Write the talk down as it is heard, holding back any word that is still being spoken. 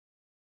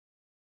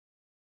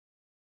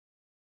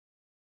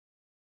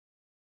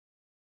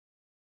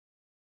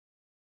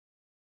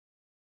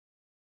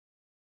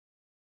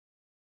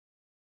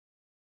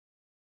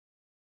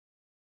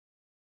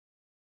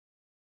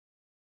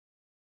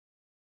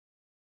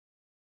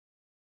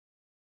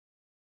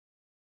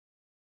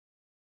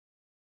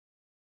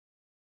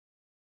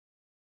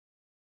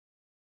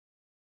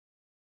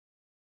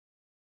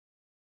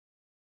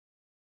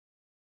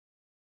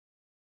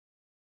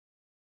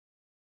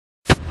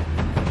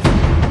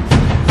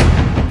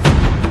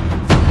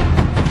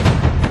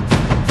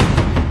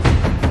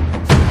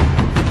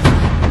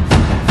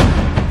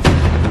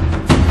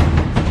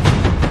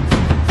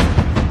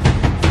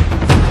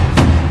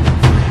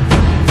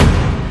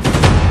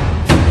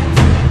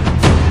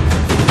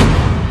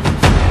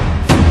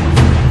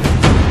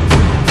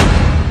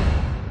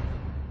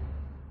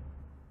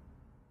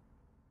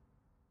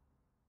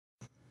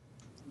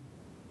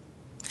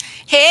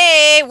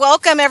Hey,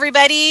 welcome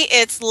everybody.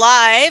 It's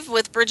live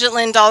with Bridget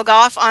Lynn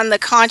Dolgoff on the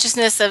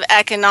Consciousness of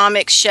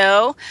Economics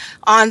show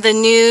on the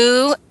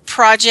new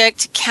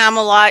Project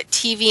Camelot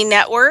TV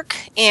network.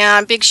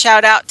 And big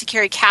shout out to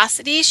Carrie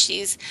Cassidy.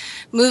 She's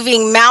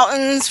moving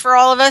mountains for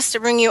all of us to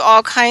bring you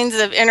all kinds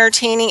of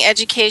entertaining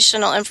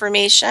educational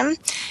information.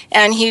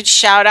 And huge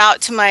shout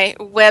out to my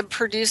web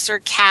producer,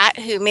 Kat,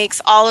 who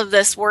makes all of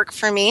this work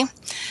for me.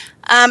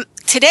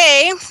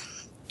 Today,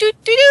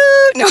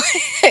 no.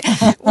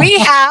 We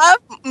have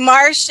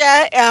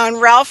Marsha and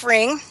Ralph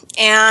Ring,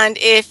 and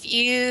if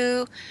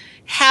you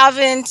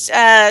haven't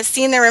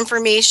seen their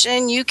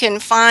information, you can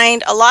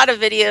find a lot of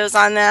videos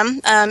on them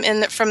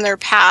from their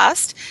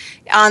past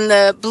on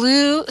the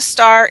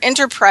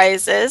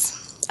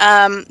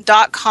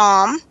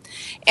bluestarenterprises.com.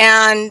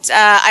 And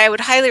I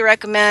would highly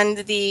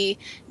recommend the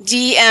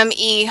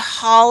DME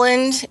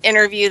Holland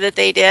interview that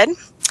they did.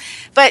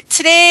 But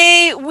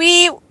today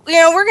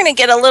we're going to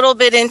get a little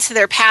bit into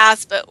their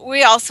past, but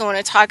we also want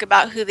to talk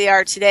about who they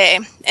are today.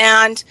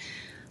 And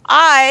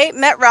I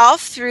met Ralph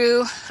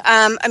through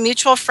a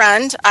mutual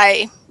friend.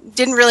 I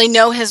didn't really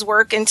know his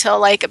work until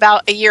like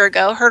about a year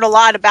ago, heard a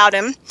lot about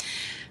him.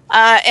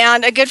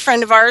 And a good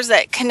friend of ours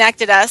that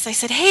connected us, I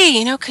said,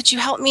 hey, could you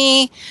help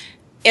me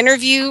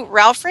interview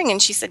Ralph Ring?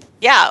 And she said,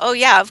 yeah, oh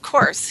yeah, of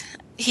course.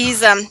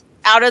 He's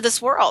out of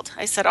this world.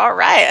 I said, all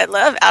right, I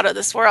love out of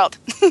this world.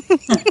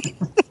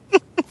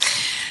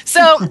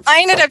 So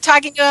I ended up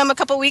talking to him a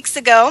couple weeks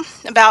ago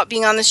about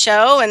being on the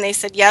show, and they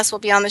said, yes, we'll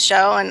be on the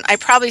show. And I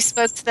probably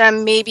spoke to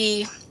them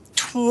maybe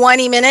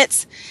 20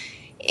 minutes,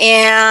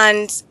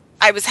 and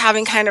I was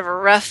having kind of a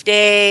rough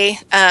day,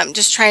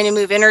 just trying to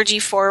move energy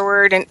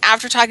forward. And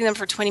after talking to them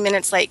for 20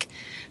 minutes, I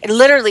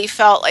literally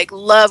felt like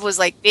love was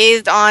like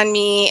bathed on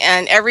me,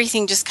 and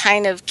everything just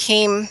kind of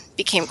became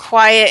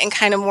quiet and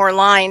kind of more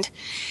aligned.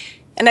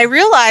 And I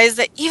realized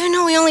that even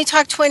though we only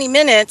talked 20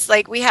 minutes,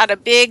 we had a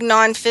big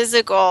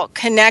non-physical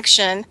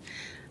connection.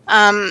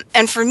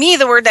 And for me,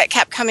 the word that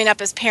kept coming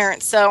up is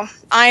parents. So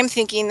I'm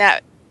thinking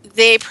that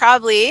they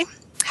probably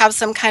have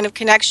some kind of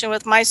connection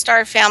with my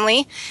star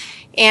family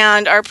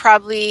and are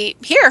probably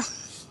here,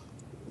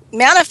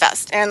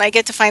 manifest. And I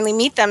get to finally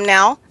meet them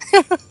now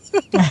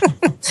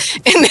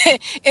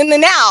in the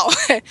now.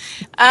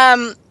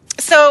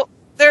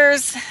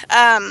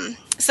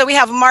 So we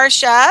have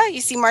Marsha. You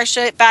see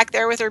Marsha back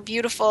there with her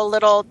beautiful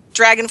little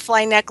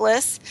dragonfly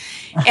necklace.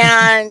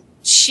 And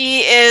she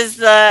is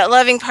the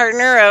loving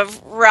partner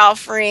of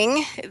Ralph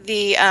Ring,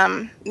 the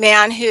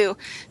man who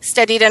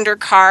studied under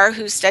Carr,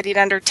 who studied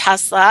under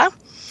Tesla.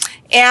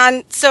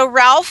 And so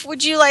Ralph,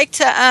 would you like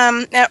to,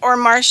 or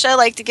Marsha,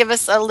 like to give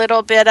us a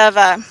little bit of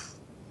a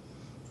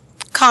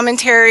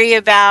commentary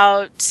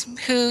about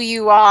who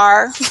you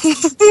are?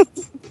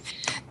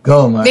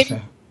 Go,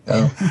 Marsha.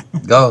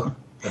 Go.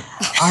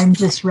 I'm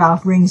just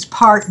Ralph Ring's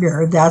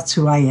partner. That's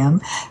who I am.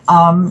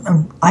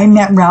 I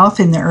met Ralph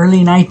in the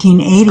early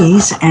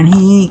 1980s, and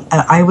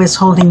I was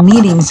holding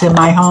meetings in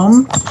my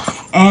home,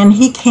 and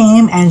he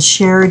came and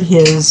shared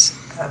his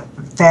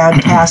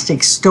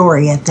fantastic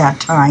story at that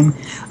time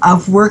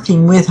of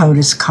working with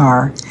Otis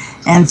Carr.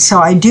 And so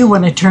I do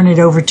want to turn it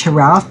over to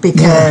Ralph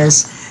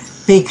because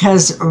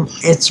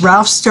it's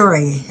Ralph's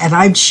story, and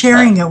I'm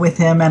sharing it with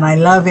him, and I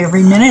love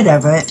every minute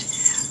of it,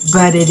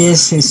 but it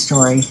is his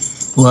story.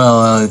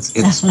 Well,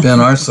 it's been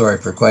our story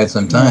for quite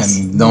some time. Yes,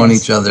 known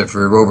each other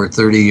for over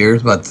 30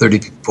 years, about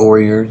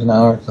 34 years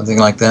now or something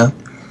like that.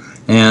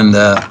 And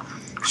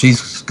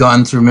she's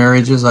gone through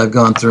marriages. I've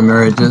gone through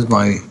marriages.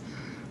 My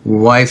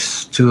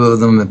wife's, two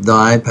of them have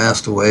died,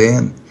 passed away,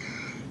 and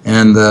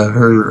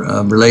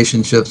her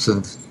relationships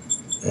have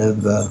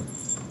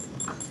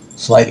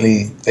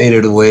slightly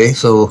faded away.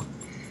 So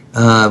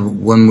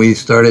when we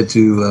started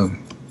to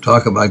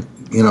talk about,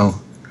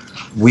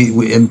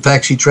 we in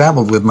fact, she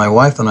traveled with my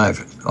wife and I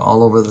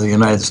all over the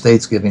United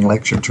States giving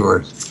lecture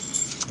tours.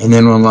 And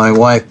then when my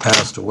wife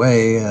passed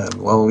away,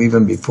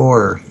 even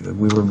before,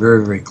 we were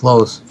very, very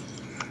close.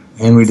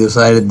 And we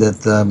decided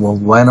that,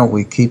 why don't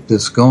we keep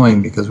this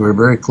going? Because we're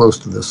very close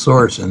to the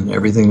source in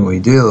everything we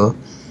do.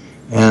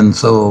 And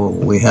so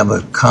we have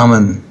a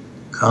common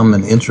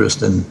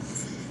interest in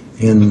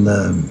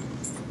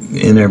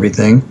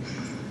everything.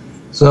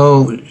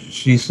 So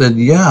she said,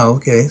 yeah,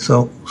 okay.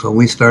 So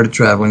we started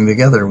traveling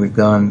together. We've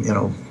gone,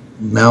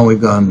 now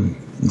we've gone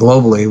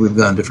globally. We've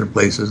gone different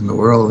places in the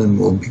world, and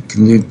we'll be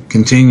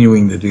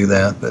continuing to do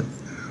that. But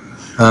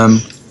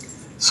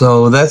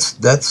so that's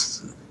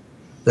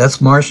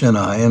Marsha and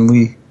I, and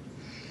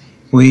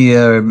we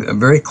are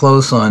very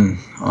close on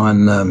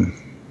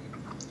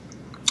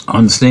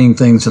seeing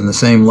things in the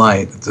same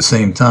light at the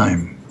same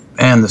time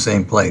and the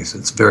same place.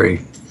 It's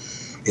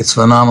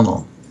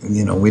phenomenal.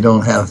 We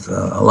don't have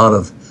a lot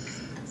of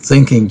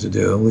thinking to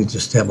do. We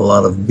just have a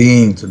lot of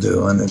being to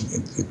do, and it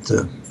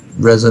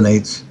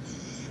resonates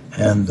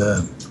and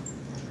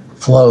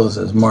flows,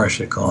 as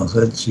Marsha calls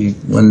it.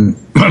 When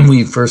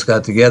we first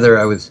got together,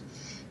 I was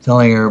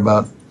telling her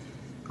about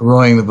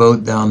rowing the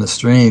boat down the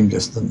stream.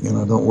 Just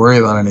don't worry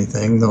about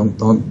anything.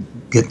 Don't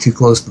get too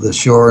close to the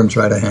shore and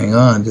try to hang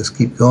on. Just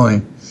keep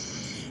going.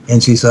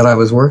 And she said I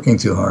was working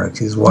too hard.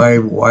 She says, why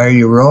are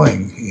you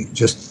rowing? You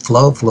just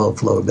flow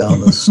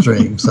down the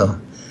stream. So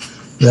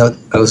that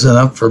was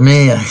enough for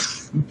me. I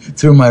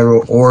threw my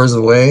oars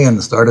away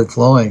and started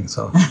flowing.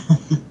 So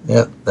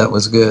yeah, that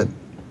was good.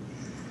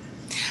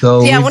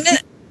 So yeah,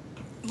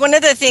 one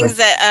of the things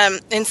that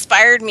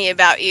inspired me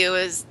about you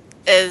is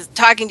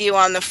talking to you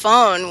on the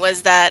phone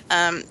was that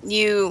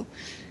you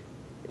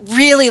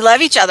really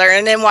love each other,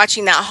 and then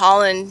watching that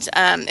Holland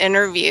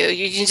interview,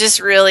 you can just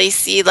really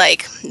see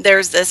like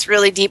there's this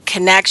really deep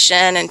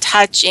connection and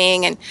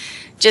touching and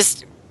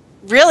just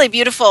really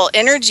beautiful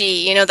energy,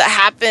 you know, that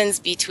happens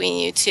between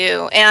you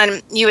two.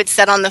 And you had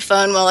said on the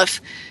phone, well,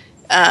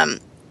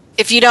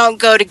 if you don't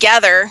go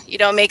together, you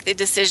don't make the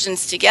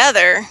decisions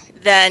together,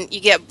 then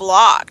you get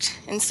blocked.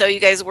 And so you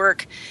guys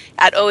work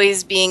at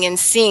always being in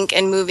sync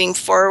and moving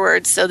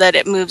forward so that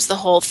it moves the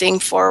whole thing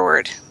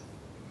forward.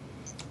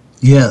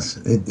 Yes,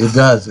 it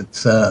does.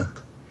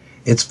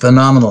 It's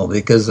phenomenal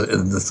because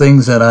the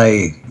things that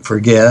I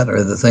forget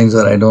or the things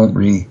that I don't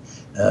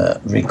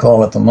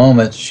recall at the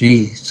moment,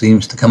 she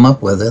seems to come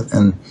up with it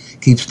and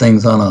keeps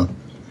things on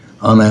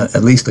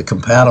at least a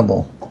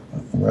compatible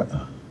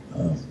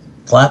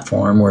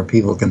platform where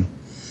people can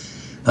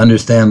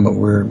understand what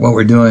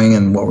we're doing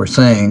and what we're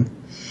saying.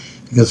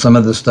 Because some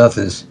of the stuff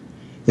is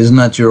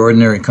not your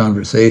ordinary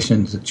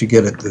conversations that you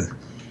get at the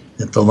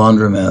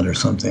laundromat or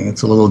something.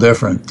 It's a little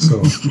different.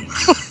 So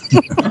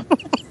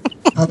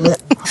a little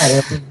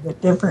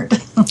bit different.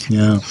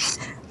 Yeah.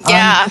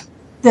 Yeah.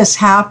 This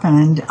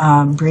happened,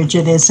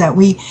 Bridget, is that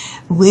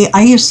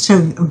I used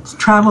to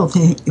travel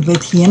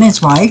with he and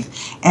his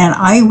wife, and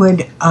I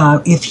would,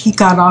 if he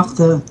got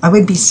I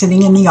would be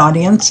sitting in the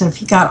audience, and if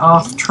he got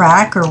off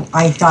track or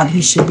I thought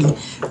he should be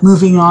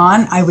moving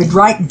on, I would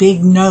write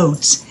big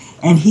notes,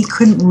 and he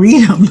couldn't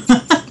read them.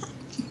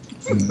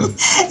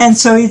 And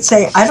so he'd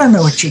say, I don't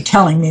know what you're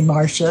telling me,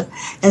 Marsha.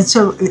 And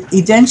so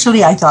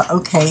eventually I thought,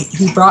 okay,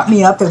 he brought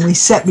me up and we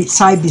sat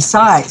side by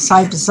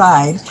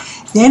side.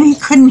 Then he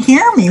couldn't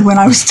hear me when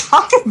I was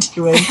talking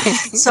to him.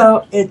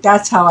 So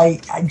that's how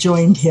I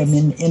joined him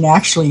in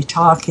actually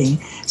talking.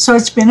 So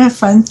it's been a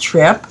fun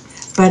trip,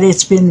 but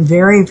it's been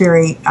very,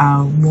 very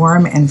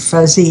warm and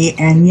fuzzy.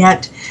 And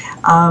yet,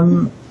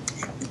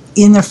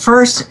 in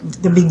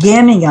the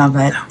beginning of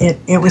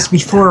it was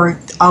before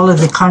all of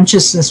the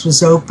consciousness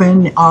was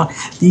open.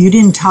 You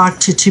didn't talk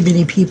to too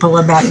many people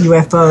about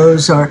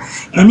UFOs or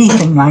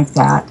anything like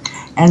that.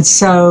 And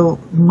so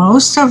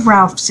most of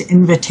Ralph's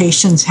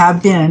invitations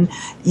have been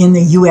in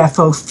the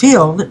UFO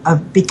field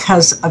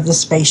because of the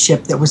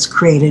spaceship that was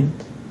created,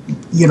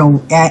 you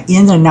know,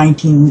 in the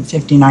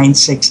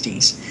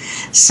 1959-60s.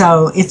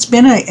 So it's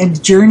been a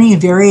journey,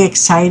 very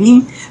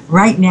exciting.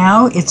 Right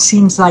now, it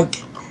seems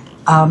like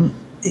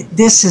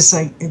this is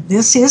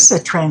a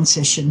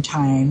transition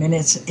time, and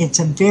it's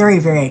a very,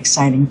 very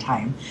exciting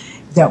time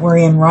that we're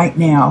in right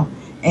now.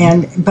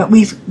 But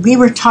we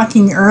were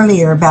talking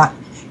earlier about,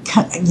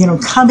 you know,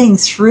 coming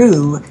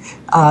through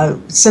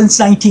since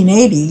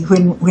 1980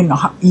 when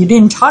you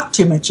didn't talk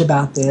too much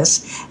about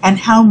this, and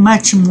how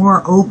much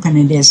more open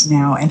it is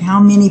now, and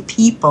how many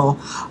people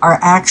are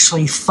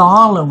actually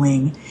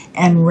following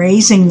and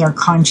raising their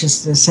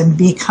consciousness and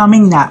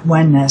becoming that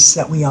oneness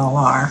that we all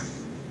are.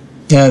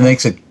 Yeah, it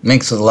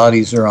makes it a lot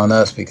easier on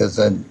us because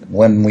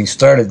when we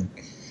started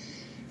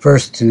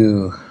first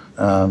to,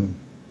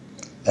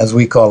 as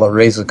we call it,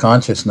 raise the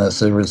consciousness,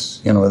 there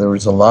was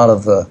a lot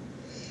of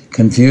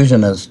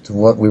confusion as to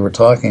what we were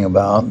talking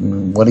about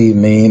and what do you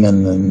mean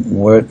and then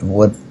what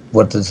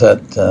does that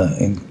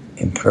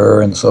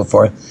incur and so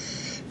forth.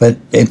 But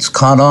it's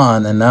caught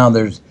on, and now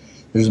there's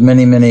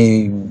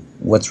many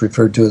what's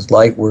referred to as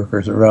light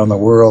workers around the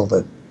world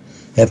that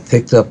have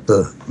picked up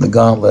the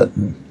gauntlet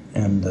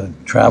and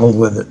traveled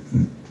with it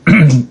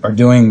and are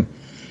doing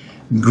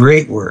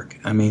great work.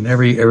 I mean,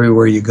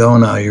 everywhere you go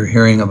now, you're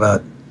hearing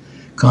about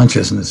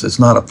consciousness. It's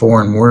not a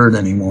foreign word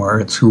anymore.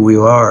 It's who we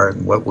are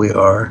and what we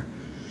are.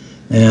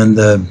 And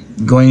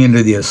going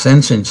into the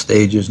ascension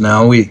stages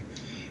now, we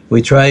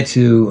try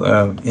to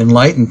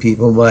enlighten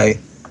people by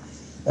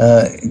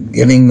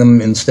getting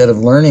them, instead of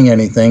learning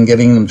anything,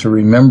 getting them to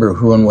remember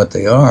who and what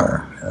they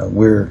are.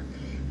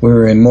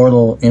 We're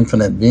immortal,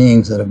 infinite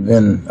beings that have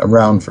been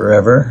around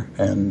forever,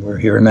 and we're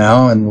here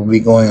now, and we'll be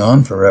going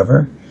on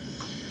forever.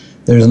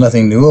 There's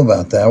nothing new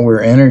about that.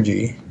 We're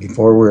energy.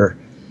 Before we're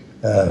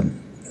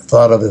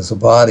thought of as a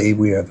body,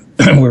 we're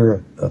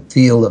a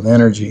field of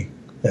energy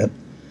that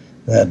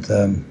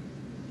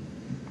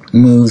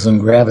moves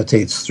and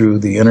gravitates through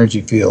the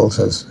energy fields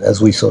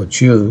as we so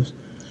choose.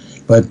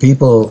 But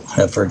people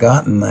have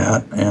forgotten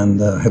that and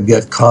have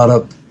got caught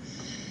up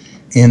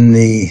in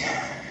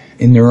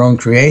their own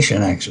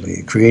creation,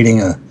 actually,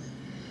 creating a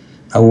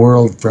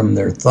world from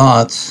their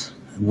thoughts,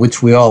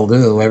 which we all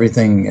do.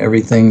 Everything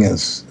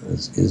is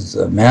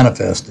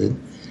manifested,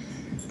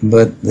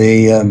 but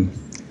they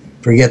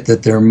forget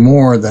that they're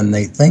more than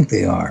they think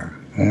they are,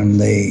 and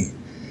they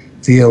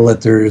feel that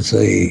there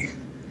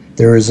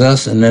is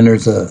us, and then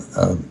there's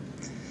a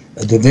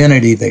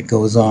divinity that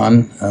goes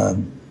on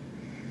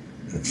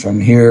from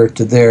here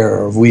to there,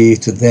 or we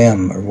to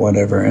them, or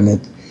whatever. And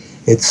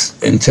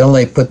it's until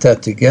they put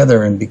that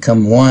together and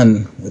become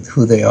one with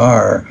who they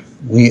are,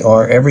 we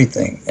are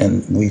everything,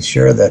 and we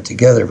share that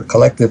together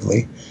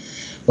collectively,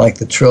 like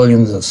the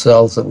trillions of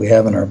cells that we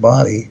have in our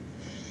body.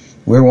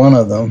 We're one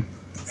of them,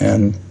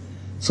 and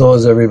so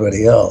is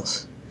everybody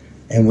else.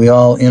 And we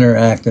all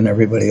interact in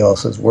everybody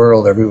else's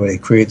world. Everybody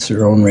creates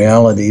their own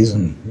realities,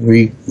 and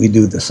we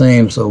do the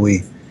same, so we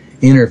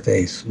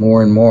interface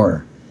more and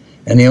more.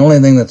 And the only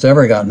thing that's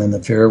ever gotten in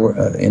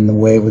the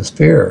way was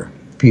fear.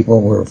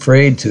 People were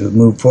afraid to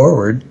move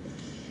forward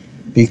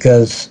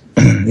because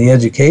the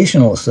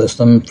educational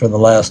system for the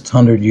last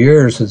 100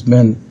 years has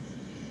been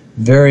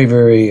very,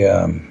 very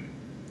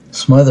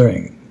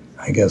smothering,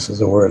 I guess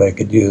is a word I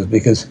could use,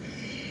 because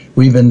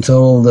we've been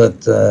told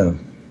that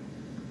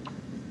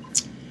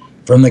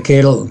from the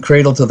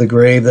cradle to the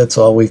grave, that's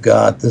all we've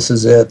got. This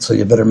is it, so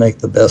you better make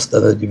the best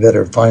of it. You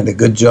better find a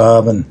good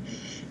job,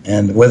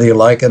 and whether you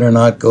like it or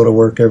not, go to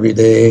work every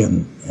day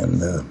and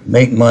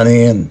make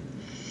money and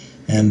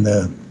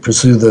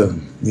pursue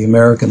the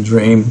American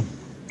dream.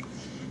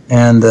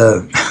 And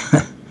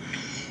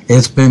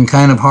it's been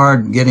kind of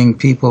hard getting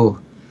people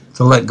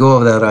to let go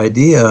of that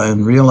idea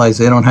and realize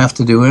they don't have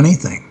to do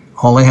anything.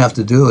 All they have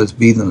to do is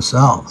be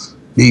themselves,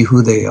 be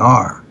who they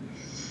are,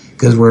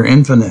 because we're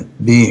infinite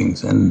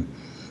beings. And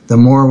the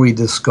more we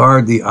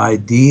discard the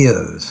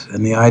ideas,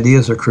 and the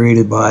ideas are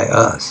created by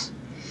us,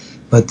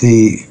 but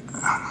the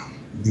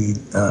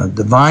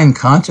divine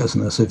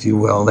consciousness, if you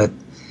will, that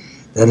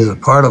is a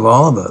part of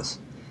all of us,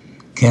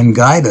 can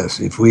guide us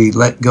if we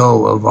let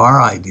go of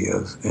our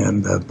ideas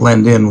and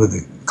blend in with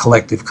the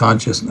collective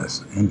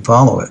consciousness and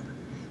follow it.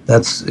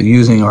 That's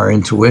using our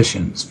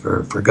intuitions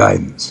for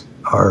guidance,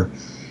 our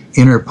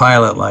inner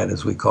pilot light,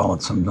 as we call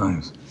it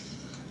sometimes.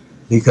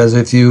 Because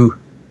if you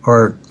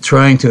are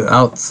trying to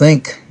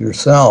outthink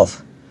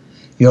yourself,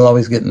 you'll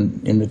always get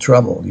into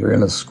trouble. You're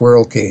in a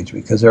squirrel cage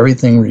because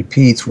everything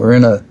repeats. We're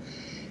in a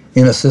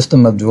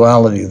system of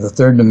duality. The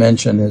third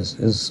dimension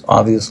is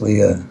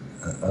obviously a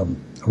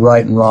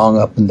right and wrong,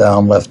 up and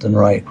down, left and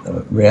right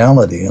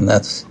reality, and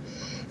that's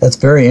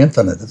very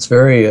infinite. It's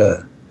very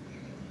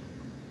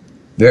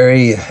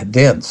very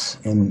dense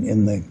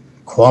in the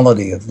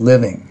quality of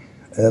living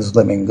as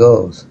living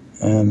goes.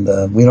 And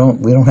we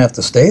don't have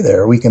to stay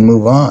there. We can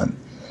move on,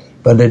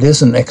 but it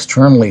isn't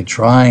externally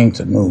trying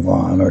to move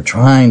on or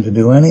trying to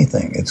do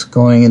anything. It's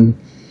going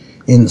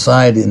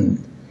inside in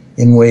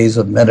ways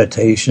of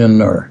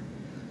meditation or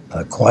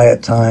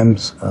quiet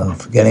times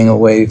of getting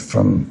away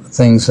from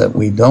things that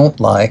we don't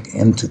like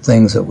into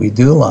things that we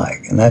do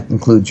like, and that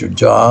includes your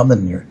job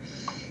and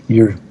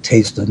your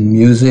taste in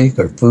music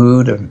or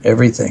food or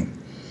everything.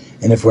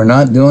 And if we're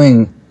not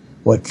doing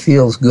what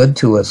feels good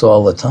to us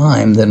all the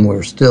time, then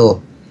we're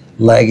still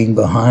lagging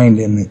behind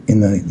in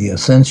the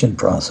ascension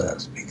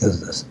process,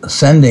 because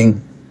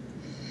ascending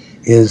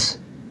is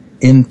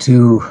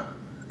into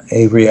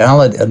a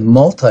reality, a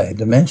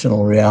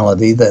multi-dimensional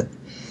reality that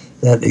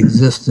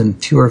exists in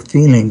pure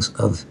feelings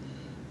of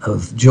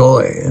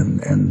joy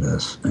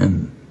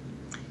and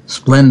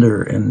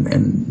splendor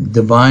and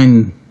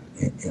divine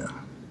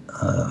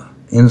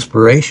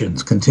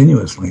inspirations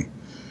continuously.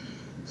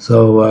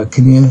 So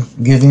can you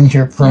give in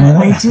your plan?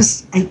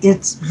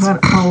 It's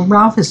while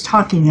Ralph is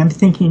talking, I'm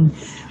thinking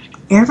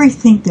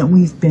everything that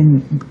we've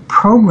been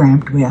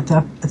programmed with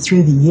up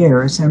through the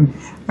years, and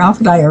Ralph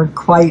and I are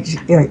quite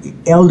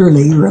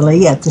elderly,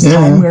 really, at this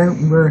time.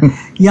 We're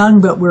young,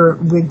 but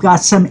we've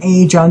got some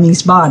age on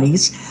these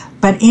bodies.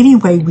 But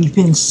anyway, we've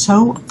been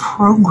so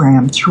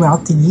programmed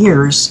throughout the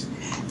years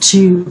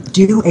to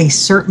do a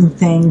certain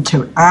thing,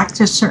 to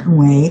act a certain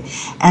way.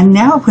 And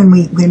now when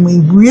we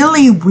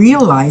really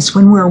realize,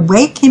 when we're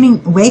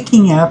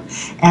waking up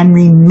and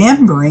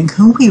remembering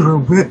who we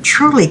were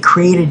truly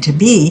created to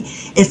be,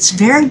 it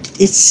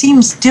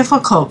seems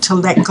difficult to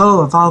let go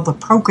of all the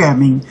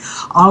programming,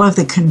 all of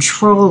the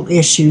control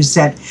issues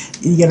that,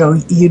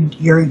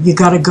 you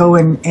got to go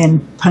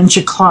and punch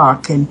a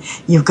clock, and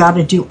you've got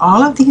to do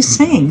all of these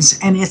things.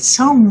 And it's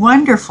so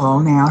wonderful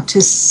now to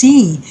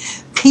see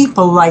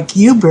people like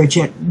you,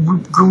 Bridget,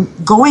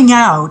 going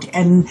out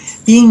and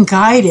being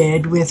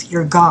guided with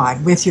your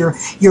God, with your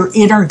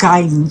inner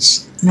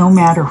guidance, no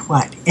matter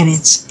what. And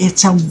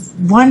it's a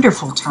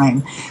wonderful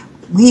time.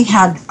 We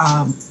had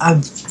a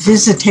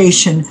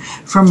visitation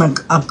from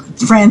a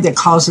friend that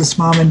calls us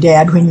mom and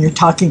dad when you're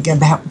talking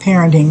about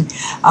parenting,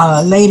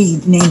 a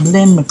lady named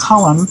Lynn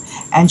McCullum,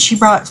 and she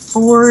brought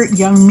 4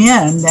 young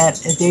men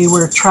that they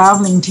were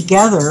traveling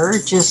together,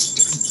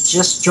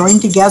 just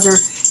joined together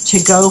to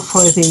go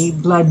for the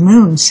blood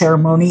moon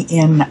ceremony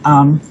in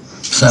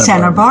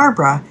Santa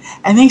Barbara.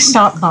 And they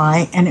stopped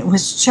by, and it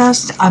was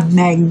just a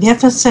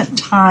magnificent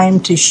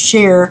time to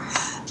share.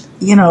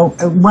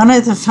 One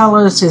of the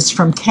fellows is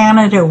from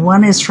Canada,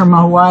 one is from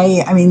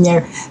Hawaii. I mean,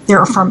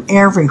 they're from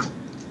everywhere.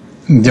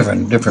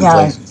 Different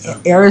places. Yeah.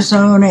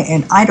 Arizona,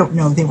 and I don't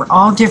know. They were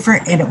all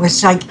different, and it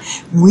was like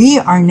we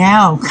are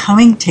now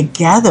coming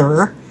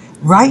together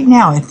right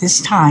now at this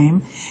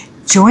time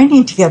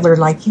joining together,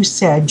 like you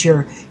said,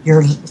 your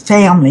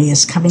family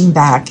is coming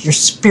back, your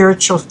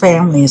spiritual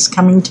family is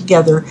coming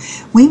together.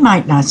 We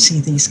might not see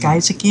these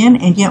guys again,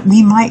 and yet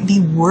we might be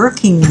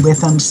working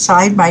with them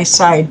side by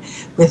side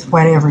with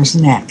whatever's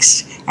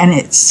next. And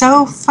it's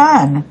so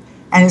fun.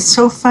 And it's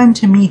so fun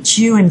to meet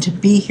you and to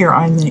be here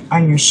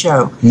on your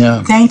show.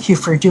 Yeah. Thank you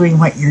for doing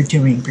what you're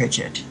doing,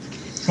 Bridget.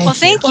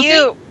 Thank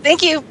you.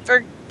 Thank you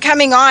for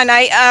coming on.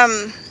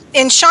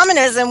 In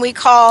shamanism, we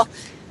call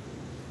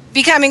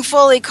becoming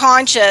fully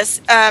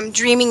conscious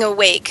dreaming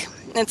awake.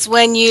 It's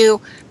when you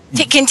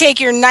can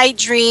take your night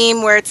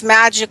dream where it's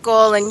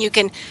magical and you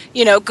can,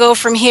 go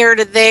from here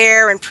to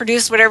there and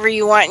produce whatever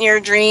you want in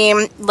your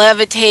dream,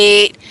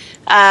 levitate,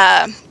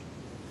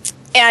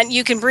 and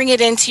you can bring it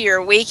into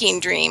your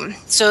waking dream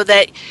so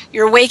that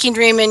your waking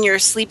dream and your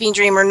sleeping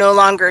dream are no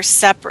longer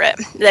separate,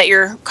 that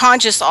you're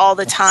conscious all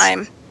the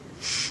time.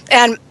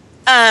 And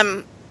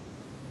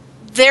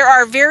there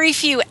are very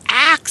few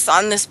acts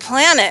on this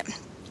planet.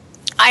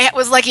 I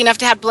was lucky enough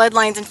to have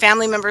bloodlines and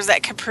family members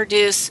that could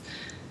produce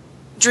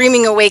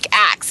dreaming awake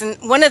acts. And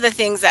one of the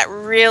things that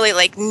really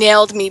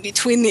nailed me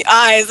between the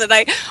eyes, and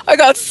I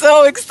got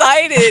so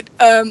excited,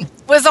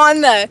 was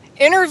on the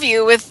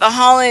interview with the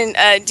Holland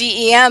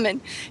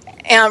DEM,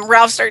 and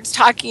Ralph starts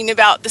talking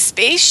about the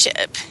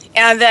spaceship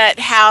and that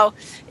how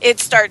it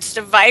starts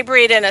to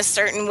vibrate in a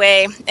certain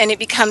way and it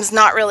becomes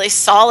not really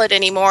solid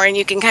anymore, and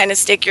you can kind of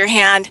stick your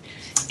hand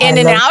in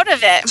and out of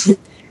it.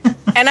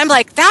 And I'm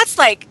like, that's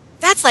like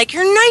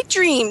your night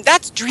dream.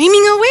 That's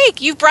dreaming awake.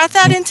 You brought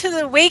that into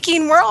the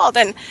waking world.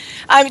 And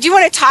do you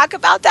want to talk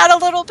about that a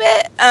little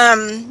bit?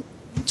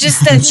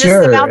 Just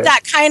about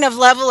that kind of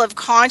level of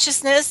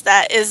consciousness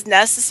that is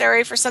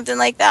necessary for something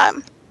like that.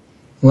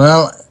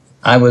 Well,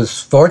 I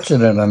was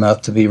fortunate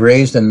enough to be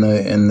raised in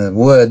the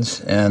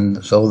woods,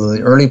 and so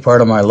the early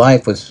part of my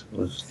life was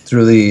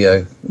through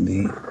the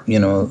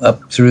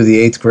up through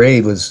the 8th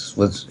grade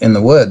was in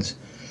the woods.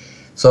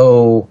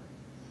 So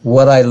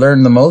what I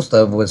learned the most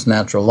of was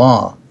natural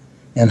law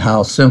and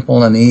how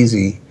simple and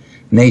easy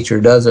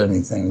nature does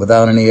anything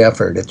without any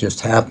effort. It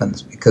just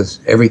happens because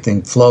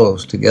everything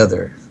flows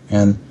together.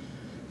 And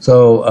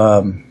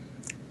so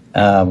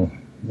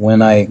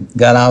when I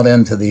got out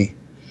into the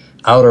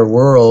outer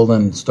world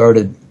and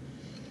started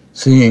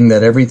seeing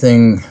that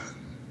everything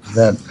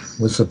that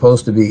was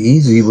supposed to be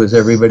easy was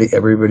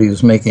everybody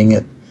was making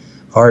it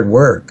hard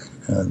work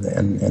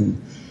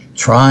and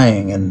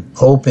trying and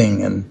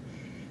hoping and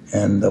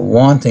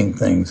wanting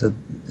things.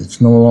 It's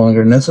no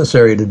longer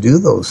necessary to do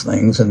those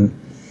things, and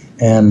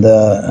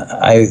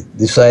I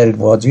decided,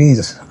 well,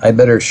 geez, I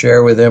better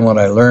share with them what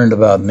I learned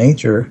about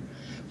nature,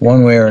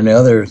 one way or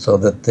another, so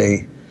that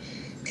they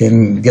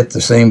can get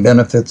the same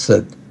benefits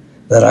that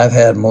I've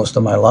had most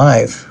of my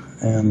life,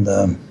 and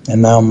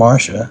now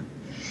Marsha,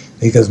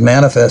 because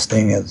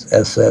manifesting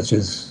as such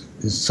is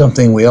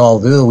something we all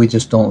do. We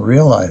just don't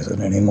realize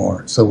it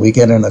anymore. So we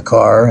get in a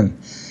car and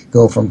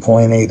go from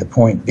point A to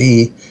point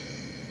B,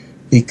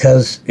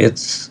 because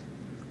it's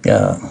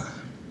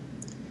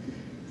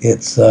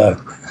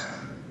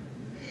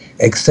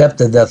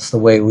accepted that's the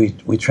way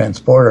we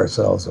transport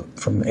ourselves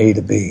from A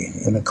to B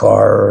in a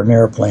car or an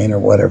airplane or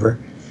whatever.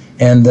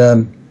 And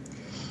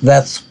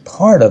that's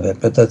part of it,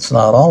 but that's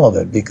not all of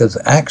it, because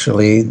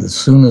actually as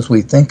soon as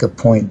we think of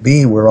point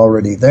B, we're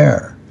already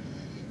there.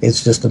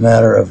 It's just a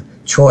matter of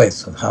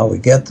choice of how we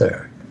get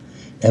there.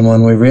 And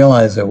when we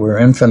realize that we're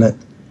infinite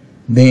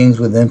beings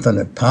with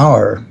infinite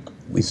power,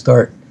 we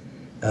start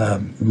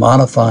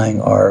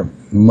modifying our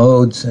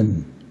modes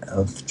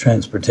of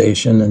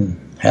transportation and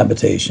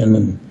habitation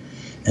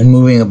and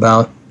moving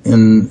about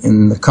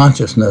in the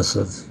consciousness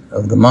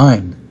of the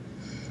mind.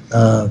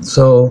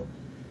 So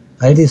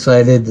I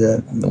decided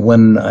that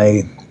when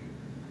I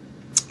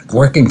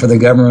working for the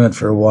government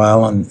for a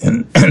while,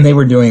 and they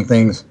were doing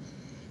things,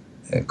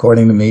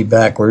 according to me,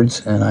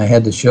 backwards, and I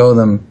had to show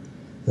them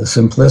the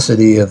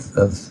simplicity of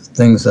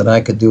things that I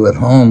could do at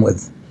home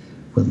with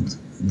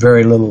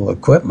very little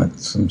equipment.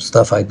 Some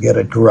stuff I'd get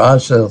at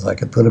garage sales, I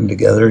could put them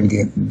together and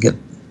get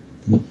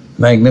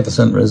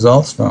magnificent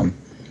results from.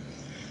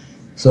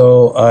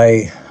 So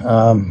I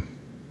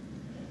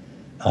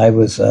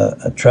was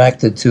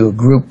attracted to a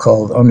group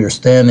called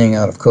Understanding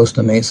out of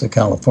Costa Mesa,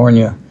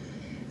 California,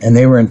 and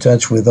they were in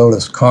touch with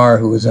Otis Carr,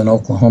 who was in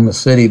Oklahoma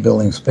City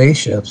building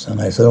spaceships. And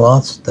I said, well,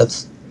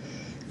 that's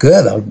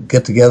good. I'll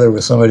get together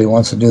with somebody who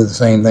wants to do the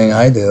same thing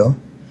I do,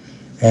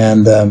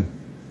 and then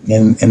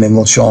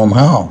we'll show them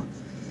how.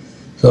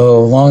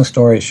 So long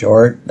story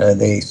short,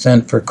 they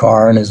sent for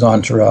Carr and his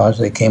entourage.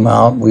 They came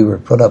out. We were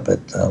put up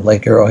at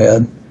Lake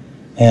Arrowhead,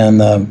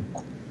 and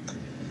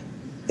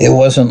it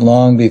wasn't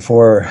long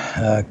before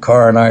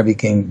Carr and I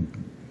became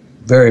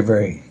very,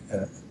 very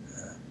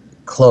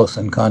close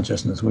in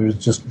consciousness. We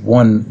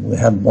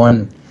had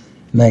one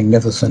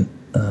magnificent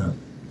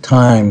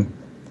time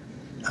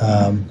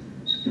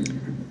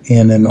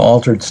in an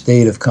altered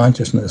state of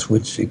consciousness,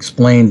 which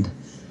explained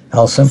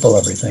how simple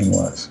everything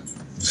was.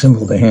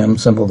 Simple to him,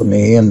 simple to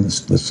me, and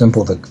was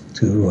simple to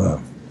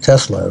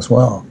Tesla as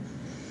well.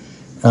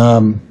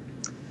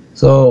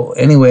 So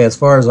anyway, as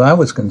far as I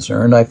was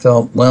concerned, I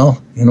felt,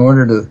 well, in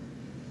order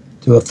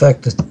to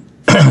affect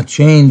a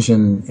change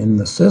in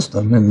the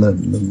system, in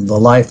the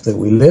life that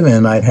we live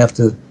in, I'd have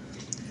to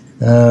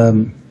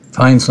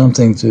find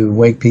something to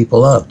wake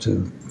people up,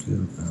 to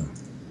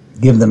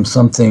give them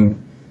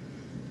something,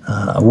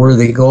 a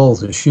worthy goal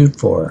to shoot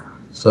for.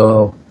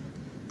 So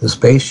the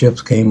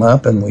spaceships came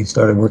up, and we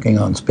started working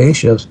on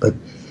spaceships. But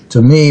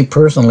to me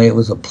personally, it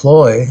was a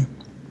ploy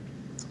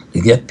to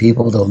get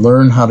people to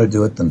learn how to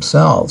do it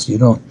themselves.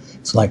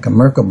 It's like a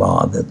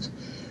Merkabah,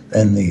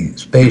 and the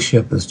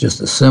spaceship is just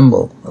a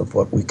symbol of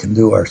what we can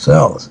do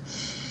ourselves.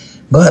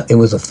 But it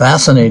was a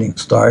fascinating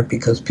start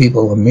because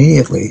people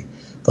immediately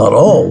thought,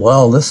 oh,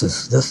 well, this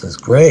is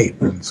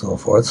great, and so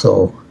forth.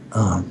 So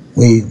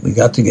we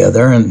got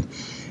together,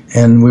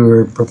 and we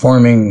were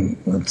performing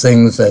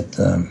things that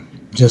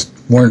just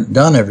weren't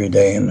done every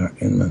day in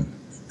the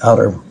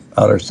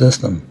outer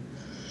system.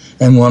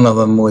 And one of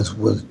them was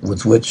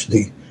which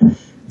the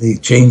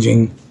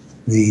changing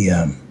the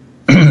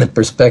the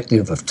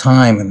perspective of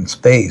time and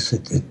space.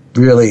 It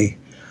really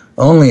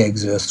only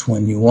exists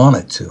when you want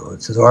it to.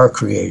 It's our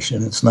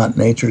creation. It's not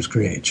nature's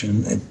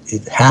creation.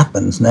 It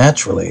happens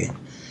naturally,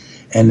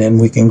 and then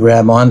we can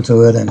grab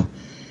onto it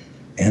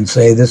and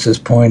say this is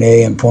point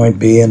A and point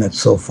B, and it's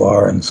so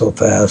far and so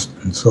fast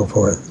and so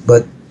forth.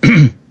 But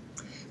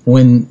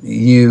when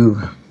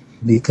you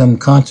become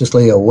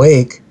consciously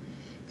awake,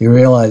 you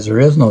realize there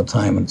is no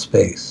time and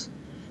space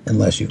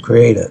unless you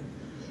create it.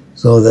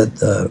 So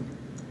that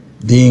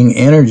being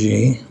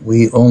energy,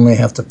 we only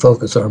have to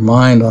focus our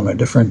mind on a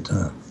different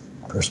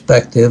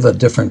perspective, a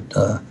different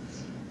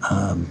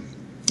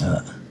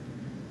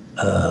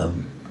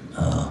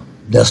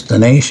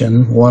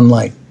destination. One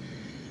like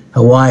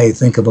Hawaii,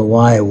 think of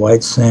Hawaii,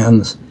 white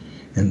sands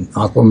and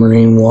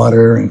aquamarine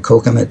water and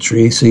coconut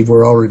trees. See,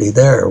 we're already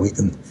there. We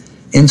can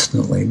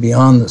instantly,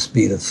 beyond the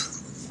speed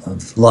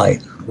of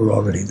light, we're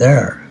already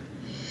there.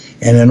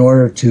 And in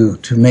order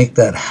to make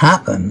that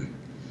happen,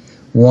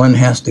 one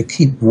has to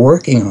keep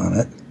working on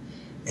it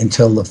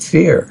until the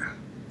fear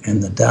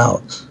and the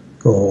doubts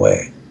go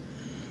away.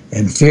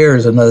 And fear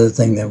is another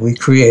thing that we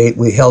create.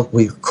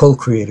 We're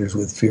co-creators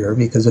with fear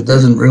because it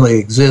doesn't really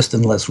exist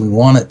unless we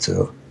want it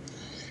to.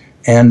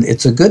 And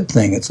it's a good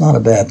thing. It's not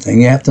a bad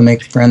thing. You have to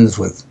make friends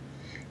with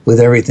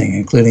everything,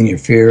 including your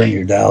fear and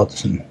your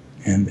doubts and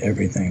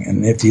everything.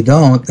 And if you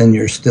don't, then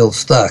you're still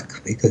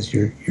stuck because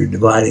you're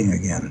dividing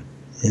again.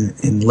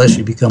 Unless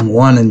you become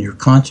one in your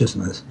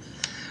consciousness,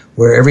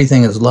 where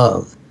everything is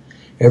love,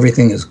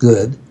 everything is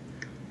good,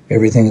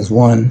 everything is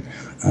one,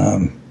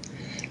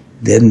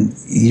 then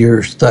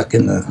you're stuck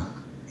in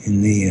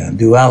the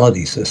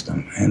duality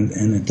system, and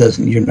it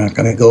doesn't. You're not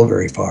going to go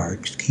very far.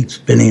 It just keeps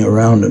spinning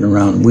around and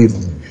around. We've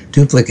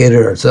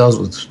duplicated ourselves,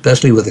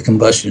 especially with the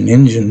combustion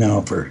engine now,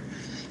 for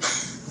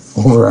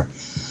over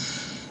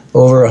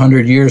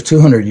 100 years,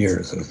 200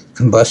 years of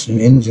combustion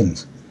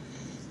engines,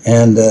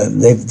 and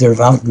they're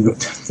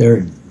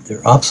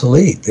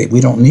obsolete. We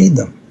don't need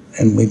them.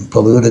 And we've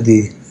polluted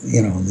the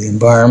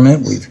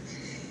environment.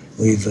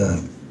 We've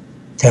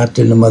tapped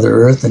into Mother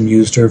Earth and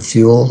used her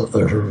fuel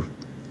or her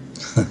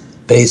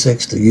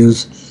basics to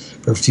use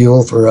for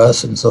fuel for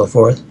us and so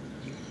forth.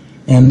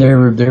 And they're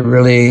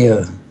really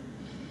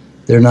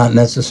they're not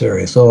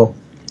necessary. So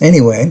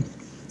anyway,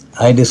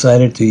 I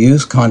decided to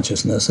use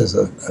consciousness as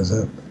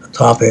a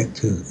topic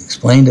to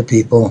explain to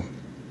people.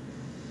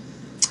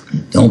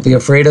 Don't be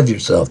afraid of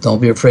yourself. Don't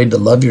be afraid to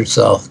love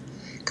yourself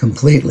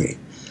completely.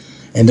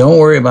 And don't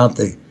worry about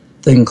the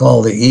thing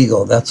called the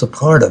ego. That's a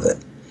part of it.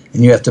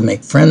 And you have to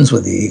make friends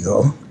with the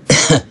ego.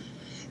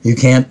 You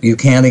can't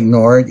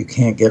ignore it. You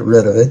can't get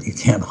rid of it. You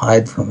can't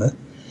hide from it.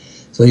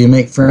 So you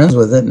make friends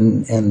with it,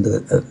 and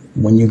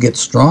when you get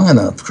strong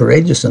enough,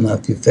 courageous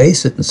enough, you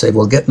face it and say,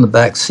 well, get in the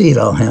back seat.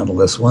 I'll handle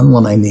this one.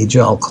 When I need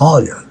you, I'll call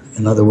you.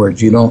 In other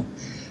words, you don't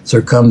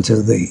succumb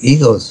to the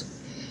ego's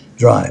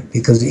drive,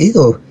 because the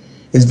ego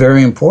is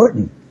very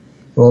important.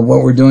 Well,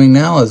 what we're doing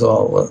now is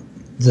all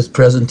this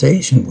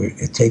presentation.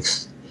 It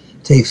takes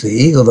the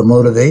ego, the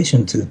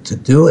motivation to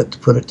do it, to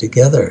put it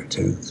together,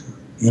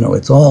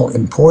 it's all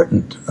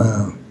important.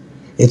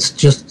 It's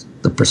just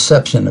the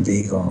perception of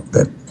ego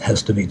that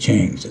has to be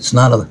changed. It's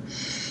not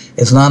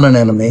an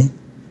enemy,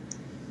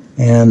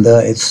 and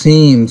it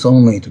seems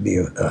only to be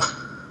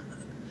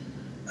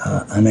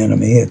an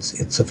enemy.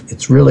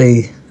 It's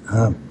really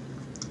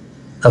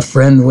a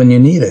friend when you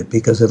need it,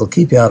 because it'll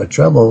keep you out of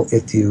trouble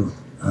if you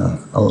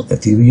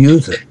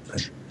use it.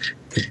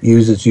 If it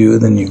uses you,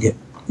 then you get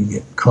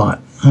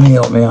caught. Honey,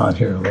 help me out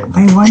here a little bit.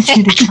 I want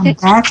you to come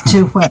back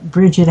to what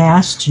Bridget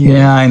asked you.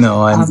 Yeah, I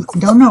know.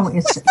 No.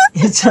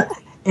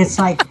 It's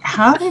like,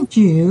 how did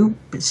you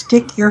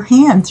stick your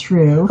hand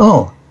through?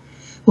 Oh,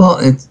 well,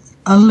 it's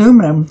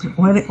aluminum.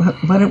 What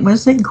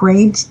was it?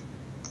 Grade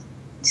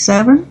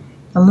 7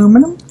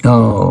 aluminum?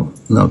 Oh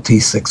no,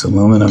 T6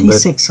 aluminum.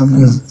 T6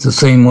 aluminum. It's the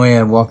same way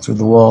I walked through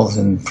the walls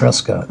in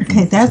Prescott.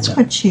 Okay, that's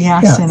what she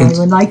asked, and I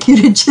would like you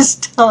to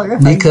just tell her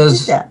how you did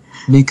that.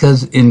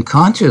 Because in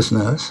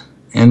consciousness,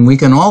 And we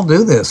can all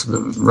do this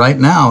right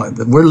now.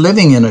 We're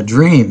living in a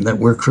dream that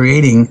we're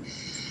creating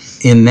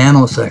in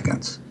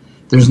nanoseconds.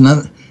 There's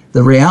no,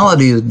 the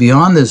reality is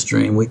beyond this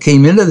dream. We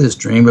came into this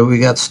dream, but we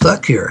got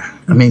stuck here.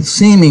 I mean,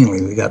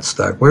 seemingly we got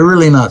stuck. We're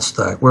really not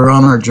stuck. We're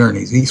on our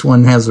journeys. Each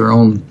one has their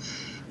own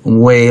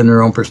way and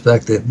their own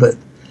perspective.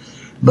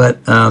 But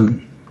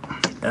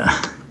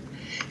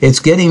it's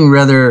getting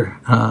rather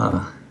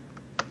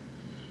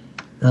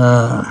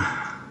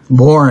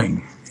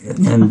boring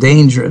and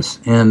dangerous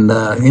and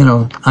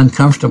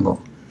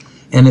uncomfortable.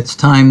 And it's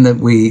time that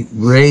we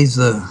raise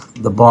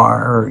the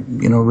bar, or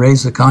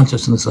raise the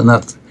consciousness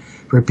enough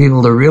for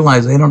people to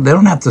realize they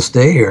don't have to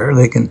stay here.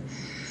 They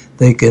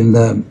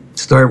can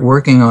start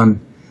working on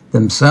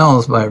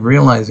themselves by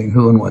realizing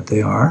who and what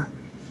they are,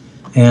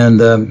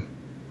 and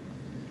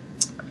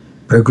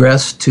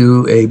progress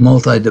to a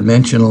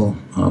multidimensional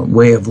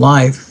way of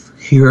life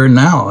here and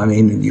now. I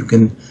mean, you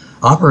can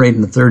operate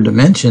in the third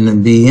dimension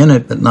and be in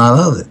it, but not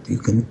of it.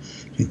 You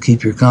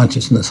keep your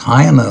consciousness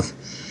high enough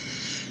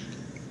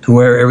to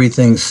where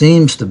everything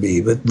seems to be,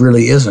 but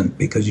really isn't,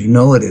 because you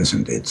know it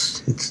isn't.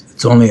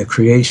 It's only a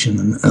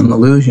creation, an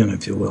illusion,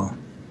 if you will.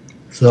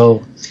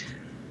 So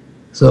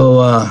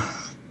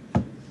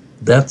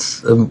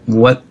that's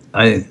what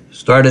I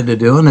started to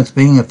do, and it's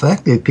being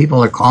effective.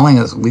 People are calling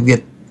us. We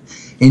get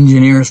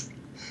engineers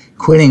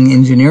quitting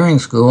engineering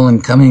school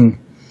and coming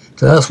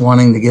to us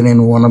wanting to get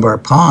into one of our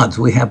pods.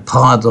 We have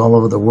pods all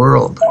over the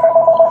world.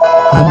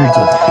 Hundreds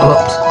of,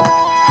 oops,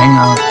 hang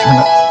on, turn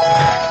it,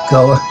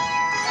 go.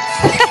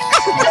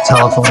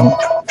 Telephone.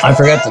 I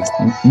forgot to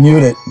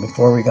mute it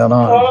before we got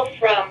on. Call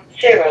from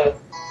 0.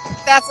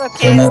 That's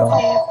okay.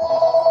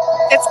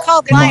 It's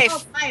called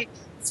life.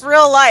 It's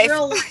real life.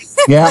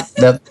 Yeah,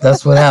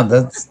 that's what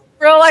happened. That's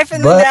real life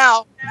in the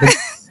now.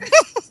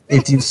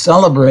 If you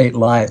celebrate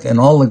life and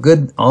all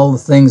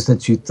the things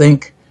that you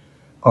think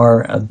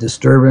are a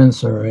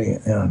disturbance or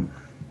an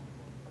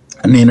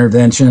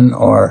intervention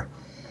or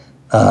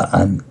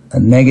a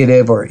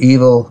negative or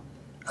evil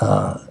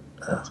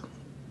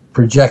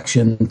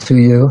projection to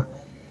you,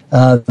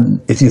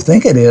 if you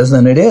think it is,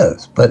 then it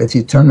is. But if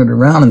you turn it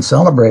around and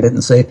celebrate it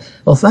and say,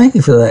 well, thank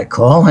you for that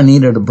call. I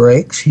needed a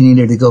break. She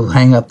needed to go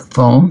hang up the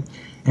phone,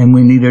 and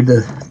we needed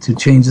to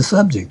change the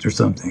subject or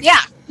something. Yeah.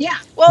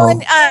 Well,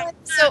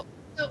 so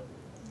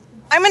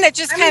I'm going to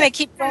just kind of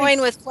keep going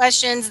with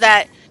questions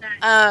that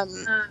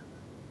that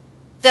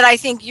I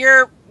think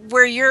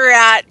where you're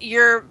at,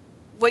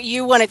 what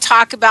you want to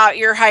talk about,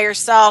 your higher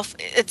self,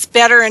 it's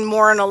better and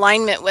more in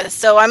alignment with.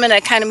 So I'm going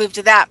to kind of move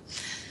to that.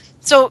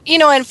 So,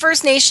 in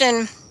First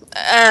Nation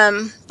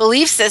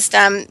belief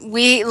system,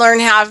 we learn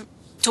how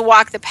to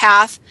walk the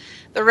path.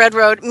 The red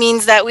road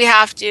means that we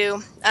have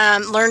to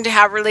learn to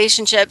have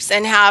relationships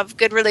and have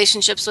good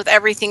relationships with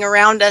everything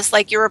around us.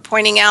 Like you were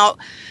pointing out,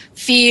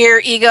 fear,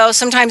 ego,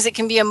 sometimes it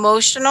can be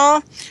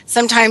emotional.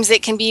 Sometimes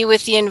it can be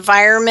with the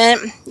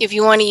environment. If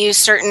you want to use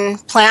certain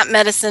plant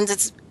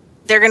medicines,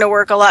 they're going to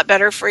work a lot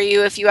better for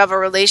you if you have a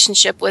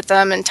relationship with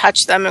them and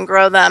touch them and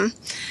grow them.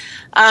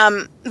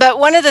 But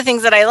one of the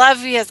things that I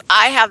love, because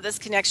I have this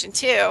connection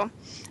too,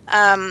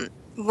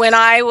 when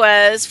I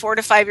was 4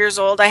 to 5 years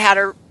old, I had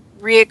a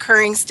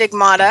reoccurring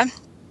stigmata,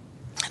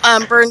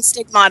 burn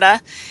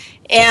stigmata.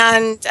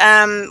 And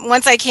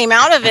once I came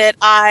out of it,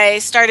 I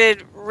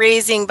started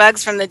raising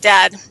bugs from the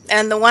dead.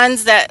 And the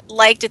ones that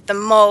liked it the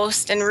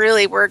most and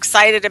really were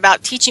excited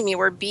about teaching me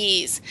were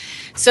bees.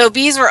 So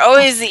bees were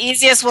always the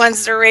easiest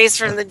ones to raise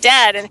from the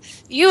dead. And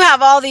you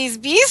have all these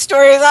bee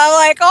stories. I'm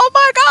like, oh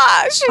my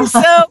gosh. And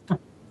so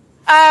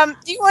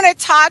do you want to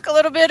talk a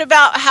little bit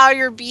about how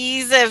your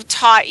bees have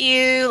taught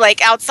you,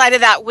 like outside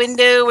of that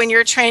window when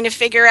you're trying to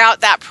figure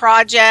out that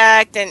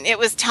project and it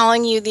was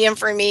telling you the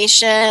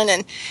information?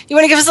 And you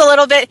want to give us a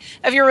little bit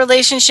of your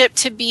relationship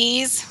to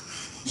bees?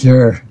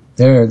 Sure.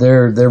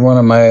 They're one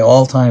of my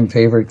all-time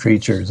favorite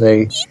creatures.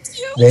 They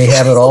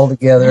have it all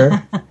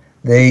together.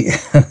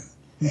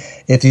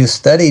 If you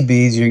study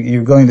bees,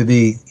 you're going to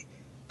be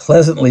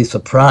pleasantly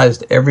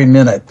surprised every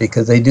minute,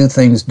 because they do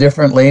things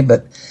differently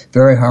but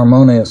very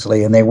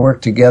harmoniously, and they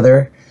work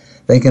together.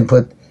 They can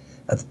put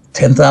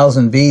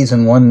 10,000 bees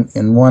in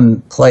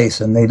one place,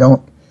 and they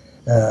don't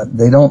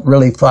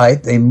really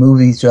fight. They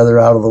move each other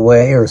out of the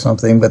way or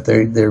something, but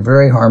they're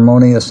very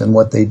harmonious in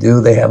what they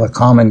do. They have a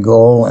common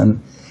goal, and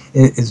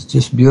it's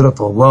just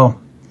beautiful.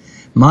 Well,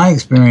 my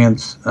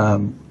experience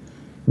in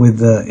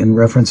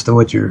reference to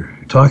what you're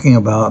talking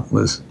about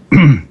was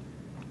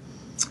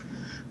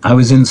I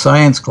was in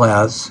science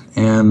class,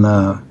 and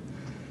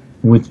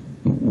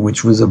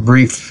which was a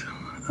brief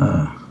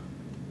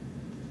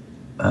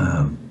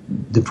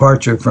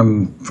departure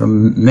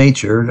from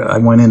nature. I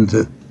went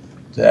into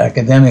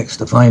academics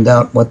to find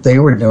out what they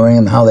were doing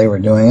and how they were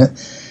doing it.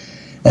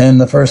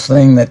 And the first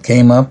thing that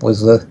came up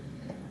was the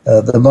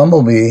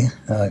bumblebee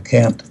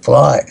can't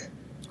fly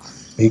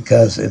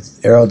because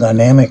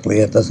aerodynamically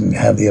it doesn't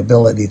have the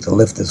ability to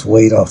lift its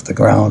weight off the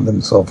ground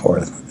and so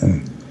forth.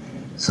 And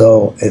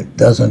so it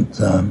doesn't,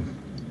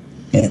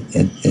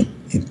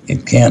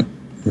 it can't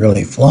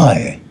really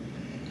fly.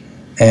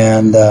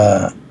 And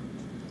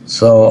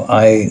so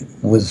I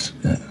was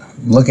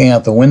looking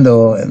out the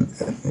window in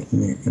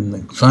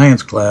the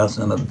science class,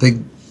 and a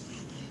big,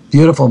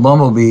 beautiful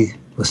bumblebee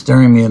was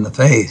staring me in the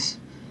face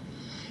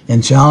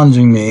and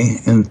challenging me.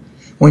 And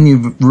when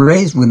you're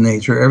raised with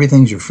nature,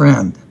 everything's your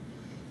friend.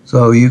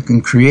 So you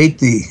can create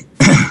the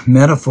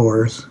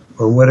metaphors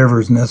or whatever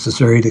is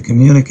necessary to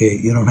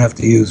communicate. You don't have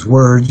to use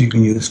words. You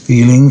can use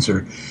feelings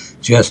or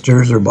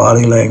gestures or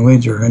body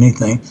language or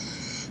anything.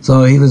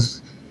 So he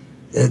was,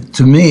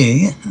 to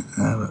me,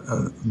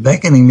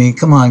 beckoning me,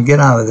 come on, get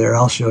out of there,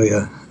 I'll show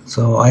you.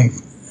 So I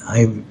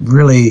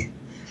really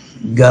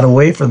got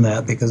away from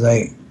that because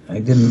I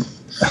didn't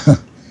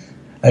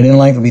I didn't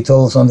like to be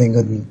told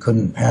something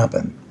couldn't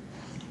happen.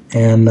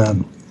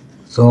 And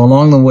so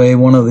along the way,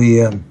 one of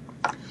the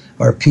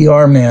our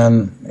PR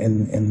man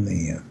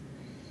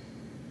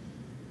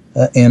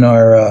in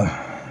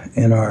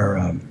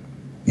our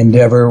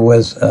endeavor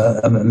was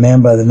a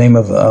man by the name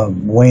of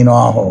Wayne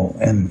Aho,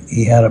 and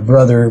he had a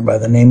brother by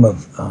the name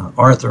of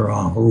Arthur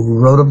Aho, who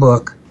wrote a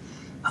book,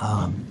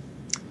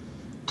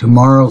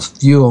 Tomorrow's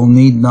Fuel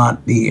Need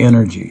Not Be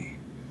Energy.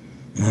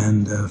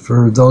 And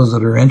for those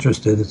that are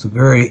interested, it's a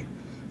very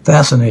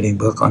fascinating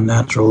book on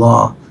natural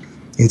law.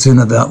 It's in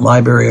the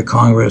Library of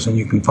Congress, and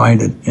you can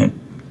find it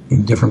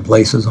in different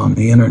places on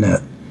the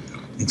internet.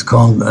 It's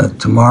called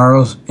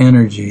Tomorrow's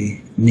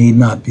Energy Need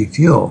Not Be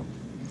Fuel.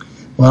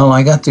 Well,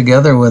 I got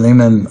together with him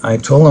and I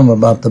told him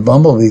about the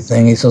bumblebee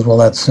thing. He says, well,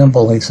 that's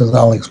simple. He says,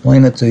 I'll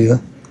explain it to you.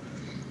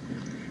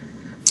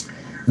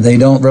 They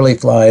don't really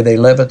fly, they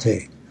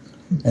levitate.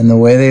 And the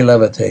way they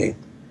levitate,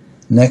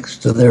 next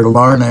to their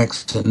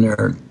larynx in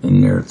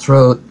their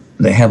throat,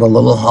 they have a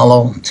little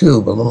hollow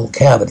tube, a little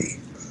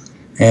cavity.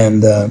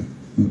 And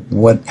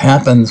what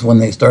happens when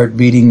they start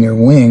beating their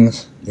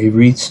wings, they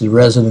reach the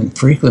resonant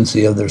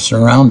frequency of their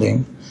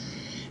surrounding.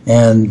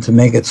 And to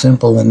make it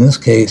simple, in this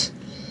case,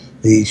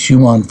 the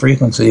Schumann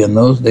frequency in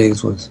those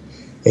days was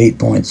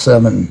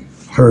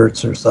 8.7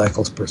 hertz or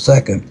cycles per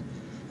second.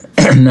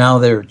 Now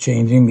they're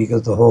changing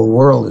because the whole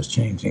world is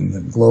changing.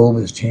 The globe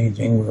is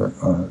changing.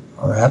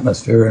 Our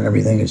atmosphere and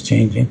everything is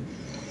changing.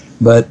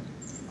 But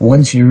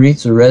once you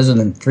reach the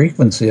resonant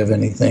frequency of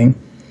anything,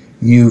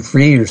 you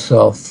free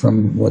yourself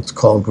from what's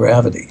called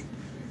gravity.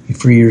 You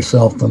free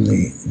yourself from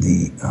the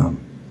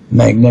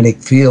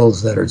magnetic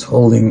fields that are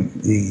holding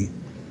the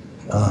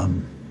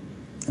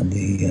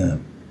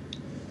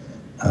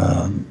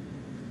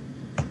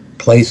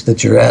place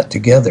that you're at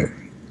together.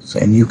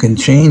 And you can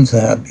change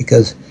that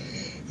because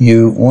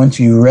once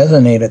you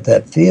resonate at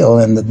that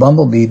field, and the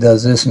bumblebee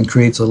does this and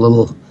creates a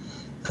little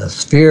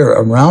sphere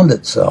around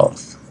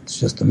itself. It's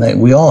just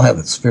we all have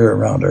a sphere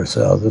around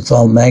ourselves. It's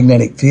all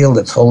magnetic field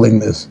that's holding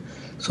this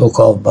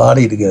so-called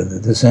body together.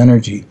 This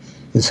energy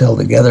is held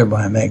together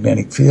by a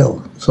magnetic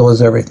field. So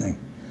is everything.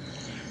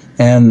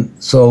 And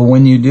so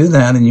when you do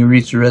that and you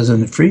reach the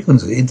resonant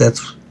frequency,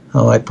 that's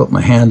how I put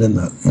my hand in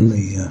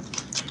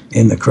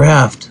the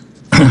craft.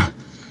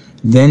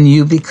 Then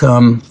you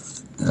become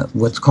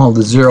what's called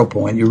the 0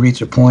 point. You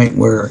reach a point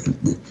where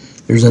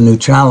there's a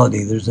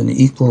neutrality. There's an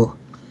equal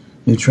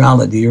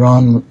neutrality. You're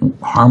on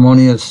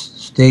harmonious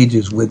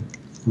stages with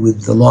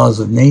the laws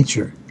of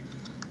nature,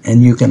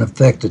 and you can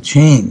affect a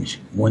change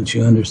once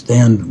you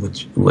understand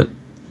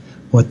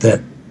what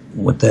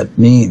that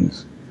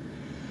means.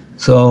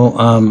 So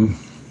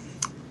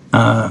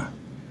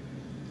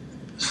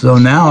so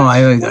now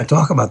I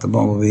talk about the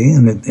bumblebee,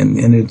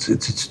 and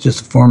it's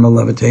just a form of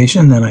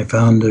levitation. Then I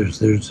found there's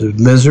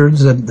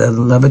lizards that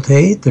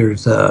levitate.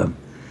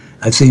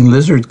 I've seen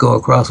lizards go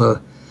across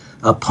a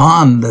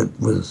pond that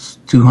was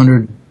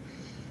 200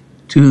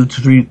 to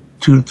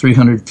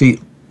 300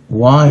 feet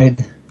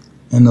wide,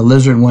 and the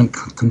lizard went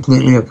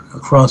completely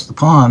across the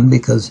pond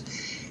because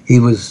he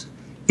was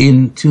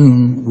in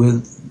tune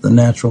with the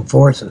natural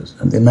forces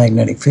and the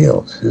magnetic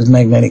fields. His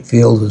magnetic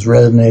field was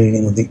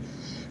resonating with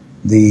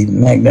the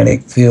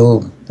magnetic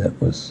field that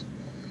was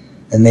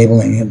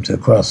enabling him to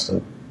cross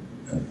the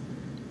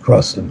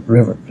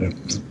river,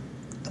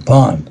 the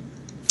pond.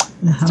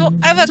 So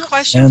I have a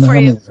question for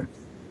you.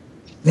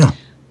 Yeah.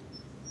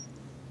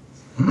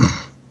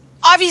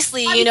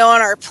 Obviously,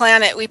 on our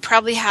planet, we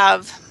probably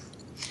have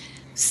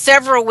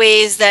several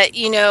ways that,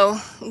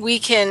 we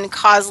can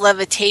cause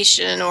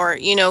levitation or,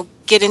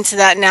 get into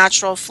that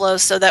natural flow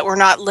so that we're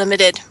not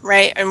limited,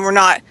 right? And we're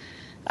not,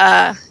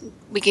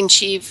 we can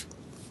achieve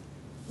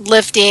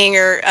lifting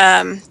or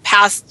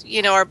past,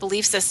 our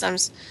belief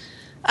systems.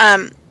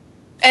 And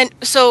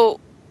so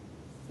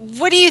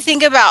what do you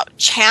think about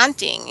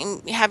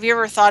chanting? Have you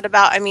ever thought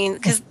about,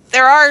 because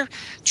there are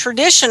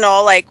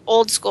traditional, like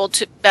old school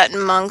Tibetan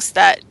monks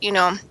that,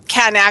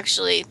 can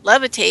actually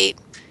levitate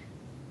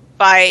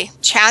by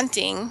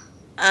chanting.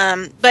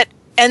 And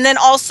then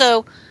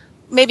also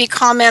maybe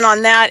comment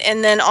on that.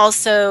 And then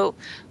also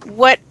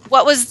what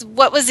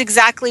was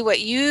exactly what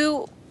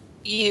you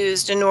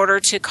used in order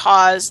to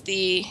cause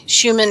the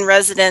Schumann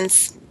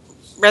resonance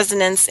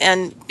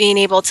and being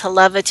able to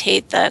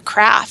levitate the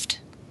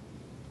craft?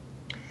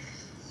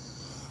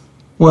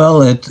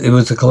 Well, it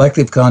was a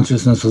collective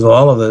consciousness of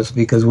all of us,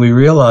 because we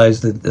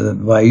realized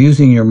that by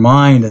using your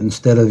mind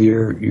instead of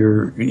your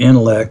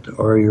intellect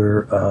or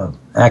your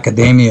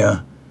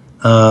academia,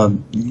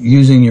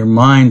 using your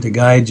mind to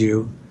guide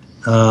you,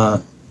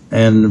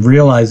 and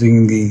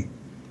realizing the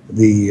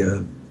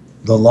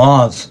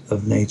laws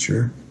of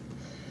nature,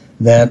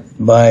 that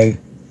by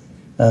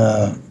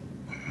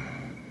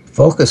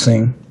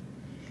focusing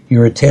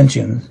your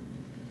attention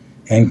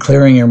and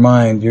clearing your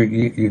mind,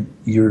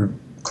 you're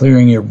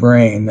clearing your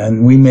brain.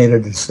 And we made a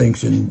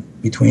distinction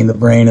between the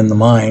brain and the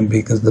mind,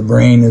 because the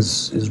brain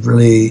is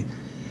really,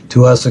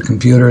 to us, a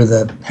computer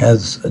that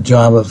has a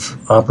job of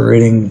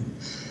operating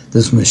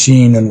this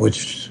machine in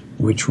which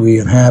we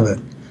inhabit,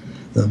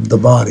 the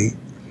body,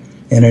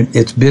 and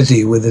it's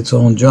busy with its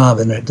own job,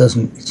 and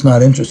it's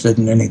not interested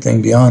in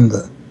anything beyond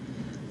the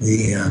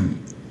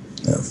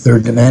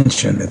third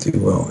dimension, if you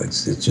will.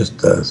 It's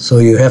just so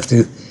you have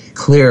to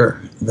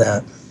clear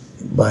that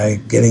by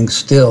getting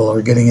still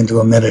or getting into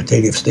a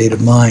meditative state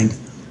of mind,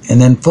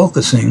 and then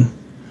focusing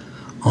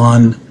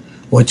on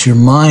what your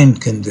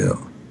mind can do.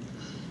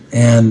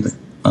 And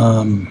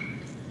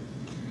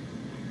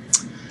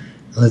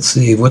let's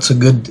see, what's a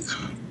good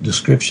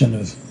description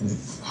of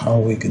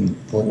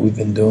what we've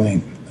been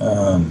doing?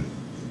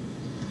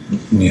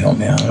 Can you help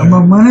me out?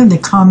 Well, one of the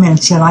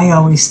comments that I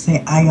always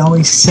say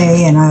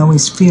and I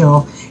always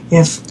feel,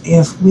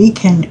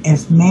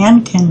 if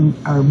man can,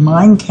 or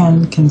mind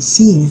can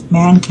conceive,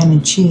 man can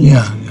achieve.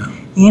 Yeah.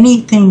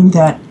 Anything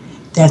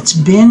that's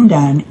been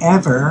done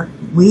ever,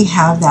 we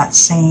have that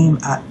same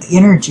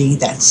energy,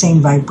 that same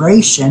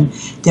vibration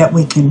that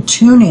we can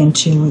tune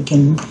into.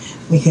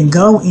 We can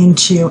go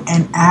into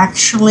and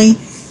actually,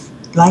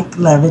 like,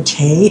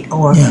 levitate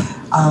or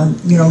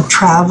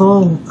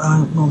travel.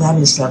 Well, that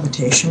is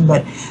levitation,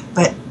 but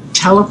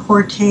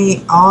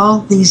teleportate.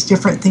 All these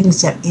different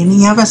things that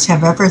any of us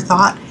have ever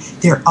thought,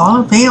 they're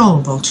all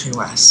available to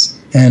us.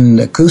 And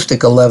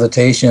acoustical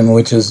levitation,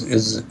 which is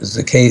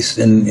the case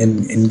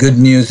in good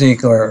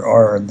music,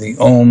 or the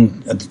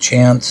the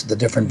chants, the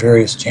different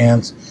various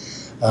chants.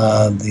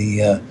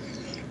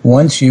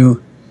 Once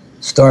you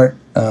start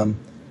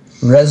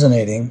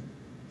resonating,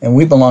 and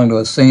we belong to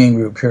a singing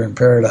group here in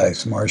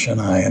Paradise, Marsha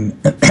and I,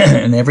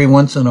 and every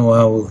once in a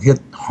while we'll hit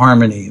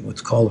harmony,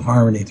 what's called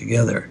harmony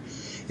together.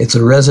 It's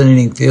a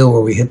resonating field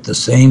where we hit the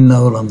same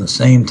note on the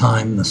same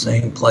time in the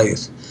same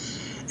place.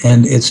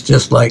 And it's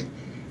just like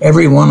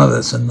every one of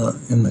us in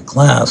the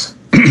class,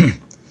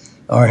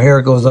 our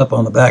hair goes up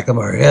on the back of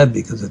our head,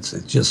 because it's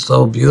just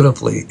so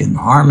beautifully in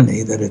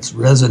harmony that it's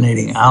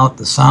resonating out.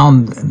 The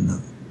sound and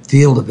the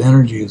field of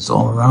energy is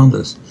all around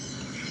us.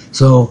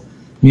 So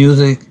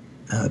music,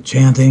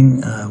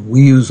 chanting,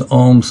 we use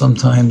Om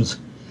sometimes.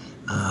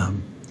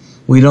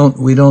 We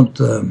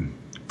don't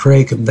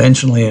pray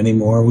conventionally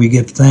anymore. We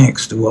give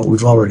thanks to what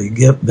we've already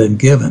been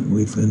given.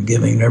 We've been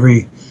giving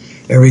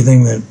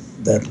everything that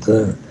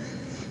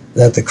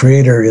the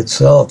Creator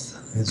itself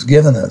has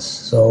given us.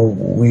 So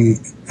we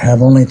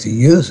have only to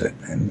use it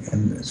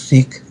and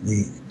seek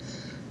the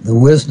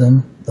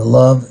wisdom, the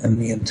love, and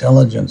the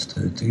intelligence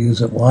to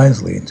use it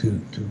wisely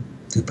to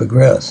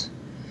progress.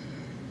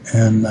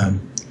 And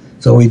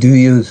so we do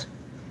use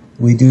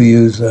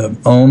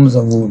ohms.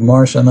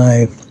 Marsha and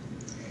I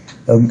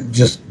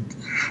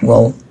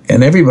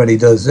and everybody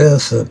does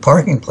this.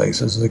 Parking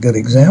places is a good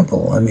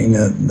example. I mean,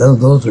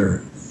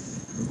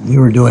 we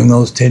were doing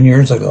those 10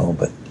 years ago,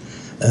 but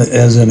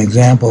as an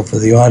example for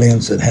the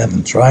audience that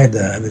haven't tried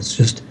that, it's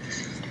just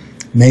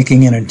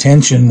making an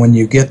intention. When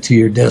you get to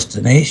your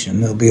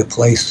destination, there'll be a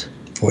place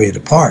for you to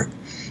park.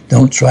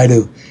 Don't try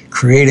to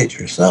create it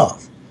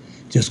yourself.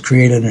 Just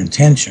create an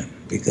intention.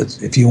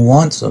 Because if you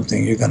want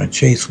something, you're going to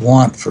chase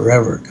want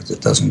forever, because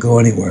it doesn't go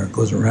anywhere. It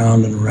goes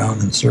around and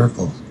around in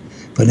circles.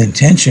 But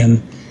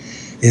intention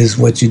is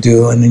what you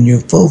do, and then you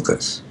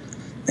focus.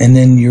 And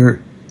then your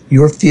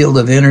field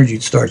of energy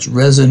starts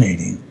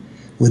resonating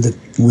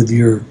with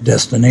your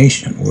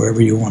destination,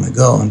 wherever you want to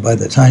go. And by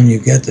the time you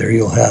get there,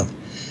 you'll have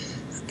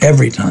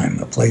every time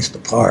a place to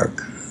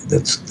park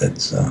that's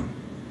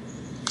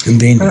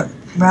convenient.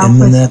 Ralph,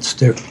 and then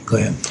go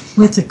ahead.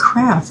 With the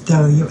craft,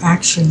 though, you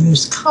actually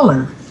use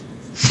color.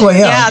 Well,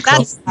 yeah,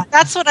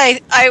 that's what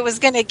I was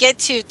going to get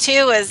to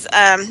too. Is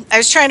I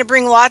was trying to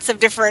bring lots of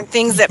different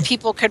things that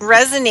people could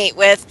resonate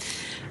with,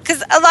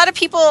 because a lot of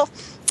people,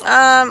 there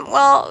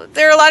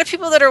are a lot of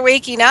people that are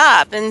waking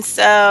up, and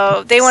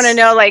so they want to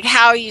know, like,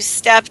 how you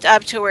stepped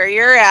up to where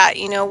you're at.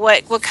 You know,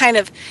 what kind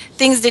of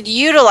things did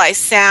you utilize?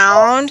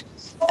 Sound,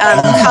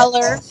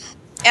 color,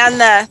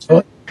 and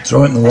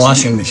throw it in the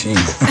washing machine.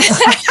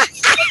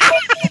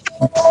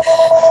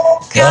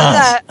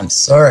 God, I'm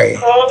sorry.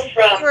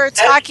 We were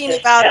talking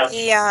about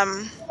the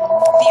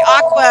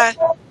aqua.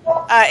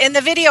 In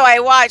the video I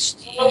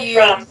watched,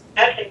 you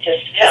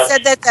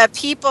said that the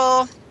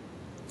people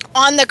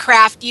on the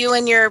craft, you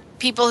and your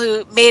people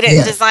who made it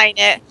and designed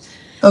it,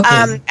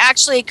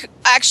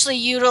 actually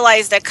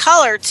utilized a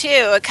color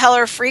too, a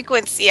color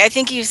frequency. I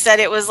think you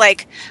said it was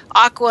like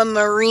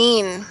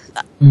aquamarine,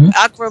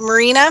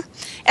 aquamarina.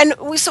 And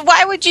so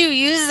why would you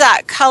use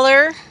that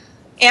color?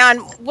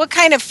 And what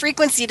kind of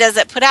frequency does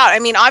it put out? I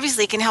mean,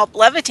 obviously it can help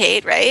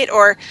levitate, right?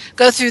 Or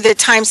go through the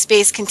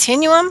time-space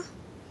continuum.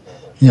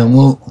 Yeah,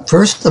 well,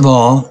 first of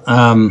all,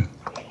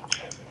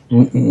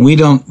 we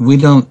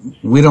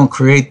don't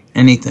create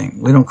anything.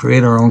 We don't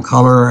create our own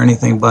color or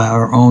anything by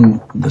our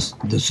own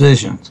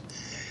decisions.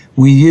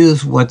 We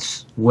use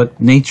what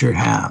nature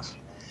has.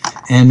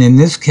 And in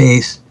this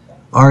case,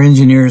 our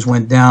engineers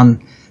went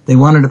down. They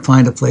wanted to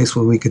find a place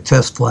where we could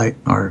test flight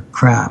our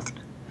craft.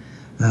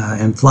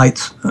 And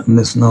flight's a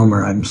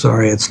misnomer. I'm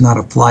sorry, it's not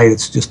a flight.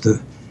 It's just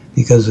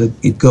because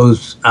it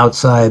goes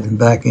outside and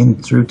back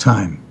in through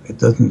time. It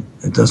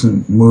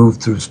doesn't move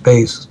through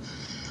space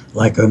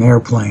like an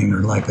airplane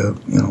or like a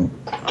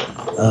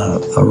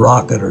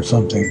rocket or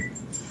something.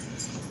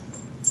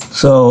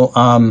 So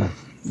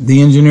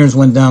the engineers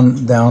went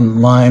down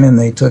line, and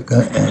they took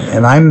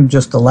and I'm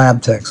just a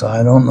lab tech, so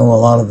I don't know a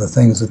lot of the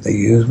things that they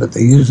use, but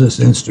they use this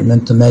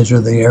instrument to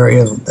measure the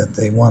area that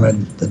they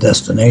wanted the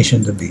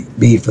destination to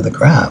be for the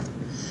craft.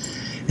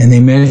 And they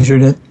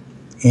measured it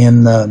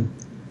in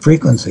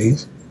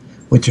frequencies,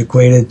 which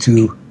equated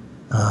to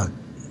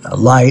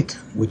light,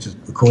 which is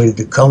equated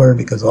to color,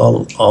 because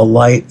all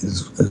light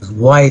is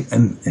white,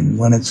 and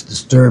when it's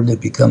disturbed it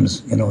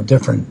becomes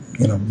different,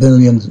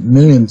 billions,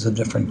 millions of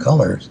different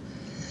colors.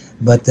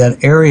 But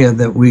that area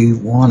that we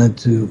wanted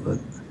to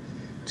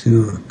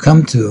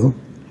come to,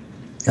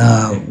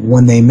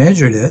 when they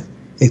measured it,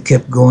 it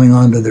kept going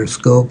onto their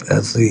scope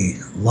as the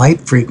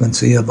light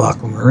frequency of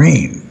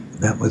aquamarine.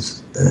 That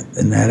was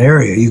in that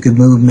area. You could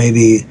move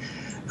maybe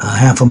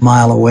half a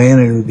mile away, and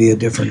it would be a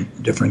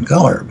different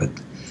color.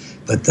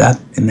 But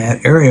that in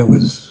that area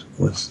was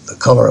the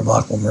color of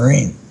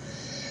aquamarine.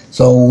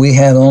 So we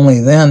had only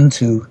then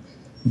to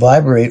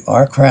vibrate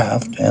our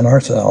craft and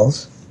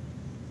ourselves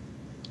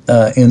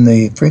in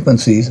the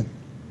frequencies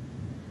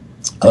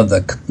of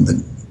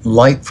the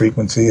light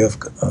frequency of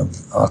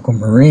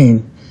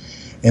aquamarine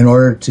in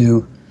order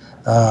to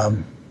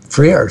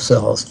free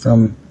ourselves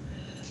from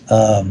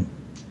the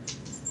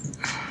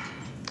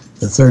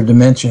third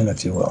dimension,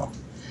 if you will,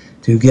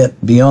 to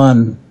get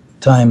beyond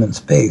time and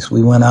space.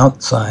 We went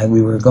outside.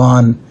 We were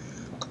gone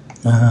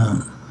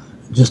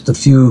just a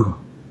few,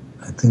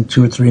 I think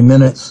 2 or 3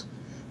 minutes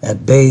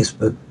at base,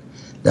 but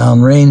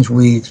downrange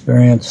we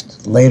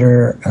experienced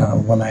later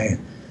when I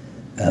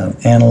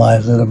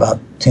analyzed it about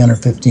 10 or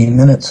 15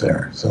 minutes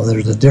there. So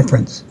there's a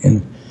difference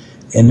and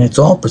it's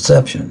all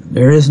perception.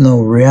 There is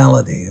no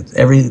reality.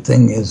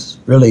 Everything is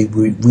really,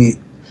 the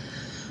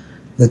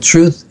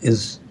truth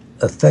is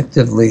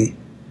effectively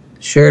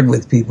shared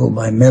with people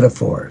by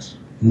metaphors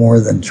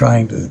more than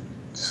trying to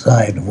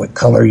decide what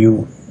color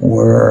you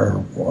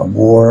were or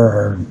wore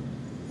or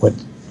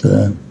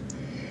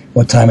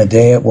what time of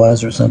day it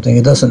was or something.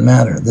 It doesn't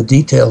matter. The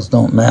details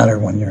don't matter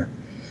when you're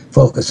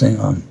focusing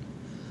on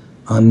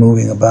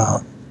moving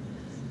about.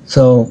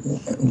 So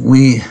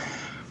we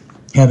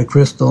had a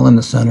crystal in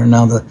the center.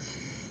 Now the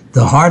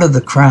heart of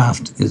the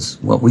craft is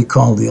what we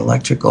call the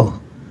electrical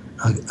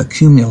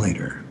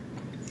accumulator.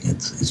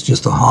 It's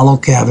just a hollow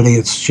cavity.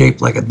 It's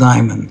shaped like a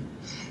diamond.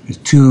 There's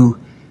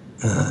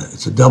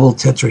it's a double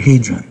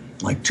tetrahedron,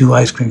 like 2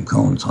 ice cream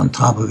cones on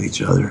top of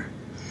each other.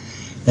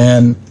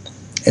 And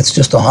it's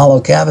just a hollow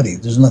cavity.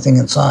 There's nothing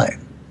inside.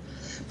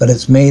 But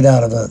it's made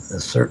out of a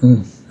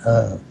certain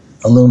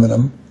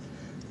aluminum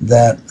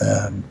that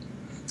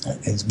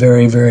is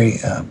very, very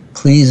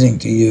pleasing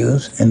to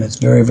use, and it's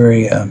very,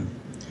 very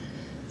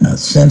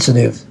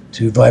sensitive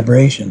to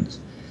vibrations.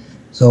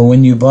 So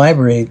when you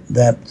vibrate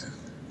that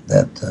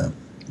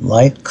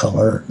light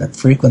color, that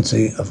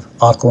frequency of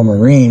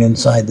aquamarine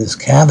inside this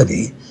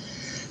cavity,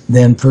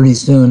 then pretty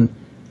soon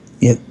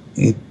it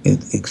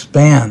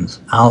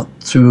expands out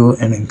through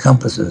and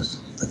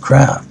encompasses the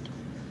craft,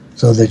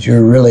 so that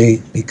you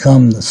really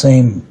become the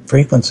same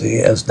frequency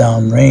as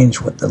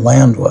downrange, what the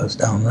land was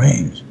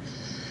downrange.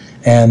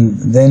 And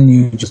then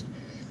you just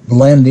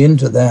blend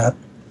into that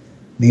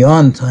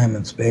beyond time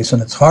and space,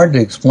 and it's hard to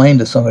explain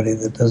to somebody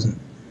that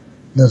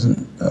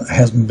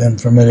hasn't been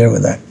familiar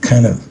with that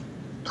kind of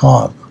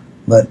talk,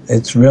 but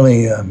it's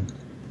really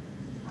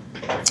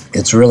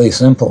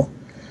simple.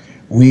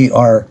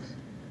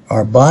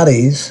 Our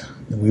bodies,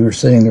 we were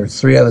sitting there,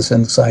 3 of us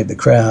inside the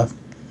craft,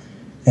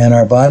 and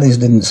our bodies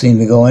didn't seem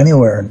to go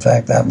anywhere. In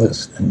fact,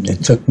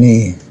 it took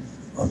me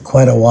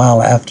quite a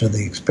while after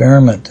the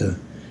experiment to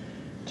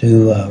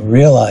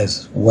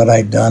realize what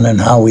I'd done and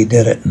how we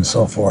did it and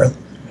so forth,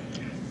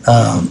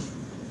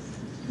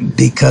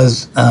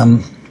 because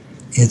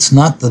it's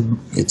not the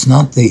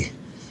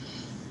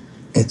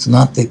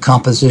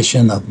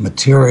composition of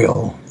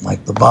material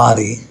like the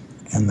body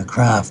and the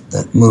craft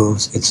that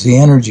moves. It's the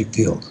energy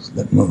fields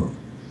that move.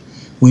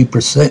 We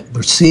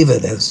perceive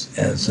it as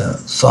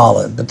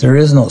solid, but there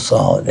is no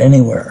solid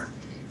anywhere.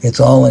 It's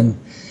all in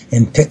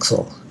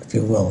pixels, if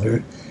you will.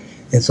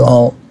 It's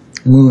all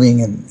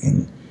moving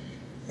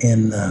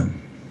in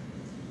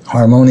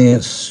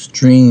harmonious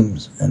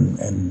streams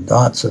and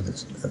dots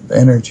of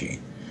energy.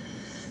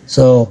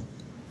 So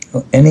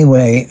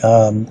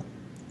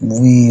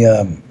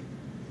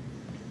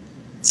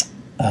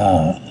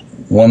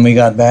when we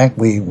got back,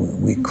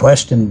 we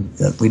questioned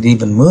that we'd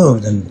even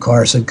moved, and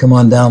Carr said, "Come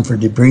on down for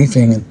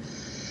debriefing."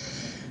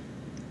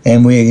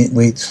 And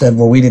we said,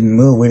 "Well, we didn't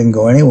move. We didn't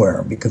go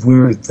anywhere because we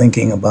were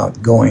thinking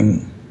about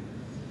going,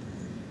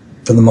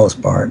 for the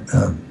most part,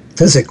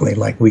 physically,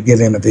 like we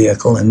get in a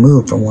vehicle and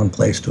move from one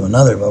place to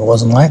another." But it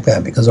wasn't like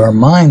that because our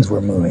minds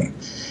were moving,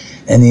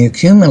 and the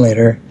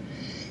accumulator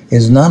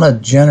is not a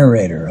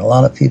generator. A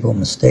lot of people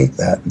mistake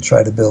that and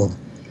try to build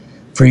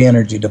free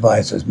energy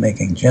devices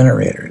making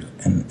generators.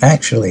 And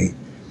actually,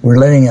 we're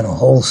letting in a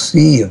whole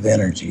sea of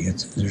energy.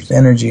 There's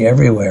energy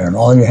everywhere, and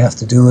all you have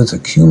to do is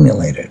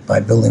accumulate it by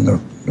building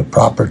the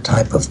proper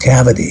type of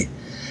cavity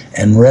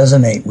and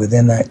resonate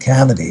within that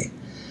cavity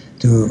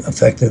to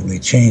effectively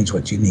change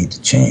what you need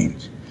to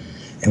change.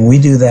 And we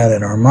do that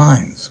in our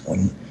minds.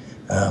 When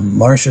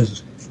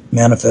Marsha's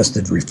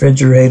manifested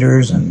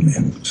refrigerators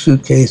and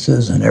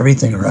suitcases and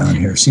everything around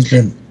here, she's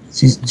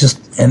just,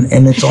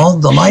 and it's all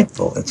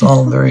delightful. It's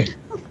all very...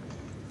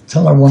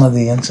 Tell her one of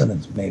the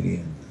incidents,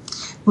 maybe.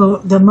 Well,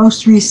 the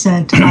most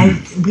recent,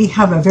 we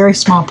have a very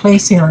small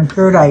place here in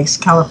Paradise,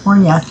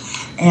 California,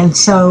 and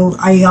so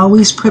I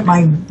always put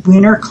my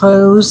winter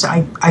clothes,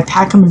 I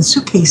pack them in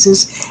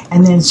suitcases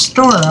and then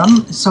store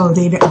them so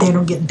they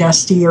don't get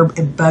dusty or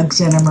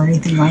bugs in them or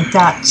anything like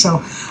that.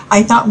 So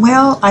I thought,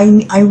 well,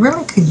 I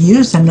really could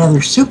use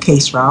another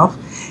suitcase, Ralph.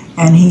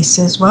 And he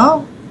says,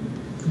 well,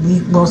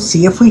 we'll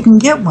see if we can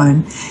get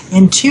one.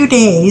 In 2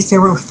 days,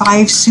 there were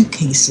 5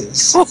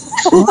 suitcases.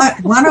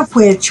 one of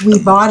which we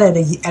bought at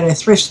a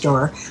thrift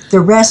store.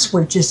 The rest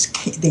were just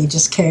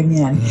came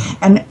in.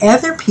 And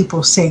other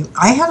people say,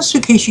 "I have a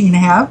suitcase you can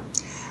have."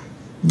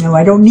 No,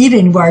 I don't need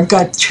any more. I've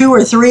got 2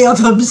 or 3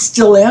 of them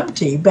still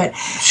empty. But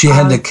she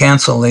had to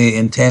cancel the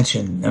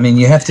intention. I mean,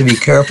 you have to be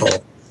careful.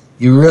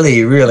 You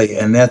really,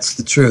 and that's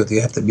the truth.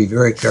 You have to be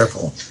very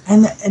careful.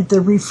 And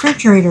the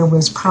refrigerator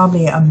was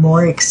probably a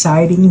more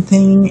exciting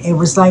thing. It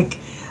was like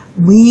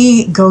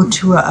we go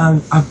to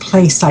a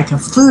place like a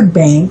food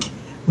bank.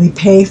 We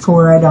pay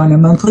for it on a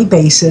monthly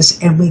basis,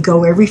 and we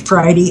go every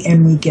Friday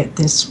and we get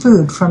this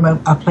food from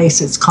a place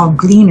that's called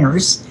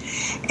Gleaners.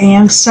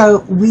 And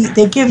so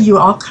they give you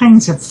all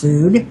kinds of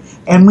food,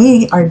 and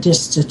we are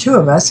just the 2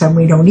 of us, and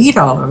we don't eat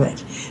all of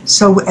it.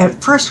 So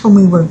at first when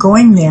we were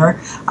going there,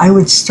 I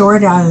would store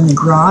it out in the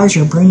garage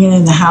or bring it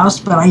in the house,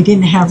 but I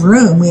didn't have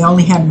room. We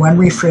only had one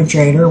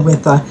refrigerator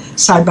with a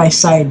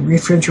side-by-side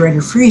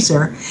refrigerator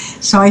freezer.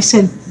 So I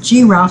said,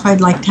 "Gee, Ralph,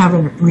 I'd like to have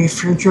a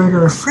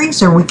refrigerator or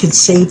freezer. We could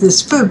save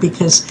this food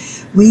because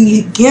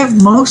we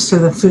give most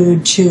of the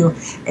food to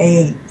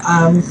a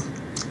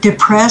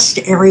depressed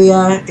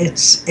area.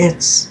 It's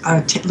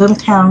a little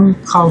town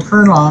called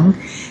Herlong.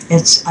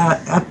 It's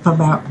up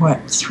about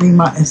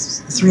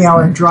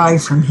 3-hour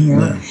drive from here,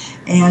 yeah.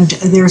 And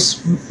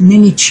there's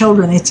many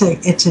children. It's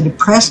a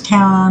depressed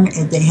town.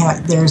 And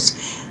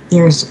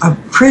there's a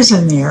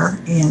prison there,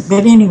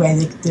 but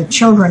anyway, the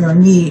children are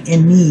in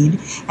need,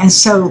 and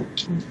so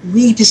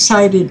we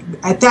decided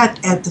at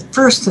the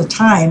first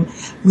time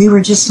we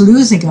were just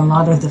losing a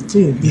lot of the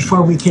food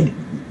before we could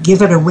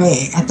give it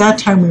away. At that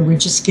time, we were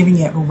just giving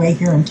it away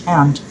here in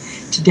town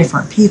to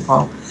different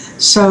people.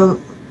 So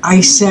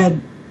I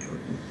said,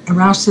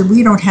 Ralph said,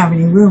 "We don't have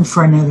any room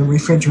for another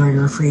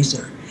refrigerator or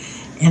freezer."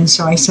 And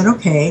so I said,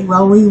 okay.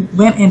 Well, we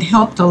went and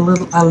helped a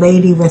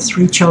lady with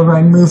 3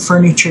 children move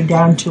furniture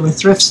down to a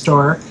thrift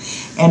store.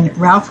 And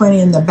Ralph went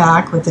in the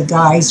back with the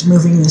guys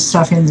moving the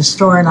stuff in the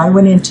store, and I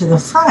went into the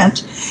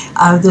front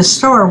of the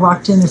store,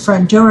 walked in the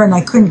front door, and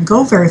I couldn't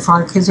go very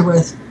far because there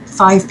were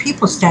 5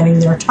 people standing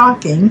there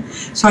talking.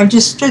 So I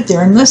just stood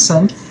there and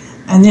listened.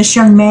 And this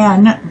young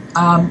man,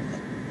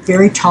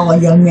 very tall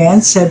young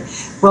man, said,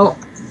 "Well,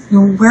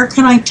 where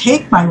can I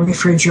take my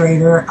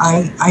refrigerator?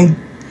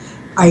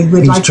 I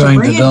would like to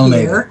bring it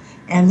here."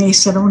 And they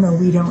said, "Oh no,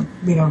 we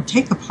don't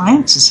take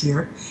appliances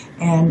here."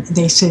 And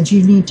they said,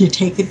 "You need to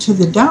take it to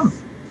the dump.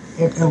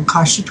 It'll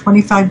cost you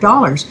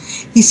 $25.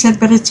 He said,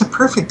 "But it's a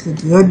perfectly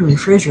good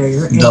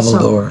refrigerator." And double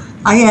door.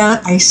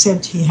 I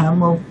said to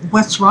him, "Well,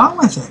 what's wrong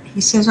with it?"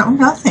 He says, "Oh,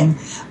 nothing."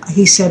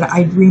 He said,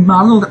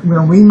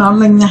 we're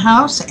remodeling the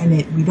house, and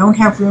we don't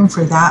have room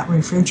for that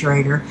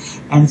refrigerator.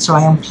 And so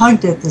I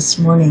unplugged it this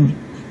morning.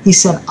 He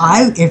said,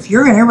 if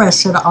you're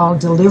interested, I'll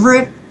deliver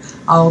it.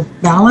 I'll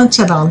balance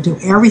it. I'll do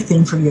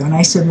everything for you." And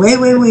I said,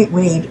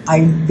 wait.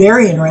 I'm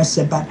very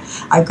interested, but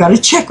I've got to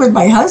check with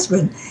my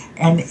husband.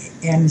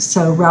 And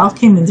so Ralph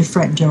came in the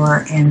front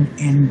door, and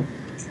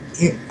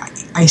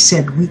I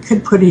said, "We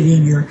could put it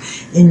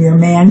in your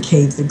man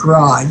cave, the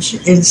garage."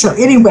 And so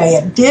anyway,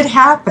 it did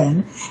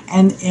happen.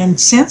 And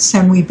since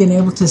then, we've been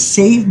able to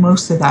save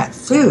most of that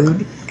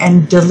food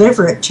and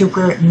deliver it to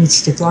where it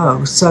needs to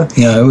go. So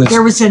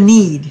there was a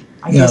need.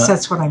 I guess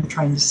that's what I'm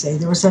trying to say.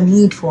 There was a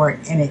need for it,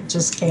 and it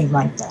just came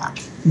like that.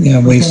 Yeah,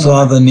 we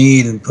saw the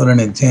need and put an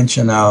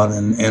intention out,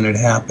 and it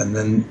happened.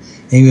 And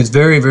he was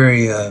very,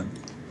 very,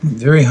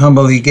 very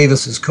humble. He gave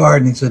us his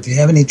card, and he said, "If you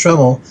have any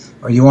trouble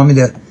or you want me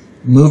to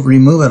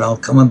remove it,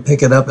 I'll come and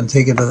pick it up and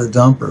take it to the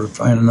dump or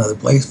find another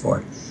place for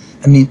it."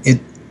 I mean,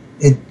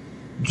 it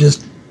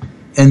just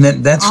And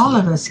that's all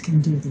of us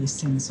can do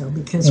these things, though,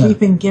 because we've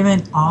been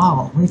given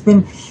all.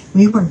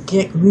 We were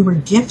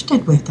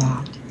gifted with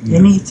that. Yeah.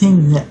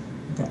 Anything that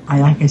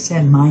like I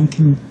said, mind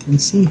can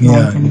conceive,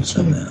 mind can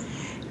achieve.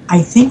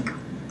 I think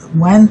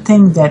one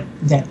thing that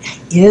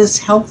is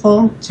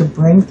helpful to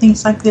bring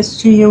things like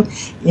this to you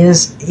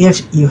is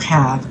if you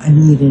have a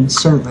need in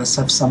service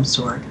of some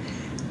sort.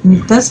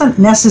 It doesn't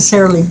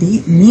necessarily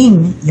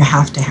mean you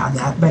have to have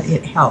that, but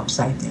it helps,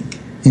 I think.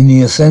 In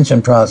the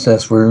ascension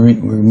process, we're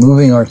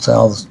moving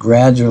ourselves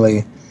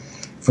gradually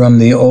from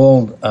the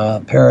old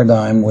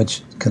paradigm,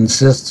 which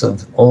consists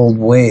of old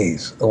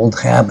ways, old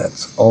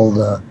habits,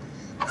 old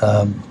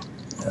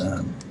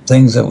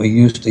things that we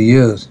used to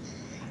use,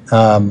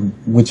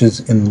 which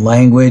is in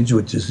language,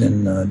 which is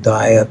in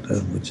diet,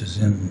 which is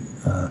in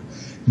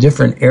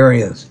different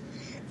areas,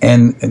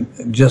 and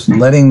just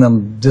letting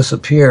them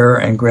disappear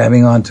and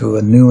grabbing onto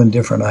a new and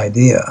different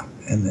idea,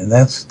 and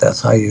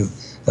that's how you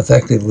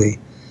effectively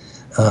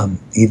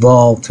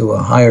evolve to a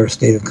higher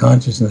state of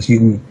consciousness.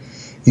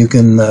 You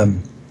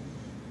can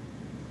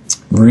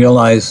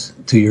realize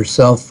to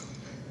yourself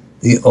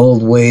the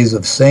old ways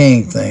of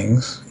saying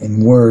things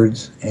in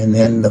words, and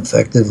then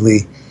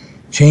effectively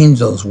change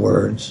those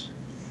words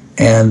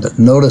and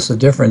notice a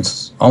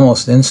difference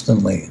almost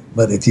instantly.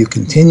 But if you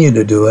continue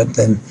to do it,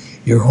 then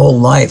your whole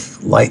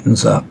life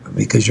lightens up,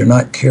 because you're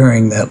not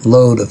carrying that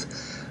load of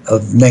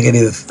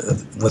negative,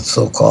 what's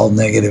so-called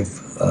negative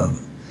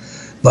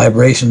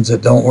vibrations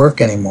that don't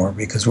work anymore,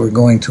 because we're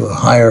going to a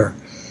higher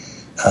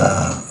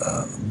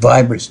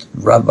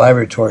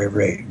vibratory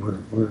rate.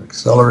 We're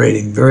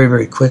accelerating very,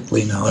 very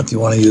quickly now, if you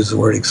want to use the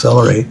word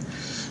accelerate,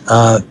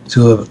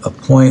 to a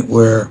point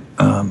where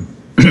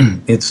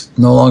it's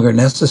no longer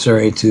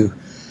necessary to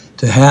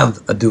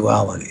have a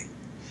duality.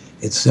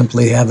 It's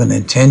simply have an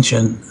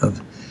intention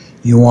of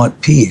you want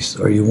peace,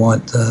 or you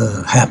want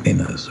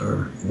happiness,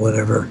 or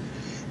whatever,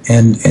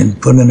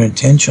 and put an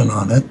intention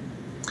on it,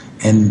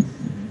 and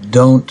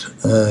don't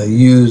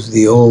use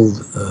the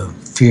old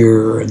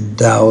fear and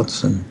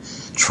doubts and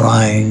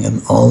trying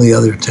and all the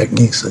other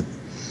techniques that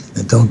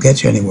don't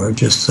get you anywhere.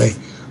 Just say,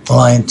 well,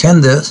 I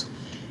intend this,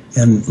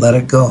 and let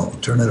it go.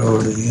 Turn it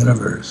over to the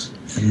universe.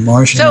 And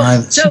Marsha and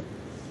I...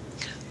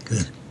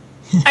 Good.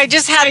 I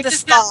just had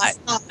this thought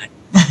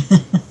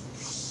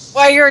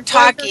while you were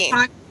talking.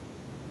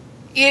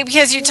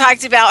 Because you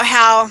talked about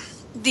how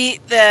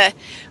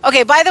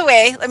okay, by the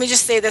way, let me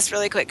just say this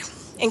really quick.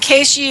 In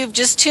case you've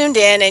just tuned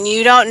in and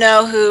you don't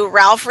know who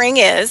Ralph Ring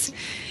is,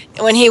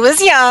 when he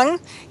was young,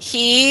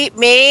 he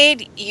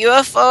made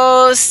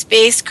UFOs,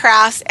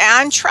 spacecrafts,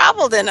 and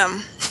traveled in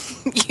them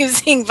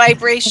using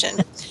vibration.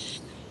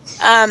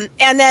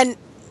 And then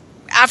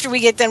after we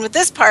get done with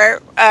this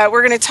part,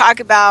 we're going to talk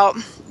about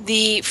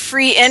the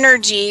free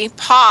energy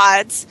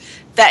pods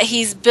that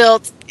he's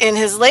built in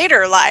his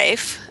later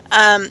life.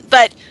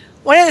 But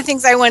one of the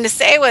things I wanted to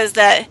say was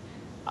that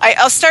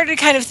I started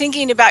kind of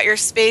thinking about your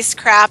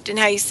spacecraft and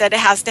how you said it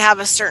has to have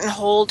a certain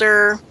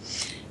holder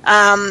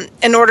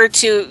in order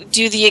to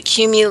do the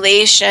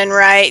accumulation,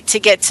 right, to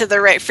get to the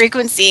right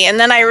frequency. And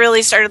then I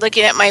really started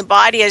looking at my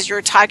body as you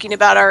were talking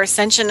about our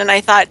ascension, and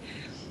I thought,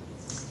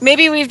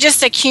 maybe we've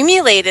just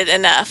accumulated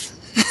enough.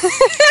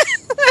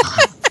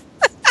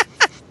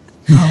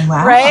 Oh,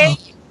 wow. Right?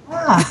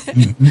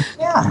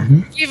 Yeah.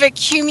 We've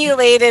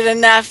accumulated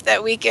enough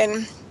that we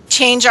can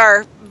change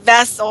our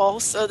vessel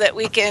so that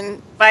we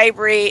can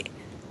vibrate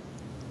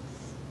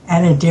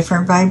at a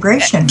different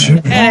vibration.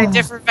 At a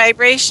different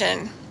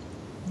vibration.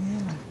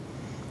 Yeah.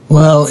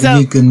 Well, so,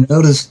 you can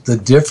notice the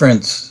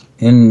difference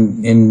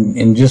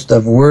in just a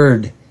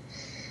word.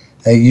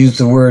 I use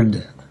the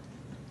word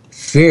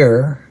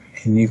fear,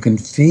 and you can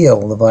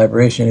feel the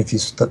vibration if you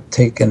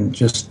take and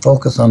just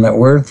focus on that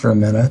word for a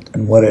minute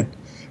and what it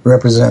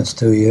represents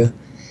to you,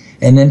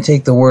 and then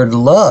take the word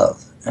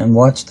love and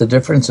watch the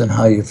difference in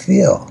how you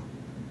feel.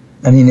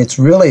 I mean, it's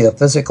really a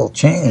physical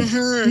change.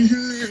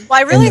 Mm-hmm. Well,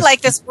 I really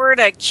like this word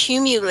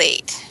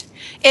accumulate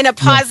in a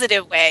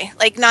positive way,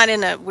 like not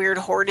in a weird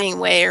hoarding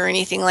way or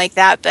anything like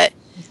that, but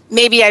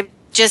maybe I've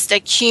just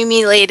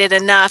accumulated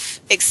enough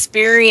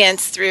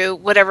experience through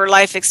whatever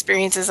life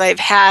experiences I've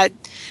had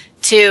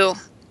to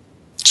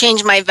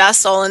change my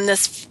vessel in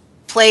this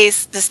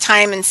place, this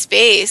time and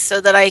space,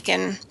 so that I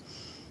can,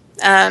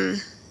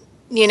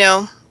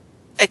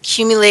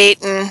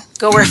 accumulate and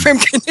go wherever I'm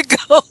going to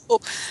go.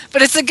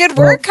 But it's a good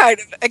word, kind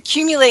of.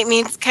 Accumulate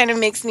kind of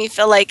makes me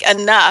feel like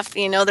enough.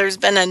 There's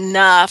been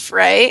enough,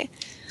 right?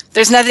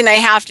 There's nothing I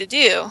have to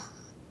do.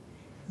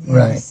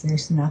 Right. Yes,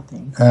 there's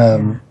nothing.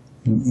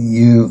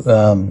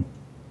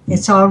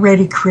 It's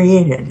already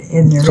created.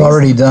 It's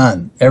already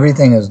done.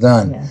 Everything is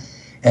done. Yeah.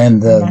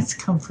 And that's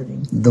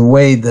comforting. The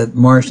way that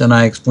Marsha and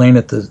I explain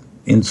it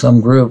in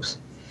some groups,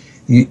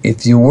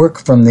 if you work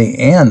from the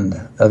end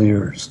of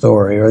your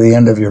story or the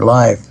end of your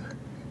life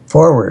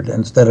forward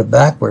instead of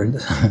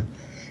backward,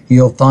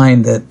 you'll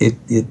find that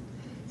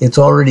it's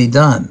already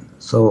done.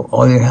 So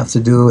all you have to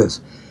do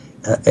is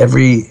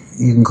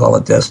you can call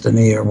it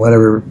destiny or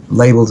whatever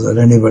labels that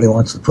anybody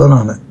wants to put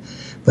on it,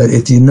 But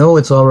if you know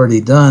it's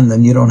already done,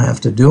 then you don't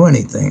have to do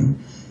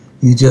anything.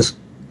 You just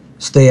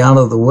stay out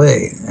of the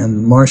way.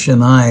 And Marsha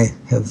and I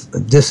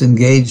have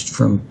disengaged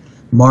from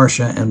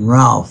Marsha and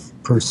Ralph,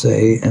 per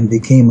se, and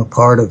became a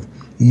part of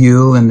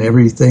you and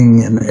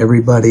everything and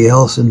everybody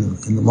else in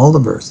the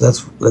multiverse.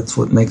 That's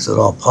what makes it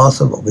all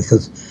possible,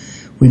 because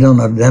we don't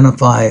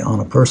identify on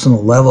a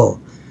personal level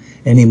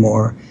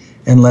anymore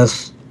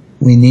unless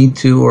we need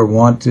to or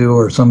want to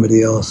or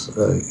somebody else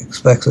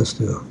expects us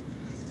to.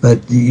 But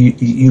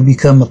you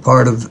become a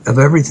part of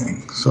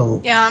everything.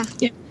 So Yeah.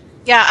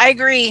 Yeah, I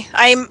agree.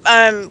 I'm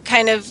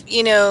kind of,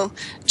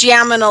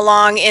 jamming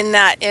along in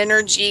that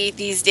energy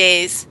these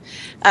days.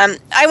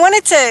 I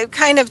wanted to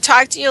kind of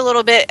talk to you a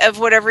little bit of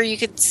whatever you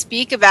could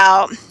speak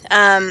about,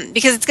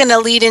 because it's going to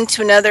lead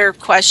into another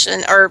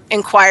question or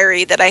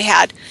inquiry that I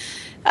had.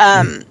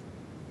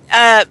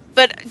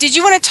 But did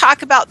you want to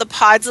talk about the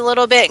pods a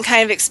little bit and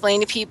kind of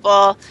explain to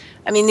people?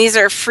 I mean, these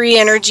are free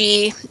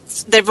energy.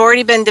 They've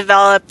already been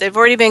developed. They've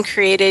already been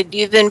created.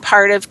 You've been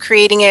part of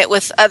creating it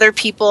with other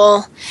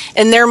people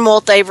in their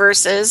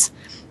multiverses.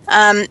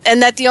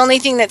 And that the only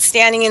thing that's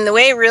standing in the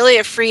way, really,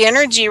 of free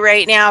energy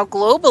right now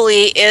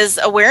globally is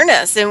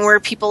awareness and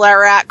where people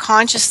are at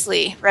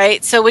consciously,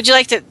 right? So would you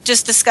like to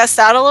just discuss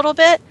that a little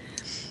bit?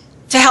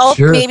 To help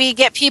maybe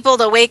get people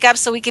to wake up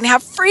so we can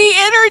have free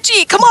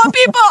energy. Come on,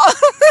 people.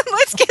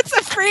 Let's get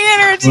some free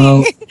energy.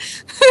 Well,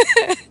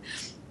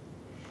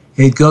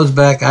 it goes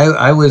back.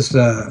 I was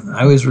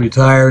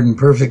retired and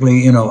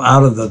perfectly,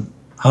 out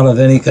of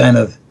any kind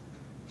of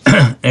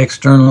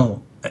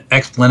external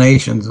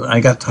explanations.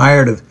 I got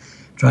tired of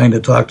trying to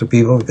talk to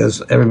people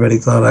because everybody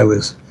thought I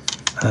was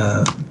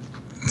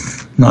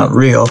not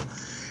real,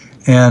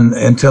 and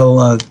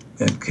until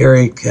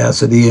Carrie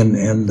Cassidy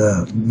and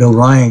Bill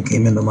Ryan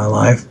came into my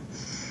life,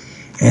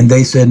 and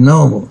they said,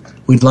 no,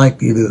 we'd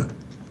like you to,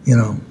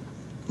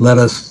 let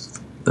us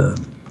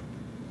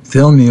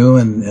film you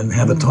and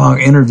have a talk,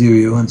 interview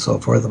you and so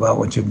forth about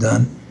what you've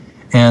done.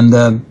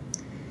 And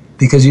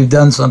because you've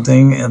done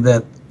something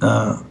that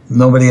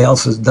nobody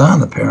else has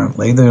done,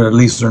 apparently. At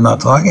least they're not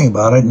talking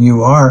about it, and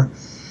you are.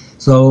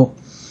 So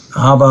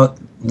how about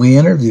we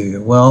interview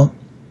you? Well,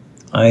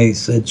 I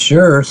said,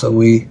 sure. So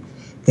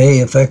they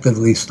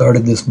effectively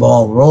started this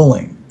ball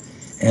rolling.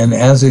 And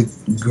as it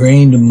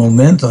gained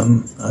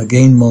momentum,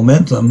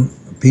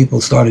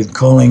 people started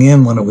calling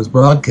in when it was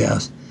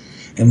broadcast.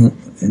 And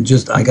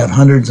I got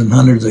hundreds and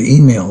hundreds of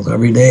emails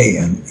every day,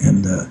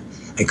 and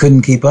I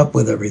couldn't keep up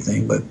with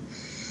everything, but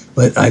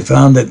I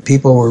found that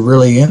people were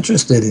really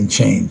interested in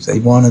change. They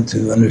wanted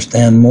to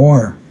understand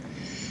more.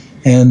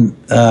 And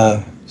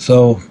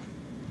so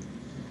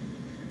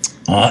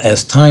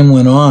as time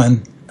went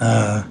on,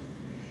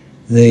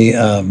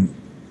 the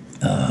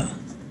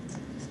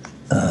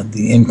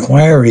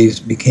inquiries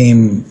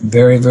became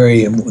very,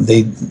 very,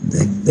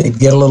 they'd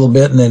get a little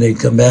bit and then they'd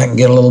come back and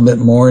get a little bit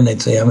more, and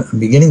they'd say, I'm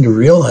beginning to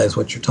realize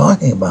what you're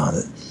talking about.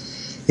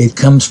 It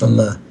comes from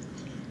the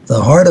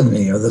heart of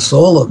me or the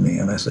soul of me.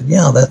 And I said,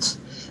 yeah,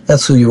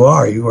 that's who you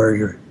are. You are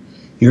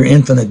your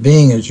infinite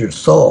being is your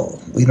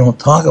soul. We don't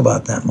talk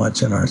about that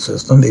much in our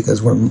system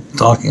because we're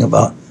talking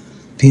about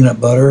peanut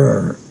butter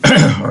or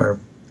or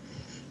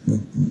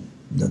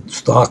the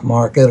stock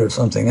market or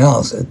something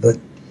else. But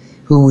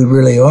who we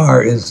really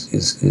are is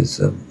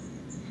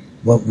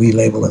what we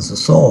label as the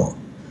soul.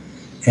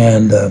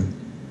 And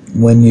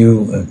when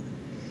you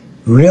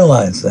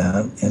realize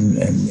that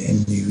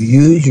and you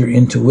use your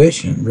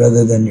intuition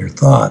rather than your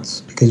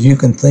thoughts, because you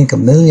can think a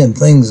million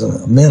things in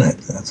a minute.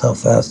 That's how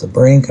fast the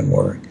brain can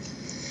work.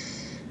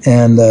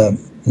 And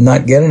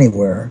not get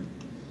anywhere,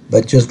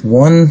 but just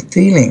one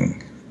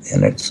feeling,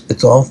 and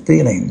it's all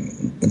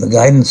feeling. The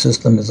guidance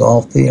system is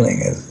all feeling.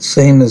 It's the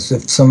same as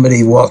if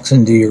somebody walks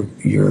into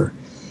your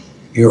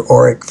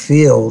auric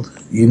field,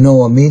 you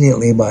know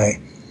immediately by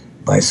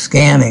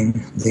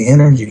scanning the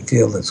energy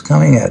field that's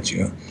coming at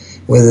you,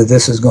 whether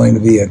this is going to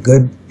be a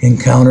good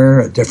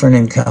encounter, a different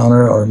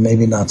encounter, or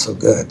maybe not so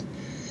good.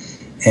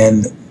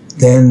 And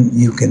then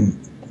you can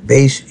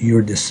base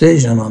your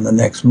decision on the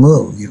next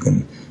move. You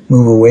can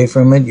move away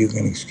from it, you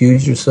can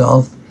excuse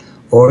yourself,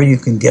 or you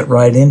can get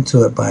right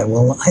into it by,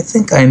 well, I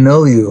think I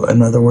know you.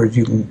 In other words,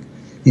 you can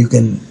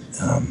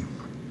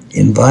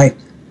invite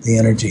the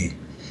energy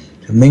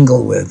to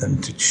mingle with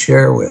and to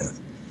share with.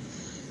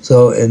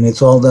 So, and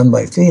it's all done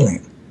by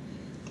feeling.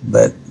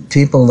 But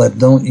people that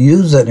don't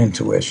use that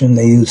intuition,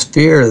 they use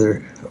fear.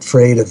 They're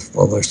afraid of,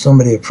 well, there's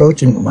somebody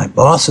approaching, my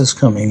boss is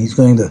coming, he's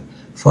going to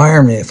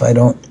fire me if I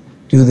don't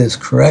do this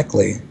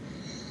correctly.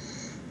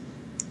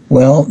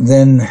 Well,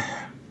 then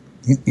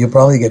you'll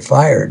probably get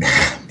fired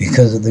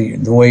because of the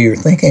way you're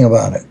thinking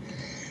about it.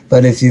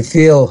 But if you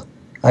feel,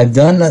 I've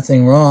done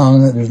nothing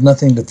wrong, there's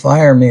nothing to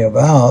fire me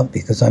about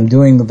because I'm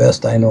doing the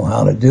best I know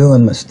how to do,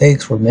 and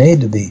mistakes were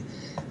made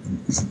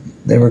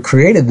they were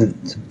created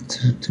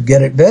to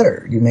get it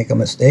better. You make a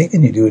mistake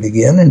and you do it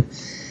again,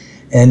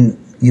 and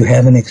you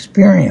have an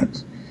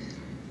experience.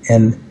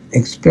 And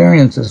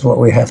experience is what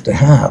we have to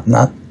have,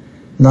 not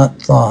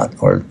thought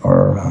or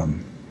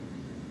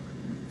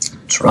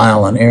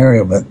trial and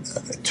error,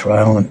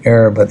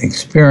 but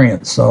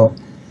experience. So,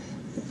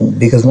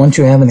 because once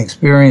you have an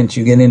experience,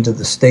 you get into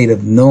the state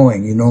of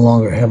knowing. You no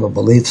longer have a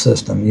belief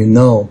system. You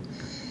know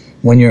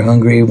when you're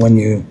hungry, when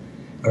you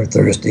are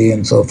thirsty,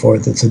 and so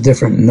forth. It's a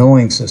different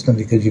knowing system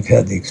because you've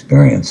had the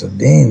experience of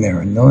being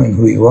there and knowing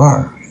who you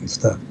are and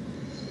stuff.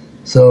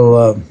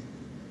 So,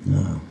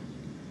 well,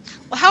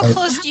 how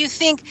close do you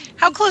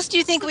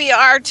think we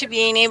are to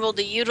being able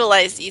to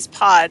utilize these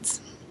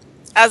pods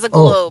as a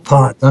globe? Oh,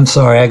 pods. I'm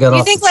sorry, I got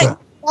off the track.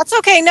 That's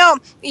okay. No,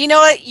 you know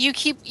what?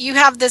 You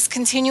have this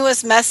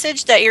continuous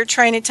message that you're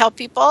trying to tell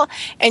people.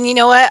 And you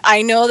know what?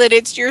 I know that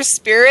it's your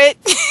spirit.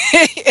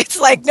 It's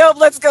like, nope,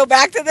 let's go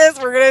back to this.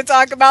 We're going to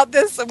talk about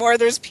this some more.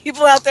 There's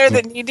people out there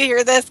that need to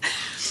hear this.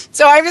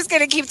 So I'm just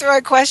going to keep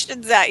throwing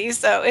questions at you.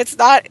 So it's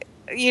not,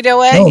 you know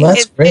what? No,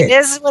 that's great. It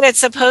is what it's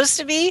supposed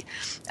to be.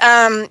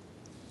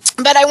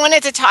 But I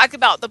wanted to talk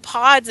about the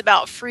pods,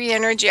 about free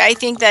energy. I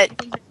think that,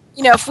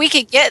 you know, if we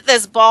could get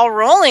this ball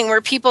rolling where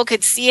people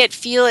could see it,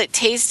 feel it,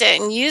 taste it,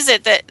 and use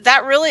it,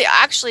 that really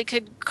actually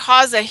could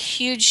cause a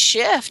huge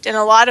shift in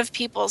a lot of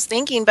people's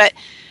thinking. But,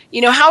 you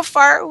know, how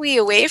far are we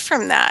away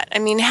from that? I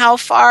mean, how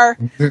far?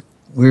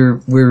 We're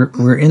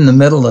in the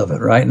middle of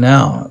it right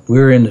now.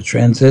 We're in the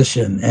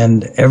transition,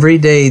 and every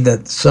day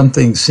that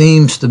something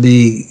seems to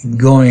be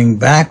going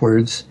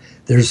backwards,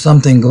 there's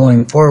something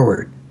going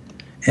forward,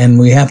 and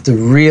we have to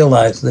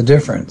realize the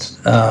difference.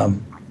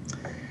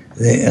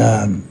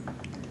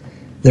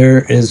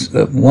 There is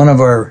one of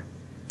our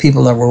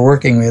people that we're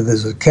working with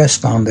is a Kesh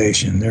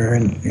Foundation. They're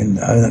in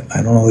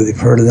I don't know if you've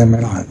heard of them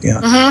or not. Yeah.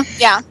 Mm-hmm.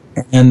 Yeah.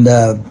 And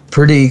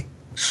pretty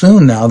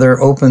soon now, they're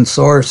going open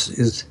source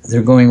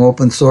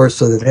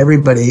so that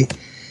everybody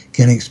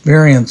can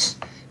experience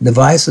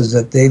devices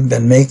that they've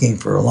been making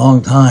for a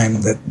long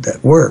time that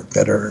work,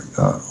 that are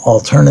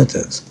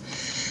alternatives.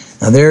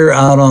 Now they're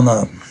out on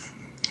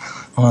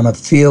a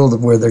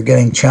field where they're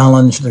getting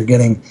challenged. They're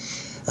getting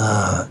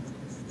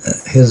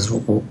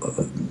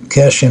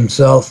Kesh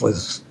himself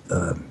was,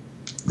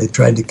 they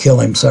tried to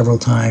kill him several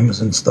times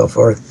and so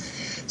forth.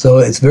 So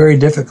it's very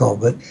difficult.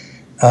 But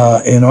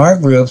in our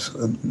groups,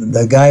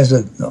 the guys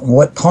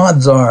what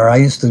pods are,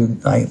 I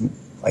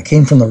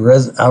came from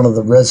out of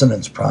the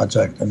Resonance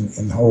Project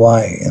in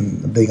Hawaii,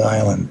 in the Big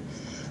Island.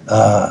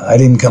 I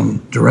didn't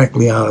come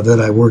directly out of it.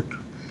 I worked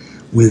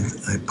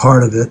with a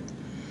part of it,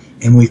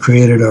 and we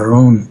created our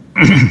own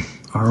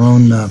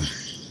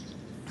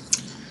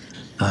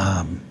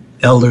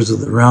Elders of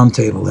the Round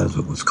Table, as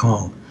it was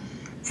called.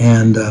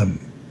 And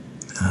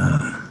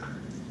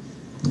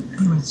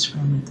we would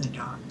swim with the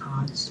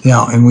pods.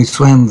 Yeah, and we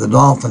swam with the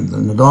dolphins,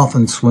 and the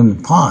dolphins swim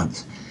in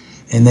pods.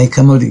 And they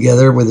come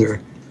together with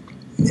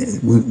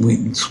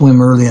we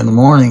swim early in the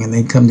morning, and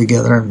they come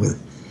together with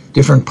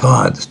different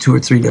pods, 2 or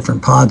 3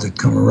 different pods that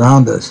come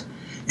around us.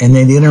 And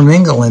they'd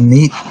intermingle and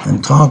meet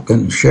and talk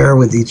and share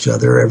with each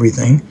other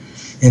everything.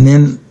 And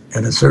then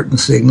at a certain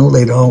signal,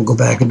 they'd all go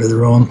back into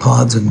their own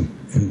pods and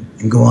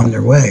go on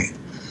their way.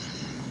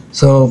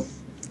 So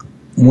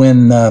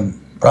when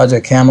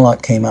Project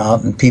Camelot came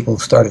out and people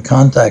started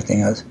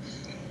contacting us,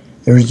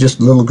 there was just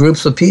little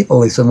groups of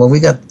people. They said, well, we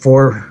got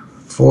four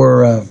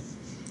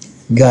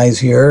guys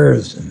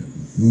here,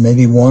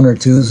 maybe 1 or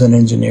 2 is an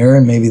engineer,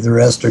 and maybe the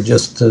rest are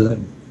just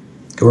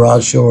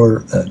garage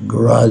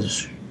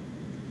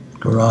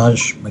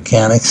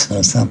mechanics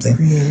or something.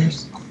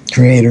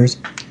 Creators.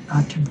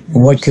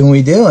 What can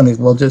we do? And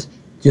well, just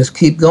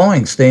keep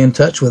going. Stay in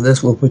touch with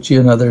us. We'll put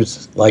you and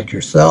others like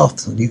yourself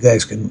so you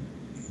guys can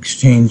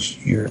exchange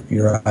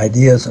your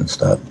ideas and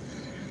stuff.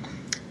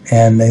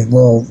 And they,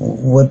 well,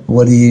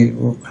 what do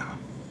you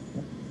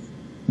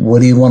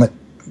want to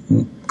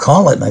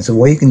call it? And I said,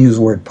 well, you can use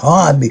the word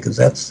pod because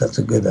that's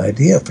a good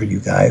idea for you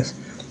guys.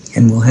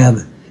 And we'll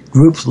have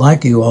groups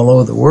like you all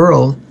over the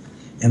world,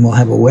 and we'll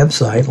have a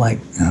website like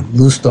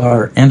Blue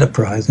Star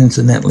Enterprise.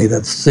 Incidentally,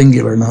 that's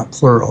singular, not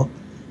plural,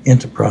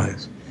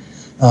 enterprise.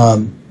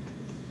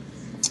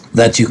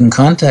 That you can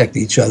contact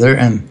each other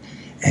and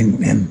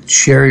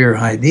share your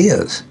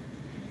ideas.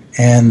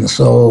 And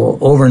so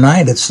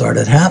overnight it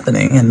started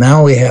happening, and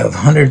now we have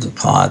hundreds of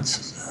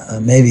pods.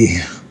 Maybe,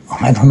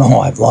 I don't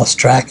know, I've lost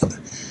track of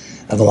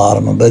a lot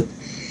of them, but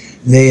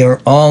they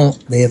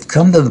have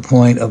come to the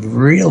point of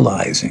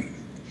realizing,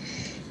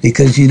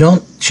 because you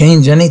don't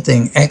change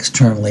anything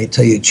externally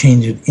till you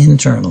change it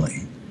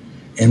internally.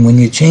 And when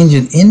you change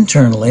it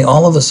internally,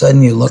 all of a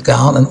sudden you look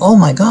out and, oh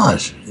my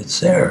gosh, it's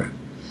there.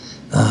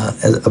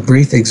 A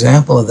brief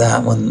example of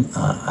that, when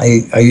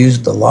I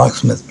used the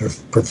locksmith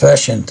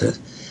profession to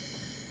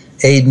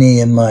aid me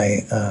in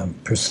my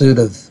pursuit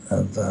of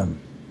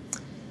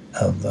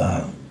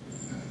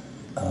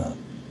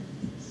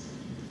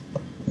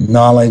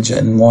knowledge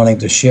and wanting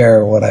to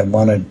share what I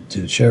wanted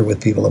to share with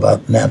people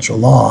about natural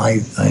law.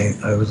 I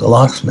was a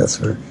locksmith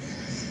for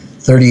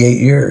 38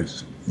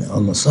 years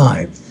on the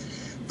side,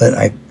 but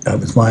I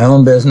was my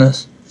own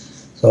business,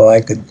 so I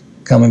could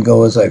come and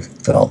go as I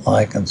felt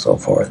like and so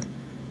forth.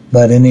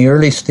 But in the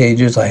early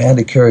stages, I had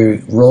to carry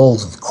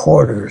rolls of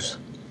quarters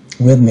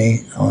with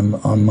me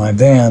on my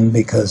van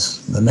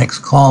because the next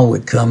call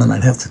would come and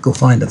I'd have to go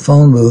find a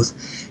phone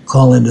booth,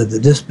 call into the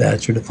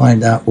dispatcher to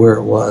find out where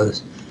it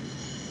was.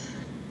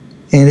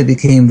 And it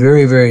became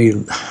very,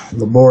 very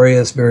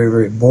laborious, very,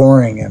 very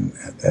boring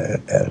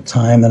at a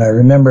time. And I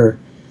remember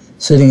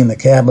sitting in the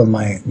cab of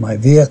my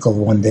vehicle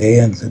one day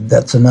and said,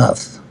 that's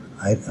enough.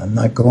 I'm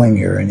not going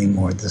here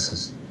anymore.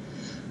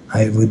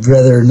 I would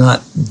rather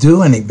not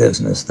do any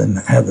business than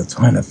have to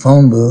find a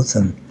phone booth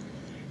and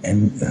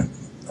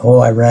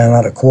I ran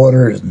out of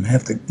quarters and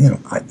have to,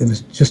 it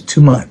was just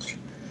too much.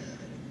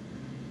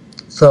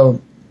 So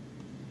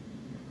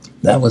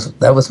that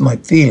was my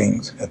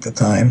feelings at the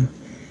time.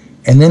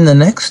 And then the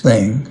next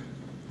thing,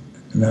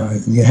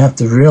 you have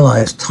to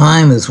realize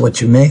time is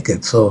what you make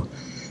it. So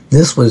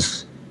this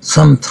was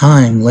some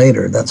time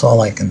later, that's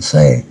all I can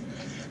say.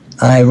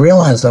 I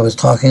realized I was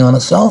talking on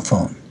a cell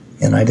phone,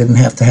 and I didn't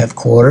have to have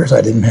quarters.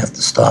 I didn't have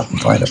to stop and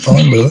find a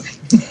phone booth.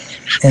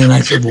 And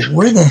I said, well,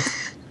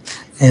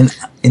 and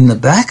in the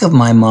back of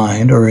my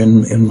mind, or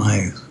in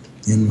my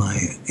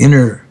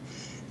inner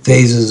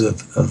phases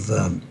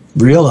of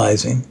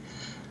realizing,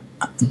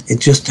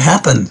 it just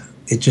happened.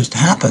 It just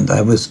happened.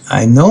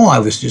 I know I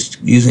was just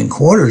using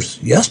quarters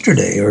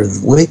yesterday or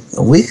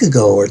a week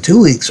ago or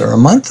 2 weeks or a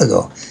month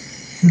ago.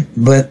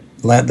 But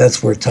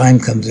that's where time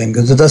comes in,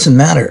 because it doesn't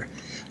matter.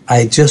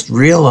 I just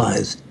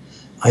realized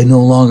I no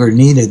longer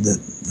needed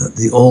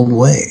the old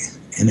way,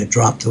 and it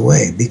dropped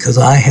away because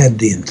I had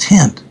the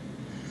intent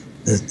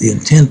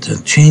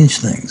to change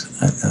things.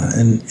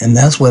 And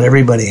that's what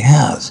everybody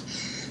has.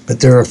 But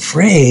they're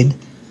afraid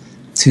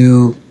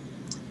to...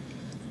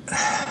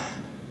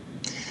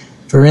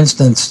 For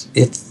instance,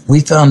 if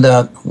we found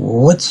out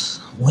what's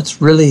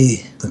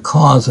really the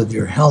cause of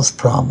your health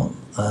problem,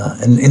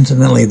 and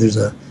incidentally, there's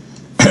a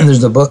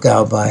book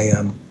out by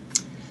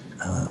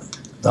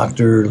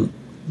Dr.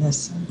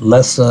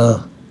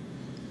 Lessa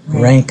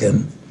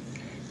Rankin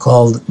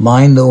called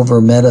Mind Over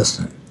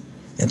Medicine.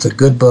 It's a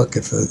good book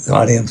if the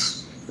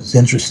audience is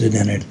interested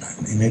in it,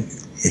 and it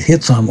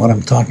hits on what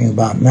I'm talking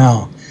about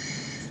now.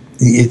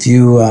 If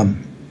you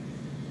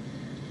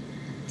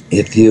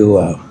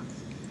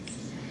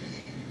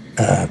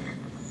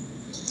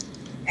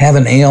have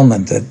an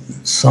ailment that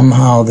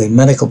somehow the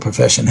medical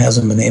profession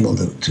hasn't been able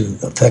to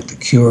affect a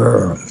cure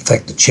or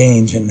affect a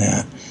change in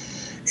that.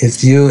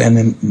 If you, and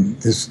then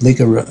this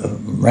Leka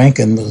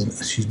Rankin,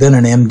 she's been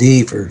an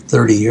MD for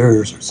 30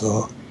 years or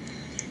so,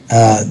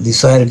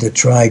 decided to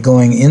try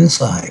going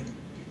inside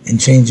and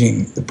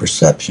changing the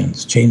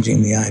perceptions,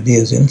 changing the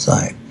ideas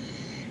inside.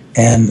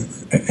 And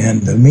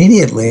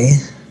immediately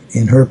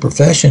in her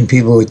profession,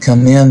 people would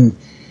come in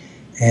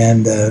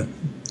and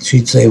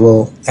she'd say,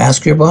 well,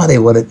 ask your body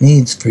what it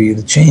needs for you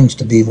to change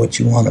to be what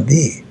you want to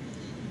be.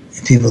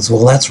 And people would say,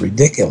 well, that's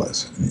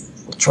ridiculous.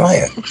 Well, try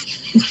it.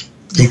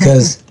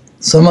 Because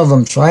some of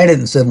them tried it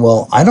and said,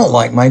 well, I don't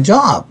like my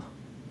job.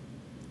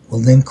 Well,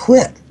 then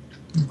quit.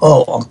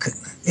 Oh, okay.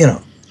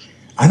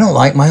 I don't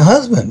like my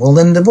husband. Well,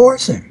 then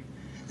divorce him.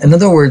 In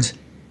other words,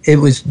 it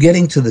was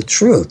getting to the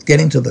truth,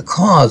 getting to the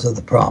cause of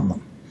the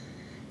problem.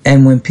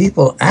 And when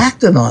people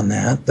acted on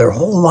that, their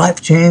whole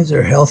life changed.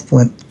 Their health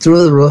went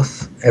through the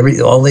roof.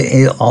 All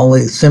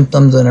the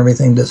symptoms and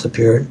everything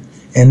disappeared.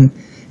 And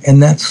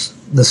that's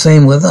the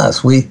same with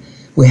us. We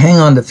hang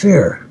on to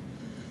fear.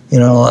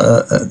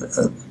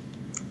 So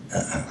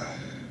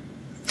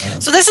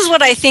this is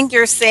what I think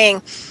you're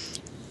saying.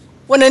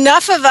 When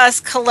enough of us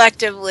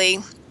collectively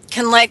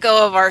can let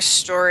go of our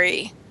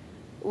story,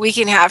 we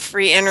can have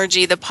free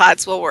energy. The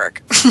pods will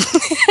work.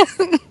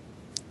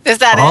 Is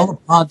that all the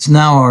pods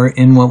now are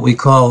in what we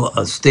call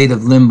a state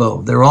of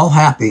limbo. They're all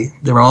happy.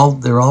 They're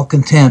all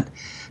content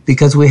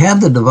because we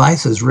have the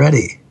devices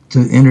ready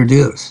to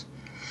introduce.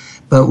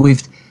 But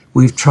we've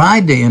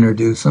tried to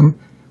introduce them.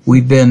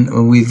 We've been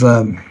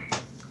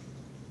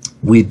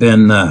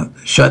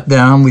shut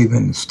down. We've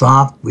been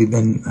stopped. We've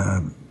been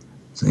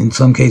in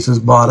some cases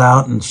bought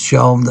out and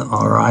shelved.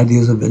 Our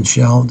ideas have been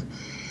shelved,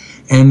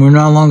 and we're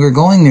no longer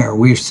going there.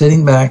 We're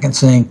sitting back and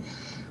saying,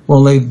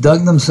 well, they've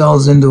dug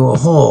themselves into a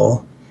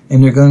hole.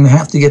 And they're going to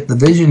have to get the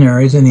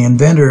visionaries and the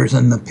inventors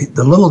and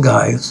the little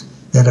guys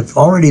that have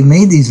already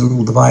made these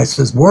little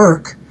devices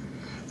work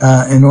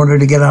in order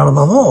to get out of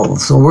the hole.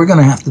 So we're going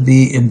to have to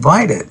be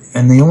invited.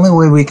 And the only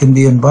way we can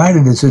be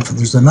invited is if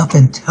there's enough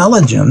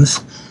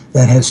intelligence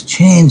that has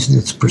changed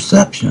its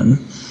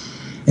perception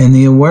and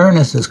the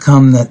awareness has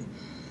come that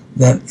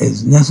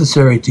is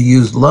necessary to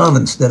use love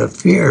instead of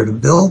fear to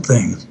build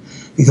things.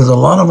 Because a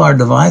lot of our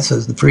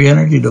devices, the free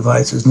energy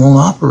devices, won't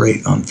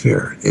operate on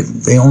fear.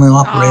 They only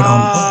operate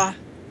on love.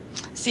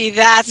 See,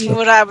 that's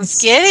what I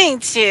was getting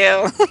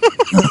to.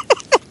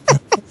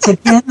 It's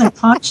again the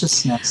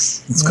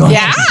consciousness. It's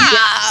consciousness.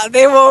 Yeah,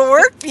 they won't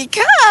work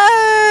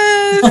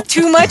because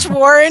too much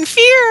war and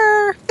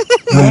fear.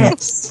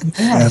 Yes.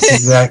 That's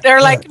exactly.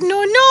 They're like,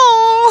 no.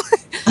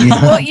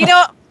 Yeah. Well,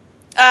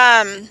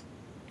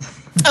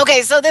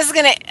 okay, so this is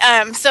going to,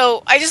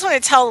 so I just want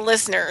to tell the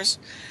listeners,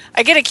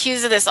 I get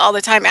accused of this all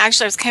the time.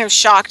 Actually, I was kind of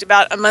shocked.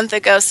 About a month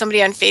ago,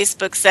 somebody on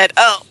Facebook said,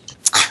 oh,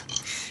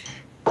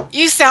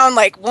 you sound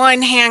like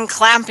one hand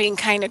clapping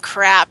kind of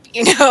crap,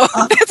 you know.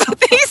 That's what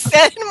they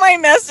said in my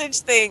message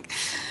thing.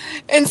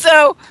 And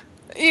so,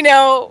 you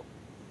know,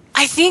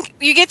 I think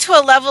you get to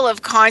a level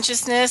of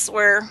consciousness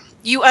where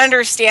you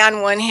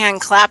understand one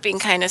hand clapping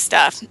kind of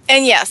stuff.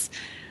 And yes,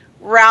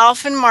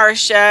 Ralph and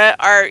Marsha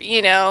are,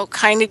 you know,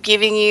 kind of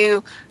giving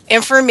you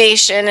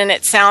information, and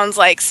it sounds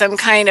like some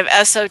kind of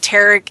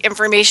esoteric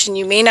information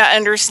you may not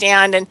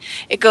understand, and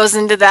it goes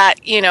into that,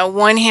 you know,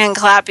 one hand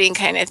clapping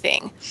kind of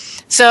thing.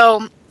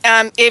 So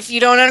if you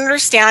don't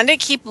understand it,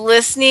 keep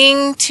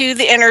listening to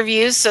the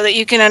interviews so that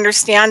you can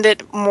understand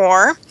it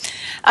more.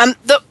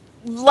 The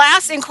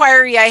last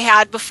inquiry I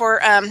had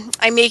before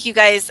I make you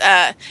guys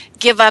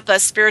give up a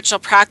spiritual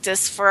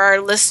practice for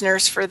our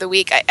listeners for the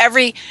week.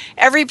 Everybody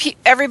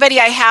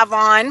I have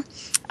on,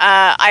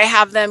 I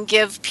have them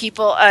give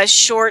people a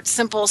short,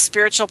 simple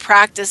spiritual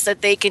practice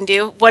that they can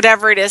do,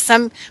 whatever it is.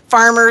 Some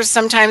farmers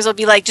sometimes will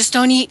be like, just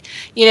don't eat,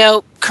 you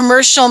know,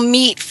 commercial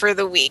meat for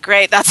the week,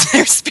 right? That's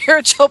their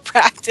spiritual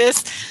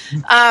practice.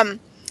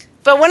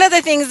 But one of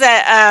the things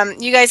that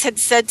you guys had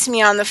said to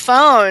me on the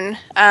phone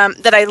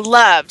that I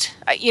loved,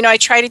 you know, I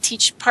try to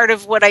teach, part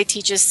of what I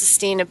teach is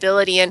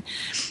sustainability. And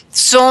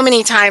so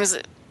many times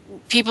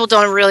people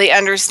don't really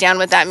understand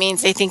what that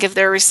means. They think if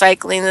they're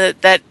recycling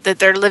that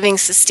they're living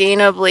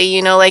sustainably,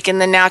 you know, like in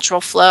the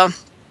natural flow.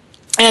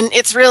 And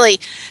it's really,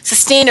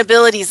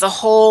 sustainability is a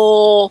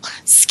whole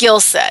skill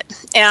set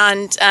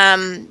and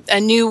a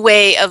new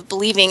way of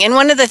believing. And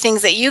one of the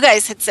things that you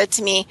guys had said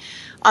to me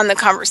on the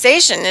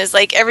conversation is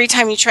like every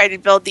time you try to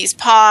build these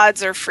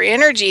pods or free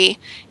energy,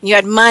 you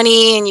had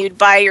money and you'd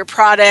buy your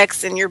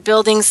products and your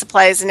building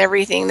supplies and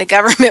everything, the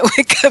government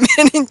would come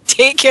in and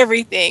take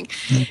everything.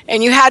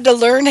 And you had to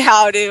learn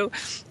how to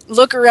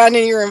look around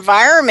in your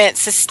environment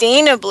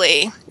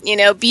sustainably, you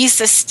know, be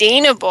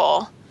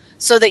sustainable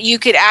so that you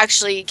could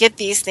actually get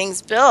these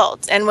things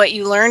built. And what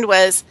you learned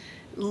was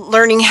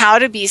learning how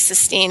to be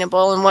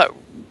sustainable and what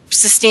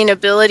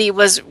sustainability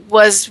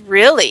was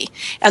really,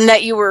 and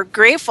that you were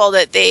grateful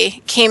that they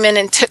came in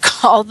and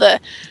took all the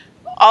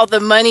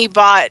money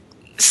bought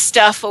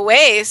stuff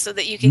away so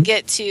that you could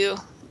get to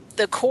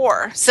the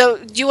core. So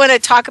do you want to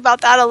talk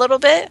about that a little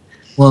bit?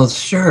 Well,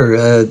 sure.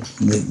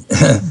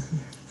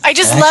 I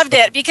just loved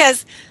it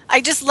because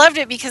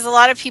a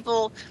lot of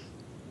people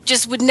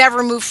just would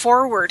never move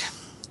forward.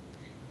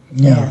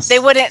 Yes. They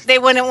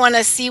wouldn't want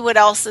to see what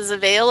else is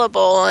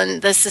available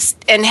and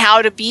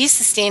how to be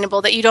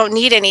sustainable, that you don't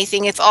need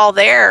anything. It's all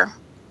there.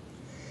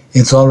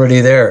 It's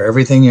already there.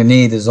 Everything you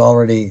need is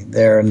already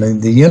there.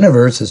 And the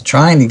universe is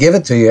trying to give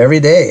it to you every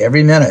day,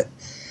 every minute.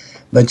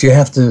 But you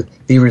have to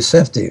be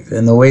receptive.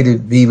 And the way to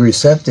be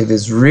receptive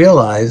is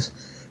realize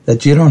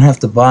that you don't have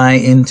to buy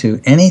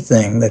into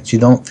anything that you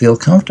don't feel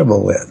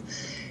comfortable with.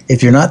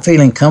 If you're not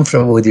feeling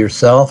comfortable with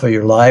yourself or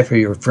your life or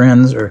your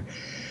friends,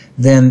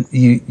 then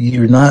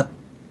you're not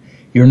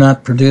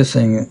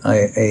producing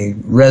a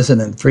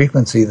resonant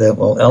frequency that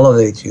will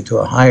elevate you to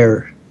a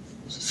higher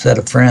set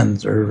of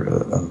friends or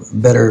a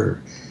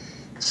better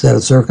set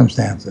of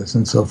circumstances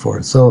and so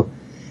forth. So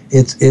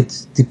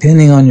it's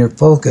depending on your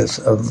focus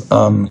of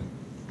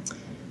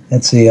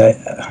let's see,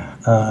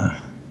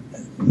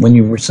 when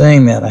you were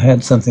saying that, I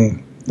had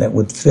something that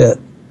would fit.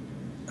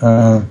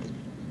 One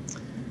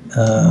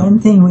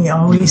thing we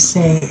always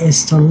say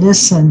is to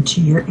listen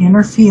to your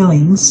inner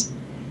feelings,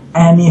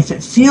 and if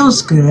it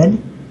feels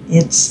good,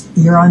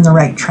 you're on the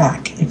right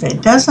track. If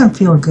it doesn't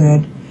feel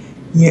good,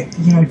 you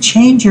know,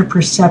 change your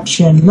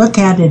perception, look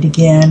at it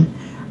again,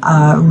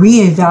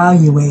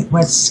 reevaluate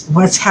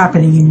what's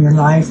happening in your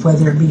life,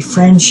 whether it be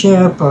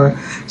friendship or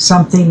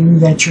something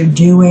that you're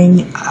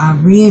doing.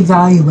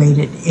 Reevaluate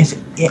it.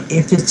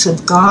 If it's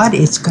of God,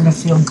 it's going to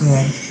feel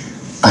good.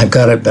 I've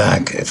got it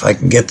back. If I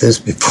can get this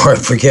before I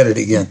forget it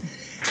again.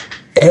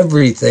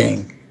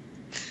 Everything.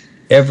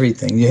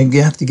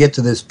 You have to get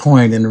to this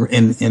point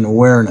in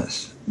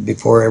awareness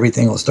before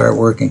everything will start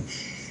working.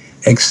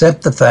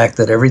 Accept the fact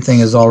that everything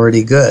is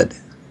already good.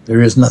 There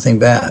is nothing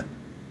bad.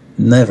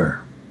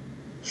 Never.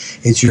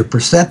 It's your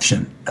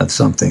perception of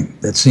something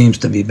that seems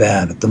to be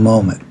bad at the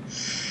moment.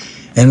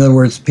 In other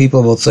words,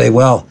 people will say,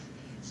 well,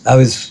 I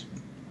was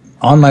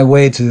on my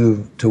way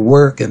to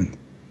work and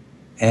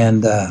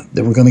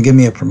they were going to give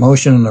me a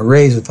promotion and a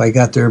raise if I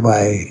got there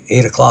by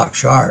 8 o'clock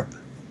sharp.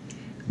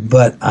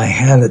 But I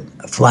had a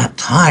flat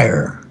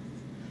tire,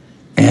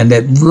 and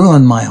it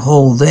ruined my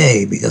whole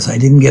day because I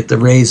didn't get the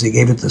raise. They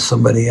gave it to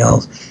somebody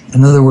else.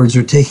 In other words,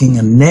 they're taking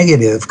a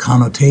negative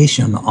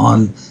connotation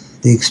on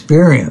the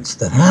experience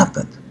that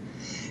happened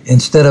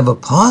instead of a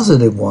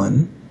positive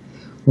one,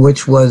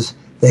 which was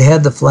they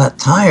had the flat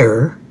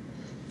tire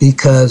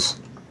because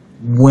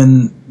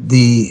when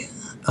the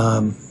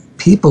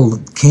people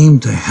came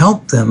to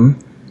help them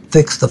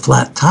fix the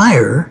flat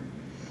tire,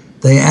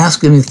 they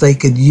asked them if they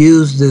could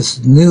use this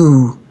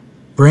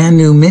brand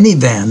new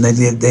minivan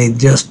they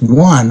just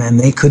won, and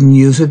they couldn't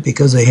use it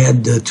because they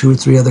had 2 or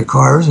 3 other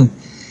cars, and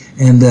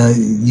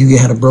you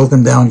had a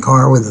broken down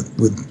car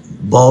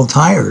with bald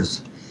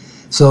tires.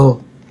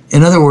 So,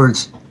 in other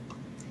words,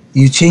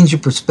 You change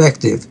your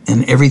perspective,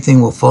 and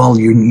everything will fall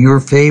in your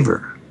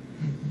favor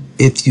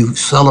if you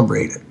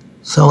celebrate it.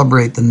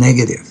 Celebrate the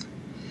negative.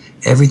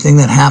 Everything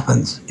that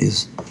happens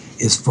is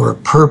for a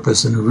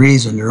purpose and a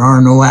reason. There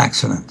are no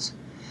accidents.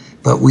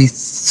 But we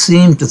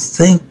seem to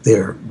think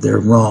they're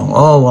wrong.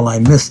 Oh, well, I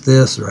missed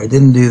this, or I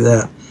didn't do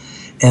that.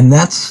 And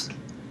that's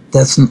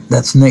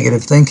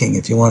negative thinking,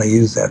 if you want to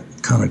use that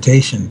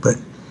connotation. But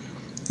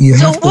you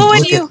have to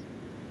look at...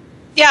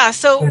 Yeah,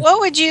 so what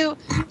would you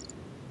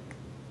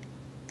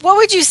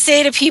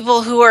say to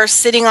people who are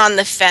sitting on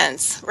the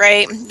fence,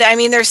 right? I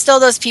mean, there's still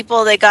those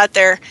people, they got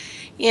their,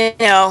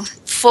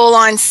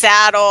 full-on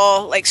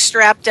saddle, like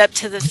strapped up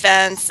to the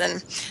fence,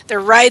 and they're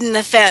riding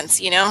the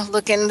fence,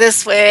 looking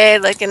this way,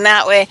 looking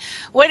that way.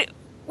 What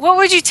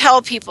would you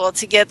tell people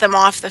to get them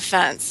off the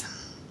fence?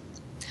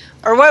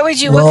 Or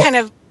what kind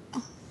of...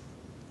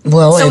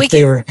 Well, so if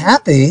they were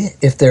happy,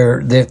 if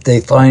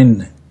they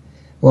find...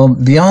 Well,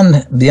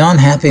 beyond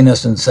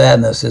happiness and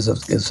sadness is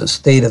a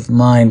state of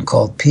mind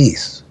called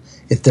peace.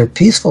 If they're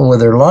peaceful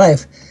with their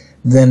life,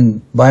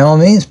 then by all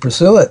means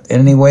pursue it in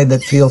any way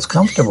that feels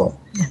comfortable.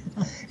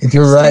 If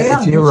you're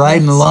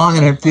riding along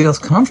and it feels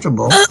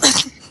comfortable,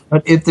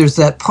 but if there's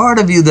that part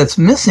of you that's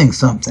missing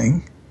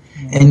something,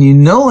 and you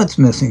know it's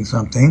missing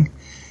something,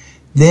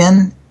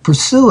 then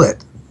pursue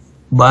it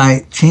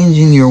by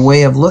changing your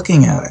way of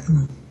looking at it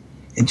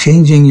and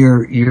changing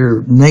your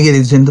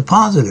negatives into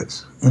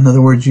positives. In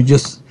other words,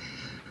 this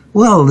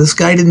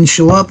guy didn't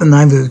show up and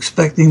I was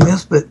expecting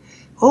this, but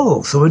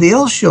somebody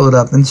else showed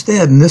up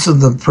instead, and this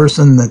is the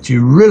person that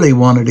you really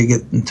wanted to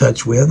get in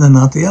touch with and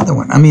not the other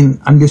one. I mean,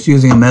 I'm just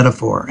using a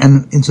metaphor.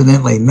 And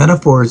incidentally,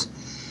 metaphors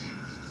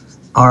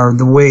are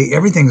the way,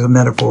 everything's a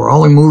metaphor.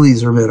 All the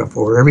movies are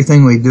metaphor.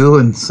 Everything we do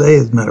and say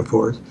is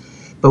metaphors.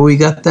 But we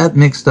got that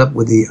mixed up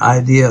with the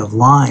idea of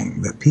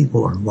lying, that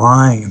people are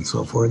lying and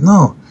so forth.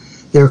 No,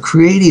 they're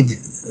creative.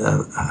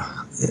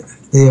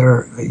 They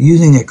are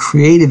using a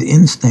creative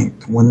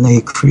instinct when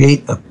they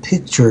create a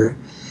picture,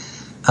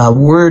 a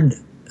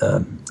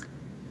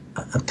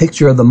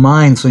picture of the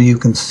mind, so you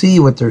can see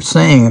what they're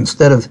saying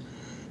instead of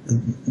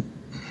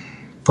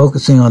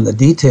focusing on the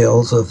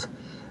details of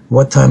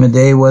what time of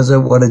day was it,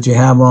 what did you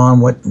have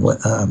on,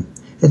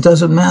 it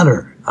doesn't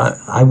matter.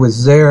 I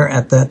was there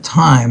at that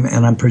time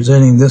and I'm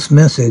presenting this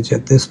message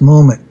at this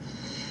moment.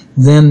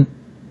 Then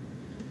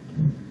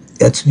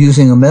it's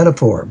using a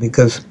metaphor,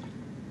 because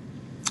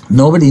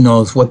nobody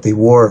knows what they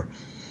wore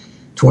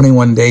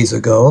 21 days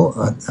ago,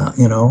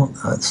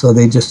 so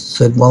they just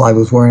said, well, I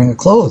was wearing a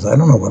clothes. I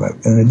don't know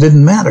and it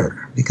didn't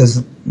matter,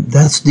 because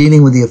that's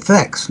dealing with the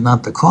effects,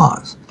 not the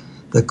cause.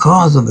 The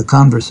cause of the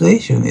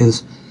conversation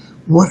is,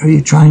 what are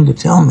you trying to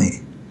tell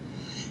me?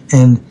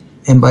 And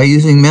by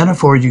using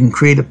metaphors, you can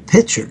create a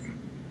picture.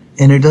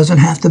 And it doesn't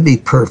have to be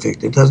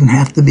perfect. It doesn't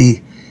have to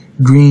be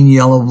green,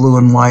 yellow, blue,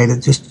 and white.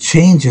 It just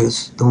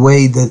changes the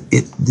way that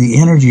the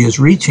energy is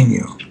reaching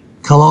you.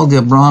 Khalil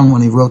Gibran,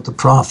 when he wrote The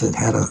Prophet,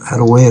 had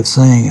a way of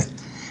saying it.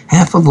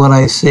 Half of what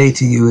I say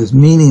to you is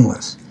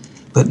meaningless,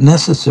 but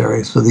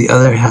necessary so the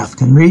other half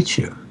can reach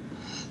you.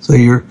 So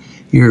you're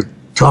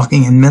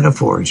talking in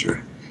metaphors.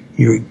 You're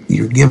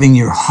giving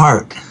your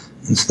heart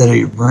instead of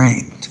your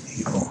brain to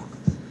people.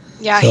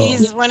 Yeah, so,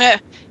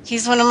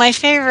 he's one of my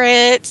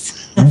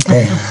favorites.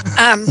 Okay.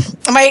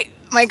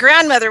 My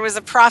grandmother was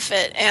a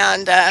prophet,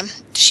 and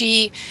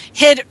she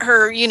hid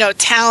her,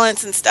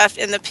 talents and stuff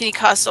in the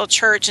Pentecostal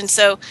church, and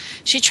so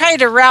she tried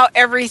to route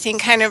everything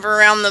kind of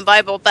around the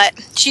Bible.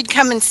 But she'd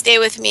come and stay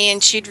with me,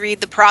 and she'd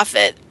read The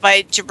Prophet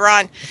by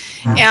Gibran,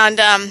 and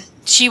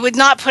she would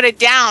not put it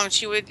down.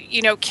 She would,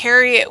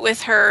 carry it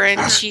with her,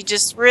 and she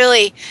just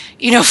really,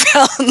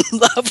 fell in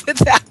love with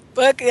that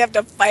book. You have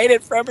to fight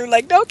it from her,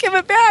 like, don't give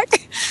it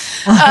back,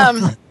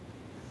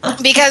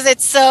 because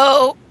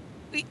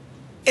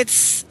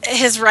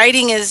his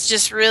writing is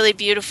just really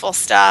beautiful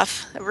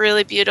stuff,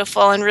 really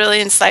beautiful and really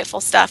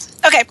insightful stuff.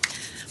 Okay,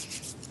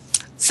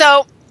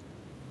 so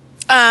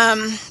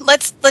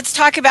let's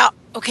talk about.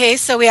 Okay,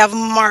 so we have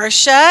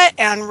Marsha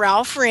and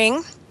Ralph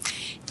Ring,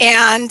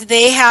 and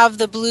they have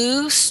the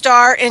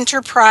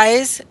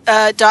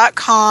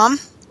BlueStarEnterprise.com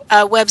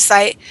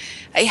website.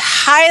 I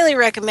highly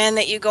recommend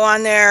that you go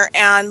on there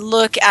and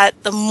look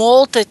at the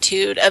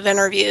multitude of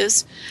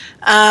interviews.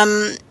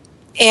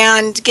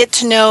 And get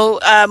to know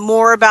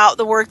more about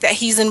the work that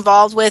he's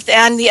involved with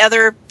and the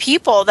other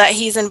people that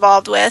he's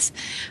involved with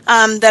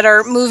that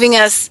are moving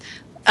us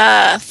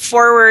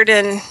forward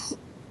in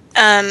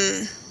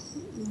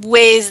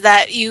ways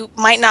that you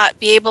might not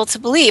be able to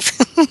believe.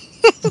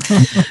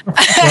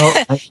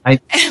 Well,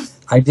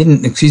 I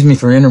didn't, excuse me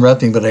for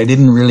interrupting, but I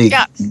didn't really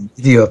give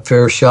you a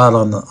fair shot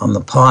on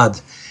the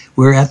pods.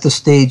 We're at the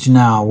stage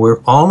now where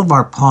all of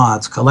our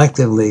pods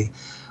collectively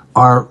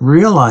are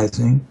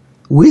realizing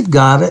we've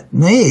got it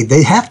made.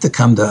 They have to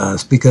come to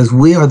us because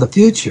we are the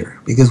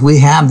future, because we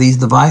have these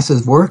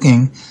devices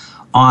working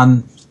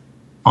on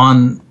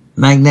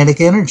magnetic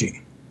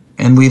energy,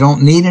 and we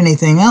don't need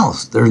anything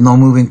else. There's no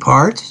moving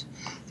parts.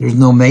 There's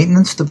no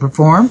maintenance to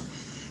perform,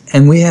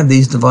 and we have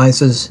these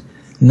devices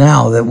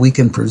now that we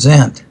can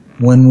present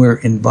when we're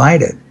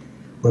invited.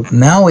 But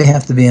now we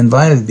have to be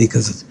invited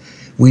because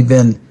we've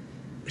been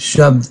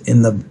shoved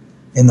in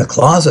the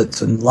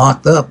closets and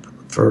locked up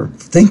for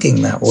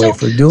thinking that way,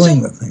 for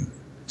doing the thing.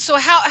 So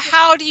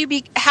how do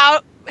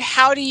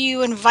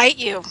you invite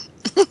you?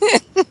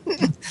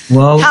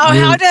 Well,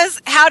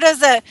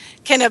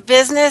 can a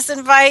business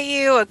invite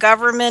you, a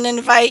government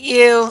invite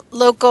you,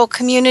 local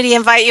community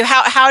invite you?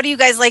 How do you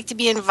guys like to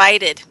be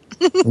invited?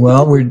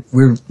 well,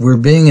 we're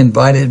being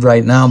invited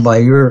right now by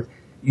your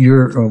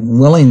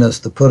willingness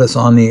to put us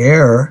on the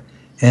air,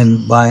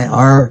 and by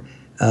our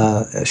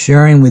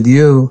sharing with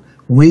you.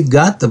 We've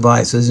got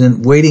devices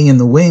and waiting in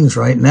the wings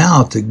right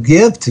now to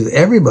give to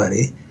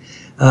everybody.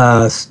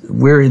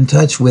 We're in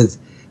touch with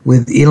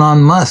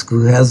Elon Musk,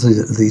 who has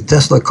the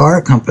Tesla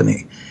car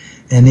company,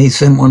 and he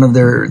sent one of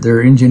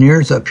their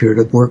engineers up here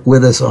to work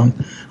with us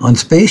on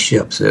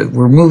spaceships.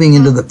 We're moving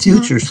into the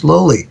future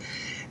slowly,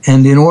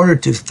 and in order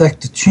to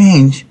effect a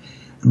change,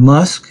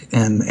 Musk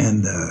and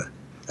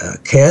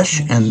Kesh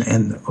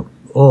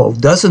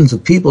and dozens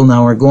of people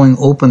now are going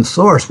open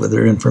source with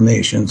their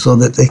information so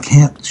that they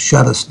can't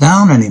shut us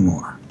down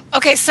anymore.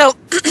 Okay, so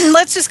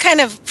let's just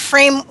kind of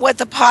frame what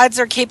the pods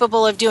are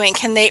capable of doing.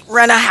 Can they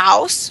run a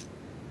house?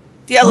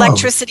 The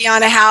electricity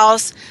on a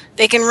house?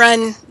 They can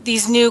run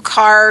these new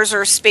cars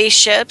or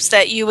spaceships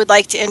that you would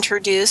like to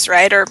introduce,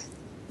 right? Or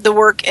the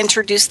work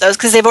introduce those,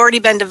 because they've already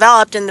been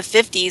developed in the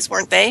 50s,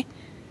 weren't they?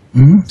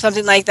 Mm-hmm.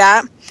 Something like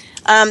that.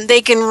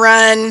 They can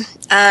run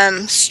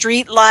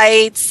street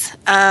lights.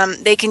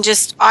 They can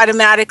just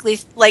automatically,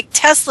 like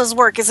Tesla's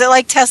work. Is it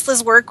like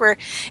Tesla's work where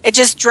it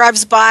just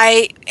drives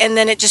by and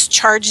then it just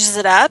charges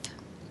it up?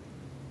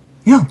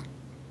 Yeah.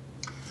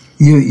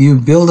 You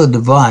build a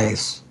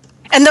device.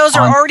 And those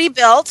are already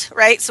built,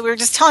 right? So we were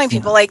just telling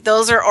people, like,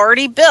 those are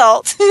already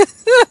built.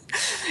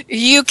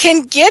 You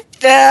can get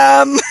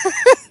them,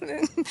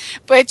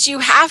 but you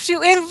have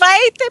to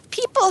invite the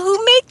people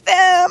who make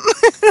them.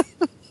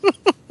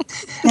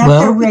 You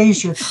have to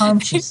raise your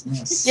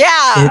consciousness.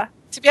 Yeah,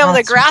 to be able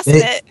to grasp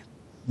it.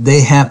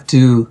 They have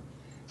to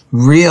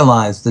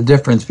realize the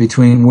difference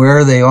between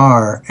where they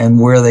are and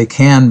where they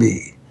can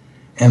be.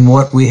 And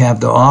what we have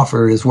to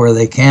offer is where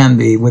they can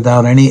be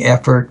without any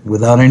effort,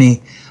 without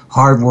any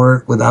hard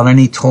work, without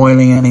any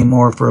toiling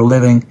anymore for a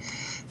living.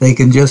 They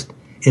can just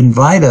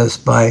invite us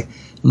by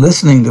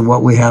listening to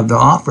what we have to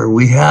offer.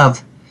 We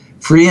have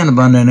free and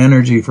abundant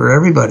energy for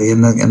everybody,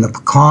 and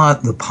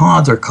the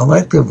pods are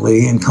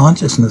collectively in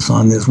consciousness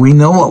on this. We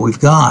know what we've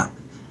got,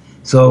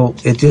 so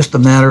it's just a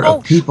matter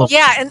of people.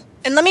 Yeah,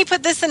 and let me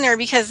put this in there,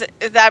 because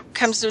that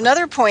comes to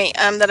another point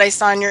that I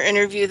saw in your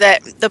interview,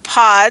 that the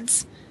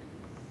pods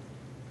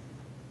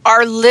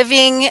are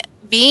living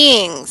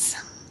beings.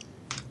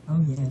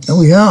 Oh, yes.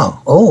 Oh, yeah.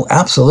 Oh,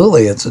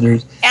 absolutely.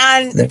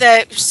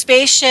 The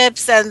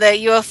spaceships and the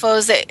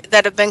UFOs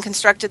that have been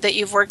constructed that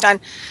you've worked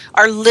on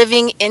are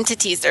living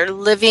entities. They're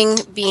living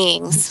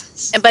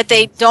beings. But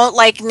they don't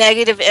like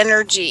negative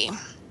energy.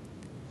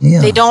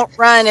 Yeah. They don't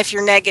run if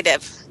you're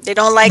negative. They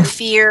don't like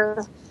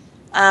fear.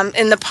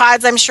 And the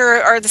pods, I'm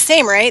sure, are the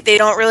same, right? They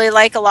don't really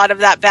like a lot of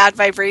that bad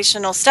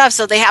vibrational stuff.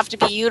 So they have to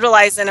be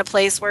utilized in a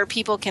place where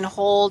people can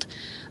hold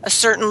a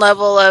certain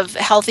level of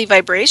healthy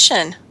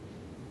vibration.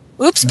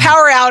 Oops,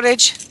 power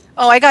outage.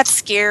 Oh, I got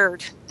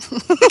scared.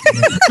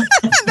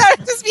 That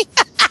was just me.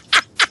 I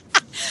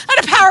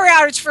had a power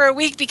outage for a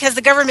week because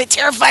the government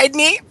terrified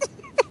me.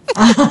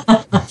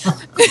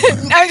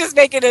 I'm just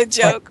making a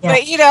joke. Yeah.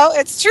 But,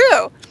 it's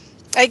true.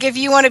 Like, if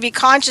you want to be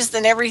conscious,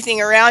 then everything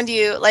around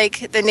you,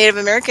 like the Native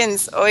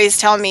Americans always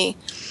tell me,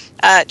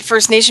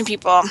 First Nation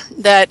people,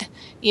 that,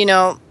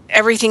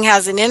 everything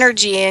has an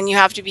energy and you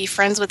have to be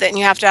friends with it and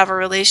you have to have a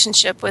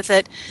relationship with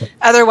it.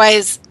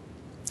 Otherwise,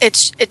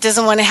 it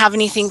doesn't want to have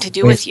anything to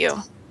do with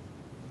you.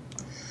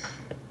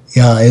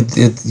 Yeah,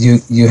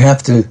 you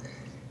have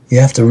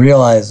to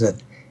realize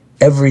that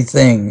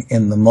everything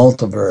in the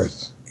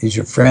multiverse is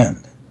your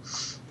friend.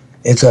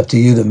 It's up to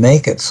you to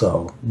make it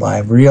so by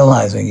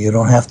realizing you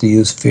don't have to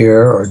use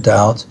fear or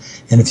doubts.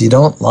 And if you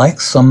don't like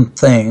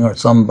something or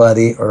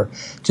somebody, or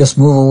just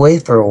move away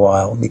for a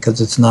while because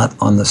it's not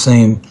on the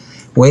same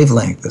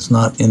wavelength. It's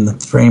not in the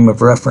frame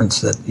of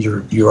reference that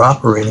you're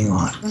operating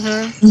on.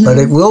 Mm-hmm. But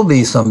it will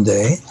be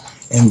someday.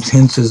 And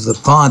hence is the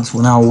pods.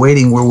 We're now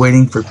waiting. We're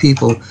waiting for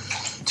people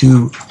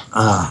to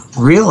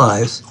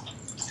realize,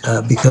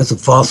 because of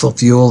fossil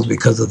fuels,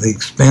 because of the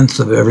expense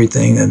of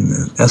everything and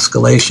the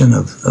escalation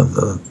of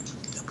the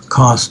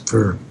cost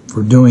for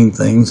doing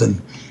things,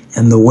 and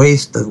the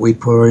waste that we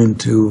pour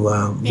into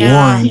war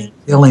and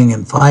killing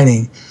and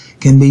fighting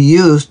can be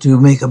used to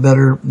make a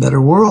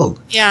better world.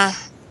 Yeah.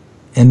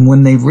 And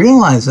when they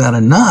realize that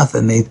enough,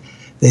 and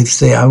they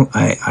say,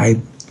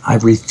 I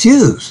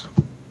refuse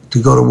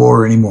to go to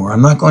war anymore.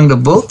 I'm not going to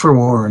vote for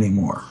war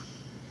anymore.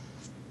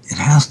 It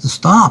has to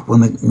stop when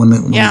we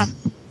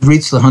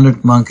reach the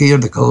 100th monkey or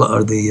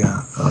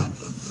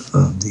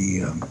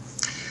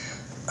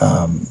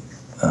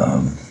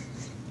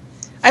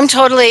I'm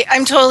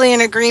totally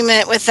in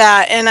agreement with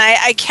that, and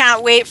I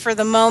can't wait for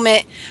the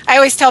moment. I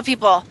always tell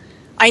people,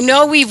 I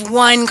know we've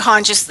won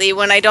consciously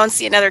when I don't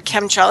see another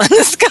chemtrail in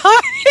the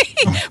sky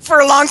for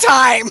a long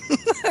time.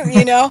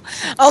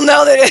 I'll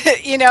know that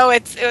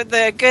it's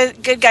the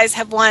good guys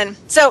have won.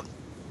 So,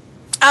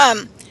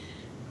 I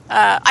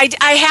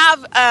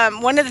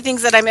have one of the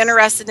things that I'm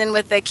interested in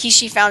with the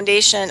Kishi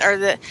Foundation,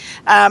 or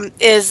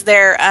is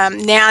their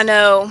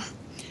nano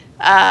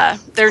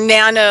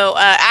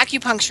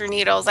acupuncture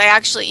needles. I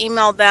actually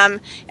emailed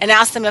them and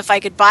asked them if I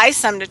could buy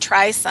some to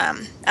try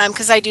some,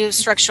 because I do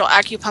structural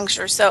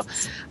acupuncture. So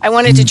I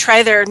wanted to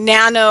try their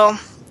nano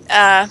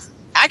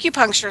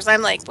acupunctures.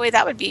 I'm like, boy,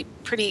 that would be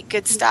pretty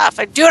good stuff.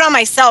 I'd do it on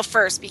myself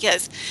first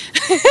because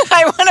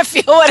I want to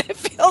feel what it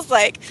feels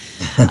like.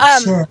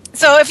 Sure.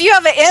 So if you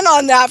have an in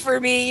on that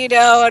for me,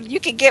 you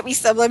can get me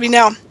some, let me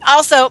know.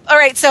 Also, all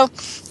right, so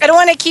I don't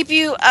want to keep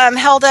you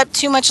held up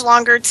too much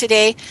longer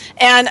today.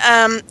 And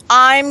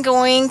I'm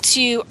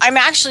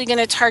actually going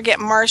to target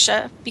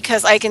Marsha,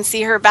 because I can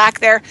see her back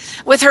there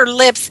with her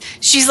lips.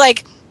 She's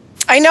like,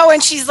 I know when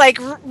she's like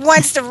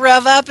wants to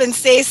rev up and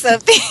say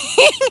something.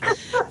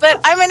 But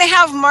I'm going to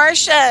have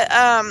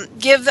Marsha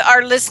give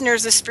our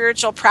listeners a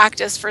spiritual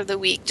practice for the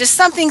week. Just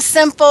something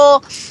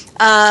simple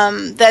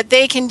that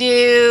they can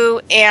do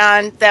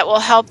and that will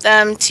help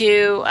them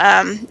to,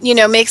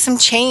 make some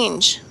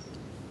change.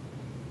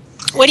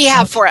 What do you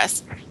have for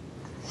us?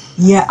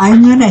 Yeah,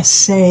 I'm going to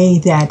say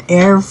that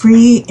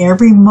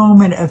every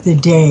moment of the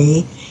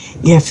day,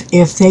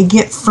 if they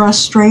get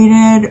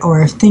frustrated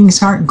or if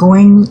things aren't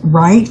going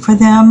right for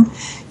them,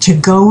 to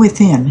go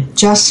within,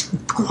 just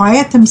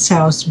quiet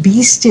themselves,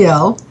 be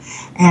still,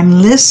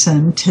 and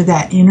listen to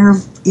that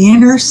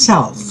inner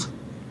self.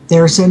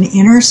 There's an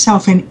inner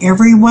self in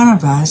every one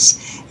of us,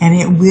 and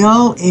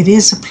it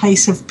is a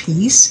place of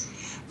peace.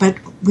 But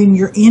when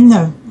you're in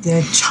the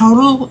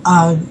total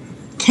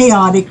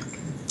chaotic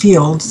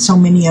field so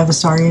many of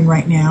us are in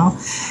right now,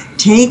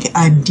 take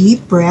a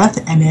deep breath,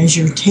 and as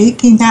you're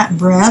taking that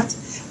breath,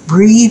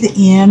 breathe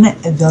in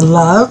the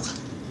love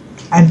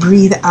and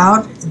breathe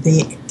out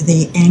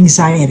the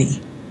anxiety.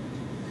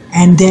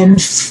 And then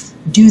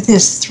do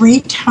this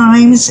 3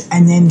 times,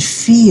 and then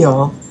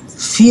feel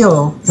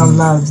the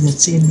love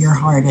that's in your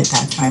heart at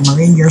that time, or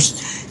in your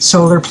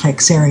solar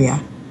plex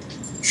area.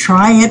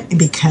 Try it,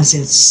 because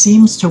it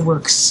seems to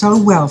work so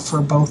well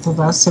for both of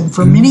us and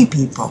for many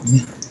people.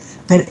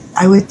 But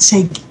I would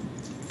say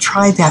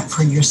try that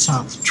for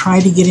yourself. Try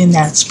to get in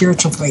that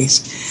spiritual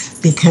place,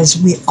 because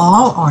we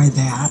all are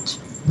that.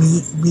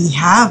 We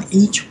have,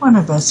 each one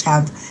of us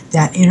have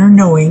that inner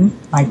knowing,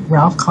 like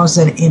Ralph calls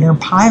it inner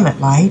pilot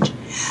light.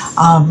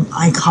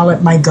 I call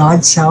it my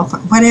God self,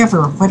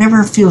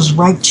 whatever feels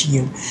right to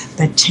you.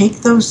 But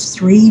take those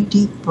 3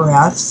 deep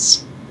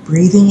breaths,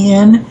 breathing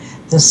in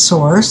the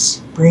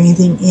source,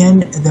 breathing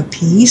in the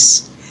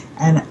peace,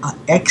 and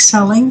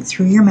exhaling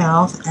through your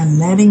mouth and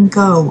letting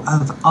go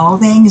of all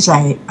the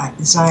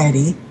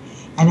anxiety.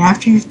 And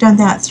after you've done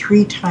that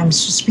 3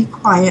 times, just be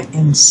quiet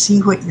and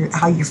see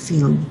how you're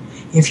feeling.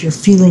 If you're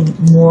feeling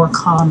more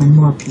calm and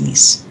more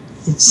peace,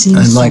 it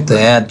seems. I'd like to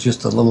add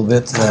just a little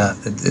bit to that.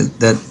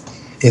 That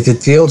if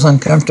it feels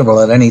uncomfortable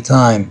at any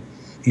time,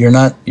 you're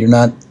not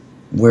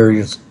where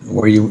you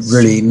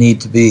really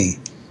need to be.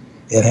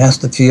 It has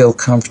to feel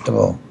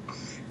comfortable.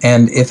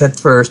 And if at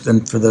first,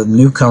 and for the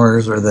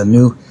newcomers or the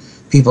new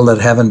people that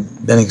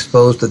haven't been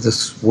exposed to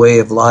this way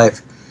of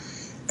life,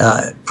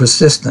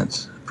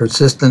 persistence,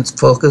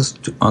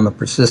 focused on the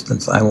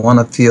persistence. I want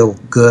to feel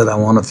good. I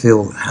want to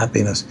feel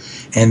happiness.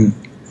 And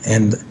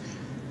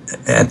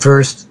at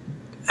first,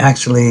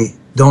 actually,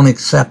 don't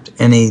accept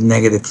any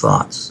negative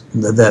thoughts.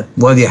 That,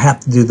 well, you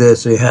have to do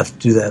this or you have to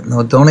do that.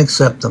 No, don't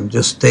accept them.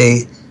 Just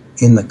stay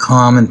in the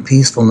calm and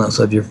peacefulness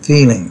of your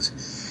feelings.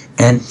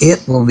 And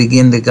it will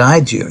begin to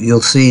guide you.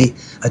 You'll see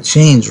a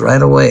change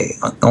right away,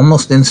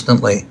 almost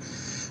instantly.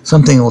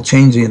 Something will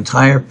change the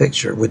entire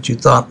picture, which you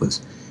thought was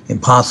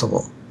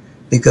impossible.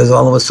 Because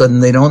all of a sudden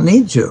they don't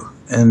need you,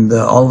 and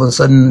all of a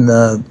sudden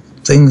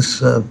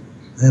things. I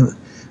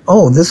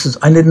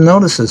didn't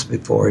notice this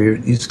before.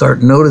 You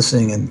start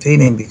noticing and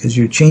feeling, because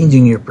you're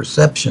changing your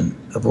perception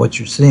of what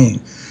you're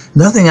seeing.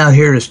 Nothing out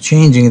here is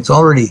changing. It's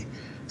already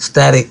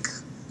static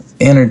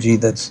energy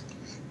that's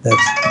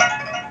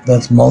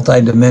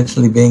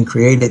multidimensionally being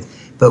created.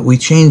 But we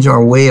change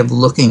our way of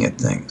looking at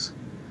things.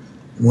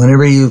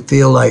 Whenever you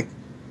feel like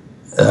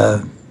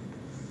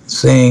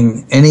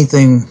saying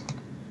anything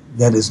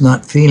that is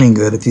not feeling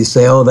good, if you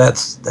say, oh,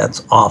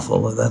 that's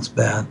awful or that's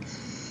bad,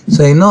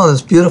 say, no,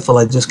 that's beautiful,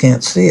 I just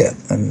can't see it,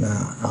 and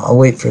I'll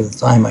wait for the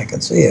time I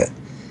can see it.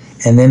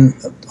 And then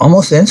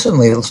almost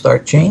instantly it'll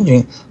start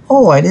changing.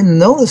 Oh, I didn't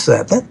notice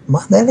that.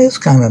 That is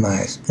kind of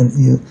nice.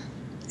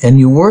 And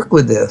you work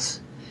with this,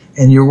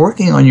 and you're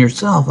working on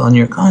yourself, on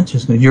your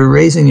consciousness. You're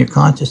raising your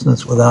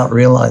consciousness without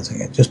realizing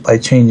it, just by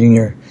changing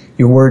your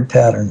word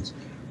patterns,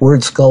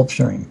 word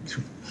sculpturing.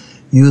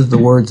 Use the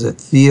words that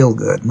feel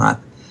good,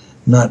 not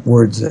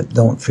words that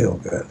don't feel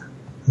good,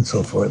 and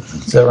so forth.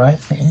 Is that right?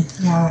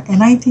 Yeah,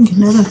 and I think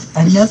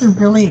another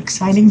really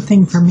exciting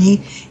thing for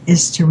me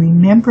is to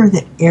remember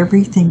that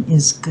everything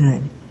is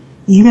good.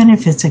 even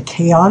if it's a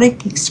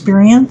chaotic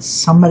experience,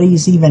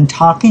 somebody's even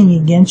talking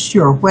against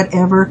you or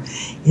whatever,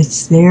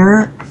 it's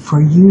there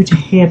for you to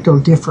handle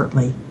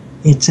differently.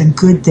 It's a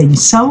good thing.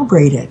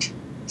 Celebrate it.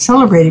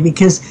 Celebrate it,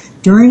 because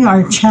during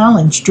our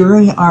challenge,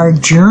 during our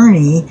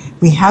journey,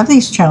 we have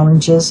these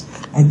challenges,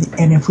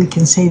 and if we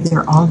can say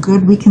they're all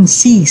good, we can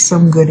see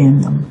some good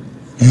in them.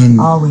 And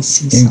always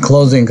see in something.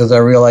 closing, because I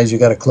realize you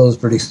got to close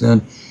pretty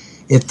soon,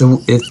 if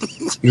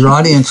your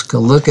audience can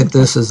look at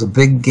this as a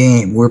big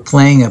game, we're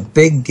playing a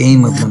big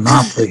game of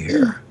Monopoly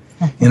here.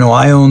 You know,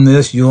 I own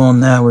this, you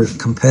own that, we're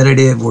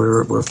competitive,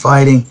 we're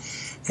fighting.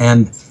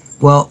 And,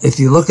 well, if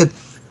you look at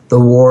the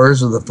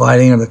wars or the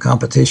fighting or the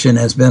competition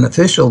as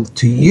beneficial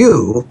to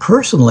you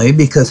personally,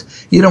 because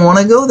you don't want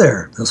to go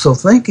there. So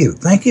thank you.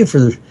 Thank you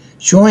for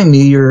showing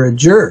me you're a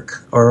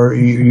jerk, or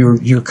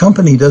your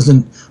company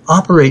doesn't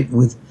operate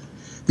with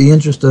the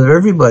interest of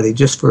everybody,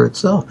 just for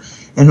itself.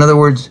 In other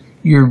words,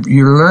 you're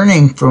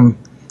learning from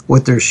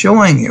what they're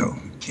showing you,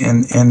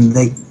 and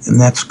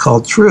that's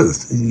called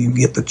truth. You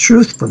get the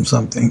truth from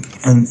something,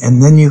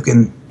 and then you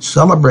can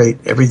celebrate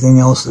everything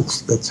else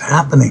that's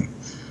happening.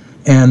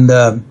 And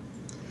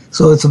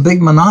so it's a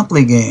big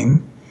Monopoly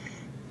game,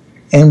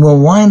 and we'll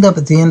wind up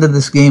at the end of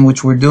this game,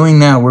 which we're doing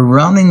now. We're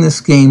rounding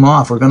this game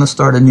off. We're going to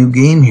start a new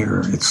game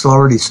here. It's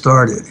already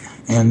started,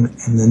 and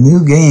the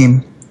new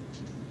game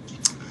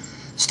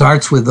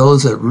starts with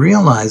those that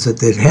realize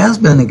that it has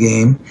been a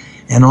game,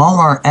 and all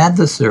our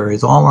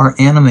adversaries, all our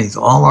enemies,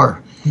 all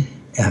our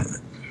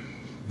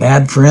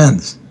bad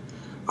friends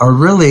are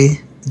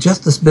really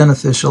just as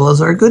beneficial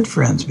as our good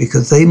friends,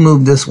 because they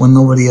moved us when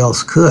nobody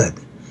else could.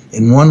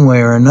 In one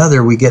way or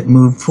another, we get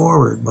moved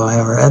forward by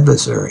our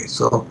adversary.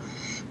 So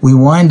we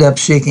wind up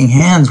shaking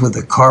hands with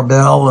the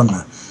Carbell and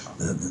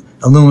the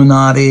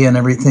Illuminati and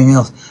everything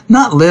else.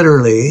 Not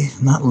literally.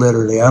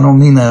 I don't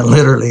mean that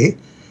literally.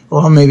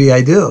 Well, maybe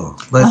I do.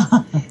 But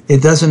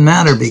it doesn't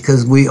matter,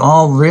 because we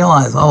all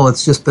realize, oh,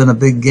 it's just been a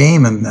big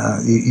game, and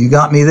you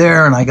got me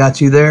there and I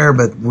got you there,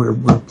 but we're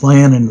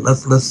playing, and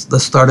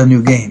let's start a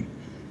new game.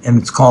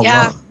 And it's called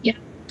love. Yeah.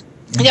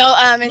 You know,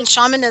 in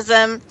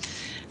shamanism,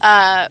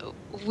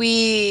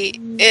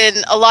 in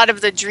a lot of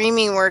the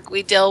dreaming work,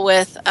 we deal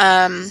with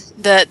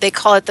they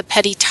call it the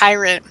petty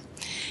tyrant,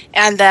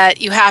 and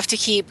that you have to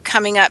keep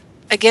coming up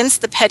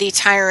against the petty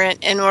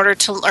tyrant in order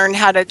to learn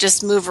how to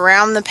just move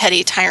around the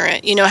petty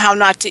tyrant, you know, how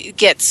not to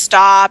get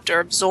stopped or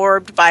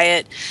absorbed by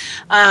it,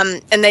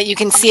 and that you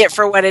can see it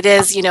for what it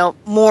is, you know,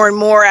 more and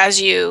more as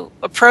you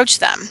approach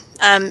them,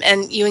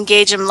 and you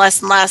engage them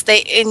less and less,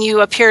 and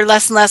you appear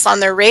less and less on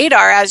their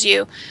radar as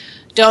you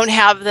don't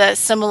have the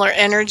similar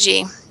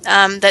energy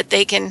that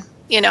they can,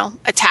 you know,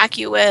 attack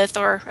you with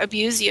or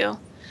abuse you.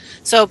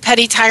 So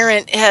petty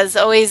tyrant has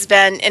always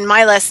been in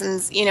my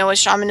lessons, you know, with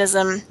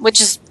shamanism, which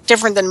is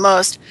different than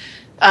most,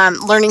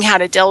 learning how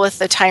to deal with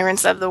the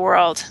tyrants of the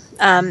world,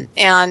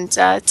 and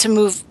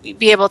to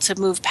be able to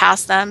move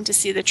past them, to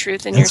see the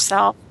truth in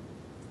yourself.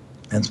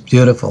 That's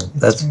beautiful.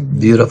 That's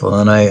beautiful.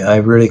 And I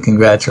really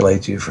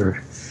congratulate you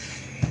for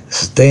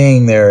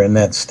staying there in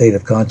that state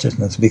of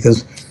consciousness,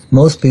 because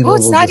most people... Oh,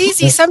 it's not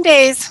easy some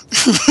days.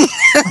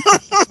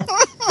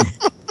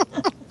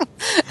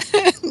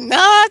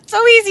 Not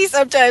so easy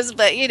sometimes,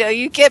 but, you know,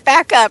 you get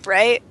back up,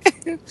 right?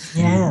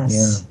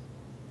 Yes.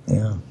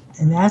 Yeah.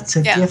 And that's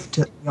a gift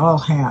that we all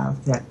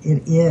have, that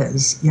it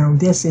is, you know,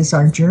 this is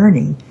our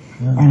journey.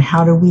 Yeah. And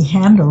how do we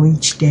handle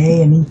each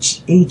day and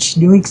each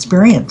new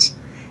experience?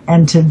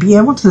 And to be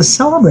able to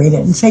celebrate it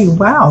and say,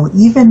 wow,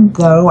 even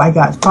though I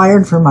got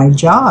fired from my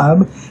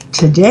job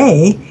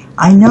today,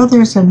 I know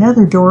there's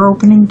another door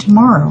opening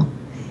tomorrow.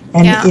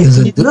 And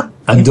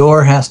a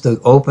door has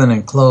to open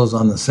and close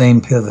on the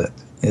same pivot.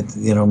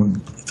 You know,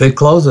 if it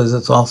closes,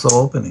 it's also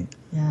opening.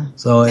 Yeah.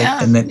 So,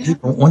 and then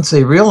people, once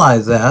they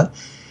realize that,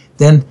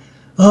 then,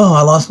 oh,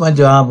 I lost my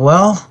job.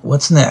 Well,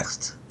 what's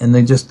next? And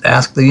they just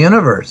ask the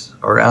universe,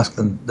 or ask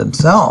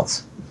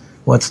themselves,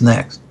 what's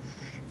next?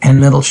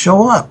 And it'll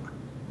show up.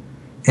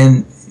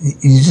 And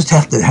you just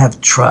have to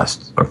have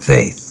trust or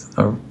faith,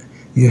 or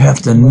you have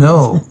to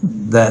know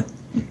that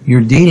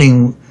you're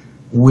dealing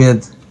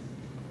with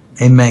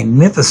a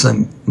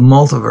magnificent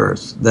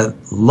multiverse that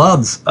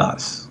loves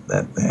us,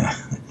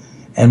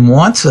 and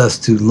wants us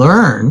to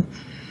learn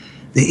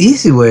the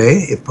easy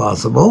way, if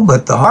possible,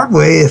 but the hard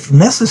way, if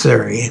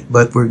necessary.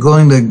 But we're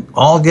going to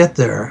all get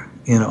there,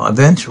 you know,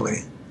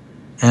 eventually.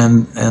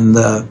 And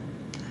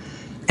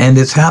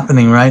it's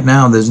happening right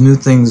now. There's new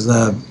things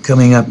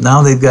coming up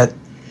now. They've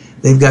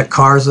got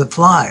cars that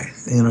fly.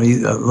 You know,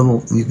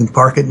 you can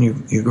park it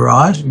in your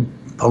garage and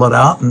pull it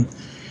out and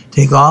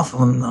take off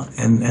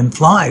and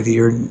fly to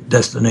your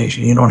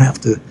destination. You don't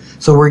have to.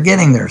 So we're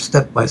getting there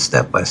step by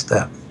step by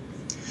step.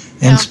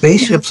 And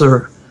spaceships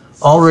are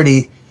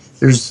already,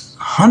 there's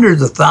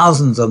hundreds of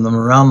thousands of them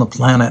around the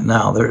planet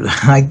now.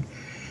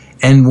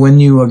 And when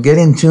you get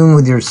in tune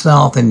with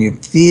yourself and you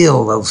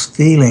feel those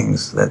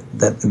feelings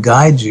that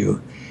guide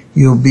you,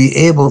 you'll be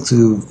able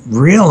to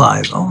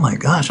realize, oh my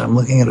gosh, I'm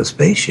looking at a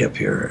spaceship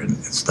here and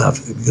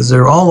stuff, because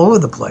they're all over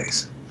the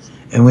place.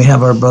 And we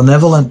have our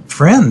benevolent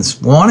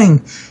friends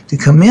wanting to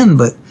come in,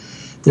 but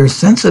they're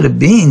sensitive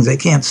beings. They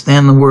can't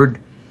stand the word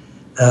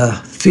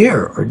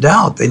fear or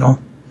doubt.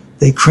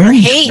 They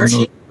cringe.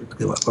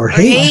 Or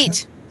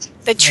hate.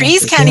 The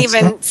trees can't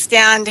even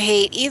stand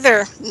hate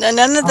either.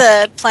 None of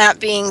the plant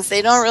beings,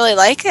 they don't really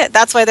like it.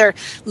 That's why they're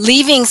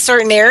leaving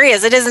certain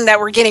areas. It isn't that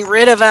we're getting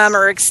rid of them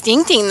or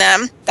extincting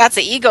them. That's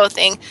an ego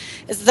thing.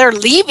 Is they're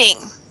leaving.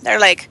 They're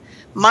like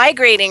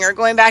migrating or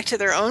going back to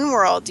their own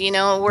world,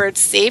 where it's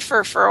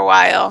safer for a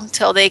while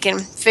till they can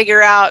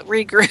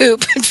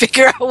regroup and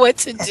figure out what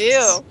to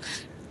do.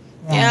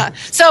 Yeah.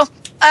 So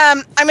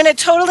I'm going to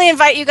totally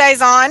invite you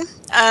guys on.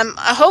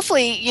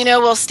 Hopefully,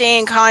 we'll stay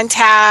in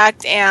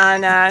contact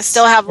and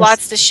still have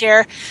lots to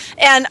share.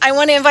 And I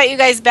want to invite you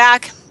guys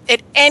back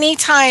at any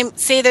time.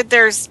 Say that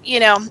there's,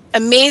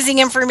 amazing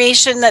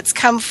information that's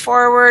come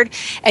forward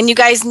and you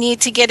guys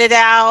need to get it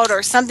out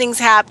or something's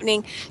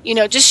happening,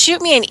 just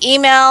shoot me an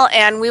email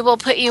and we will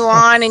put you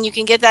on and you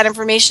can get that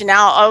information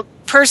out. I'll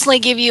personally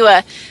give you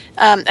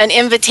an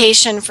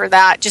invitation for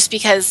that, just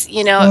because,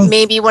 it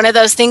may be one of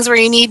those things where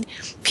you need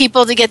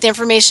people to get the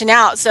information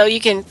out. So you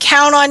can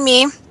count on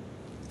me.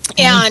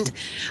 And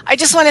I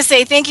just want to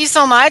say thank you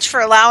so much for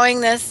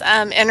allowing this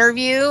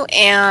interview.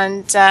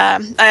 And I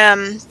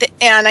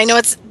know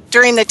it's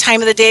during the time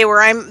of the day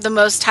where I'm the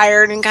most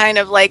tired and kind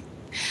of like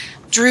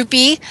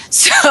droopy.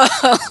 So,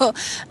 but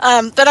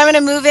I'm going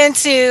to move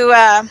into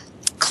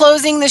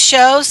closing the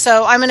show.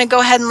 So I'm going to go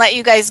ahead and let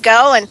you guys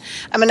go. And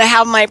I'm going to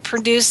have my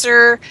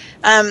producer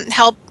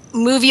help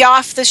move you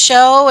off the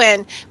show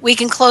and we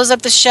can close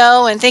up the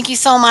show. And thank you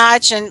so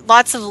much and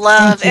lots of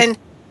love. And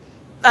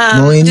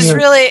just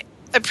really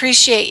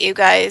appreciate you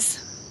guys.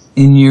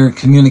 In your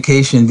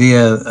communication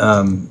via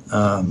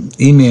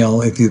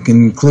email, if you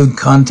can include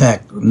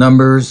contact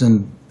numbers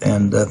and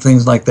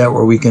things like that,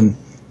 where we can,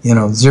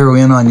 zero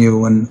in on you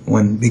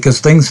when because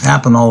things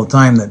happen all the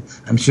time that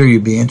I'm sure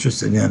you'd be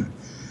interested in,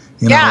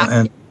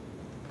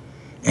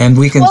 and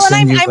we can. Well,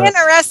 and I'm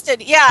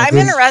interested. Yeah, I'm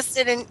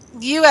interested in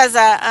you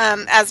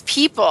as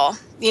people.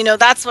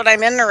 That's what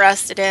I'm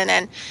interested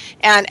in.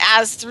 And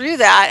as through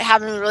that,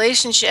 having a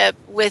relationship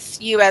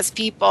with you as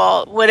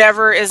people,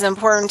 whatever is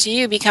important to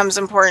you becomes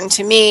important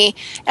to me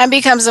and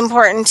becomes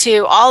important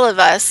to all of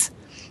us.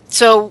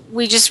 So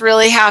we just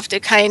really have to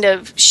kind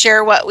of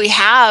share what we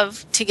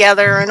have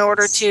together in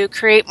order to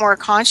create more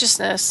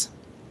consciousness.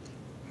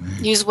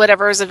 Use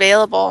whatever is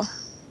available.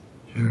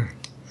 Sure.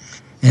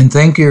 And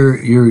thank your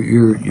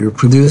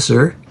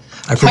producer.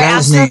 I forgot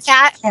his name.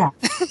 Cat.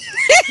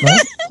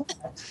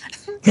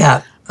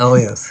 Cat. Oh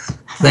yes.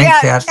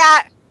 Thanks,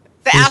 Cat.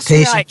 The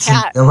astronaut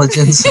Cat.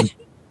 Diligence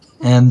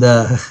and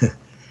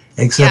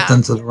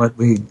acceptance of what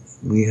we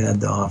had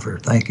to offer.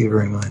 Thank you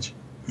very much.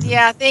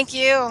 Yeah, thank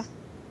you.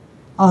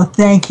 Oh,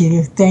 thank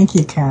you,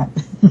 Cat.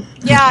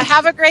 Yeah,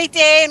 have a great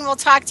day, and we'll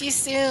talk to you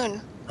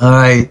soon. All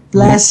right.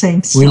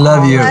 Blessings. We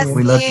love you. Blessings.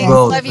 We love you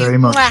both love you. very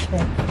much.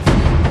 Mwah.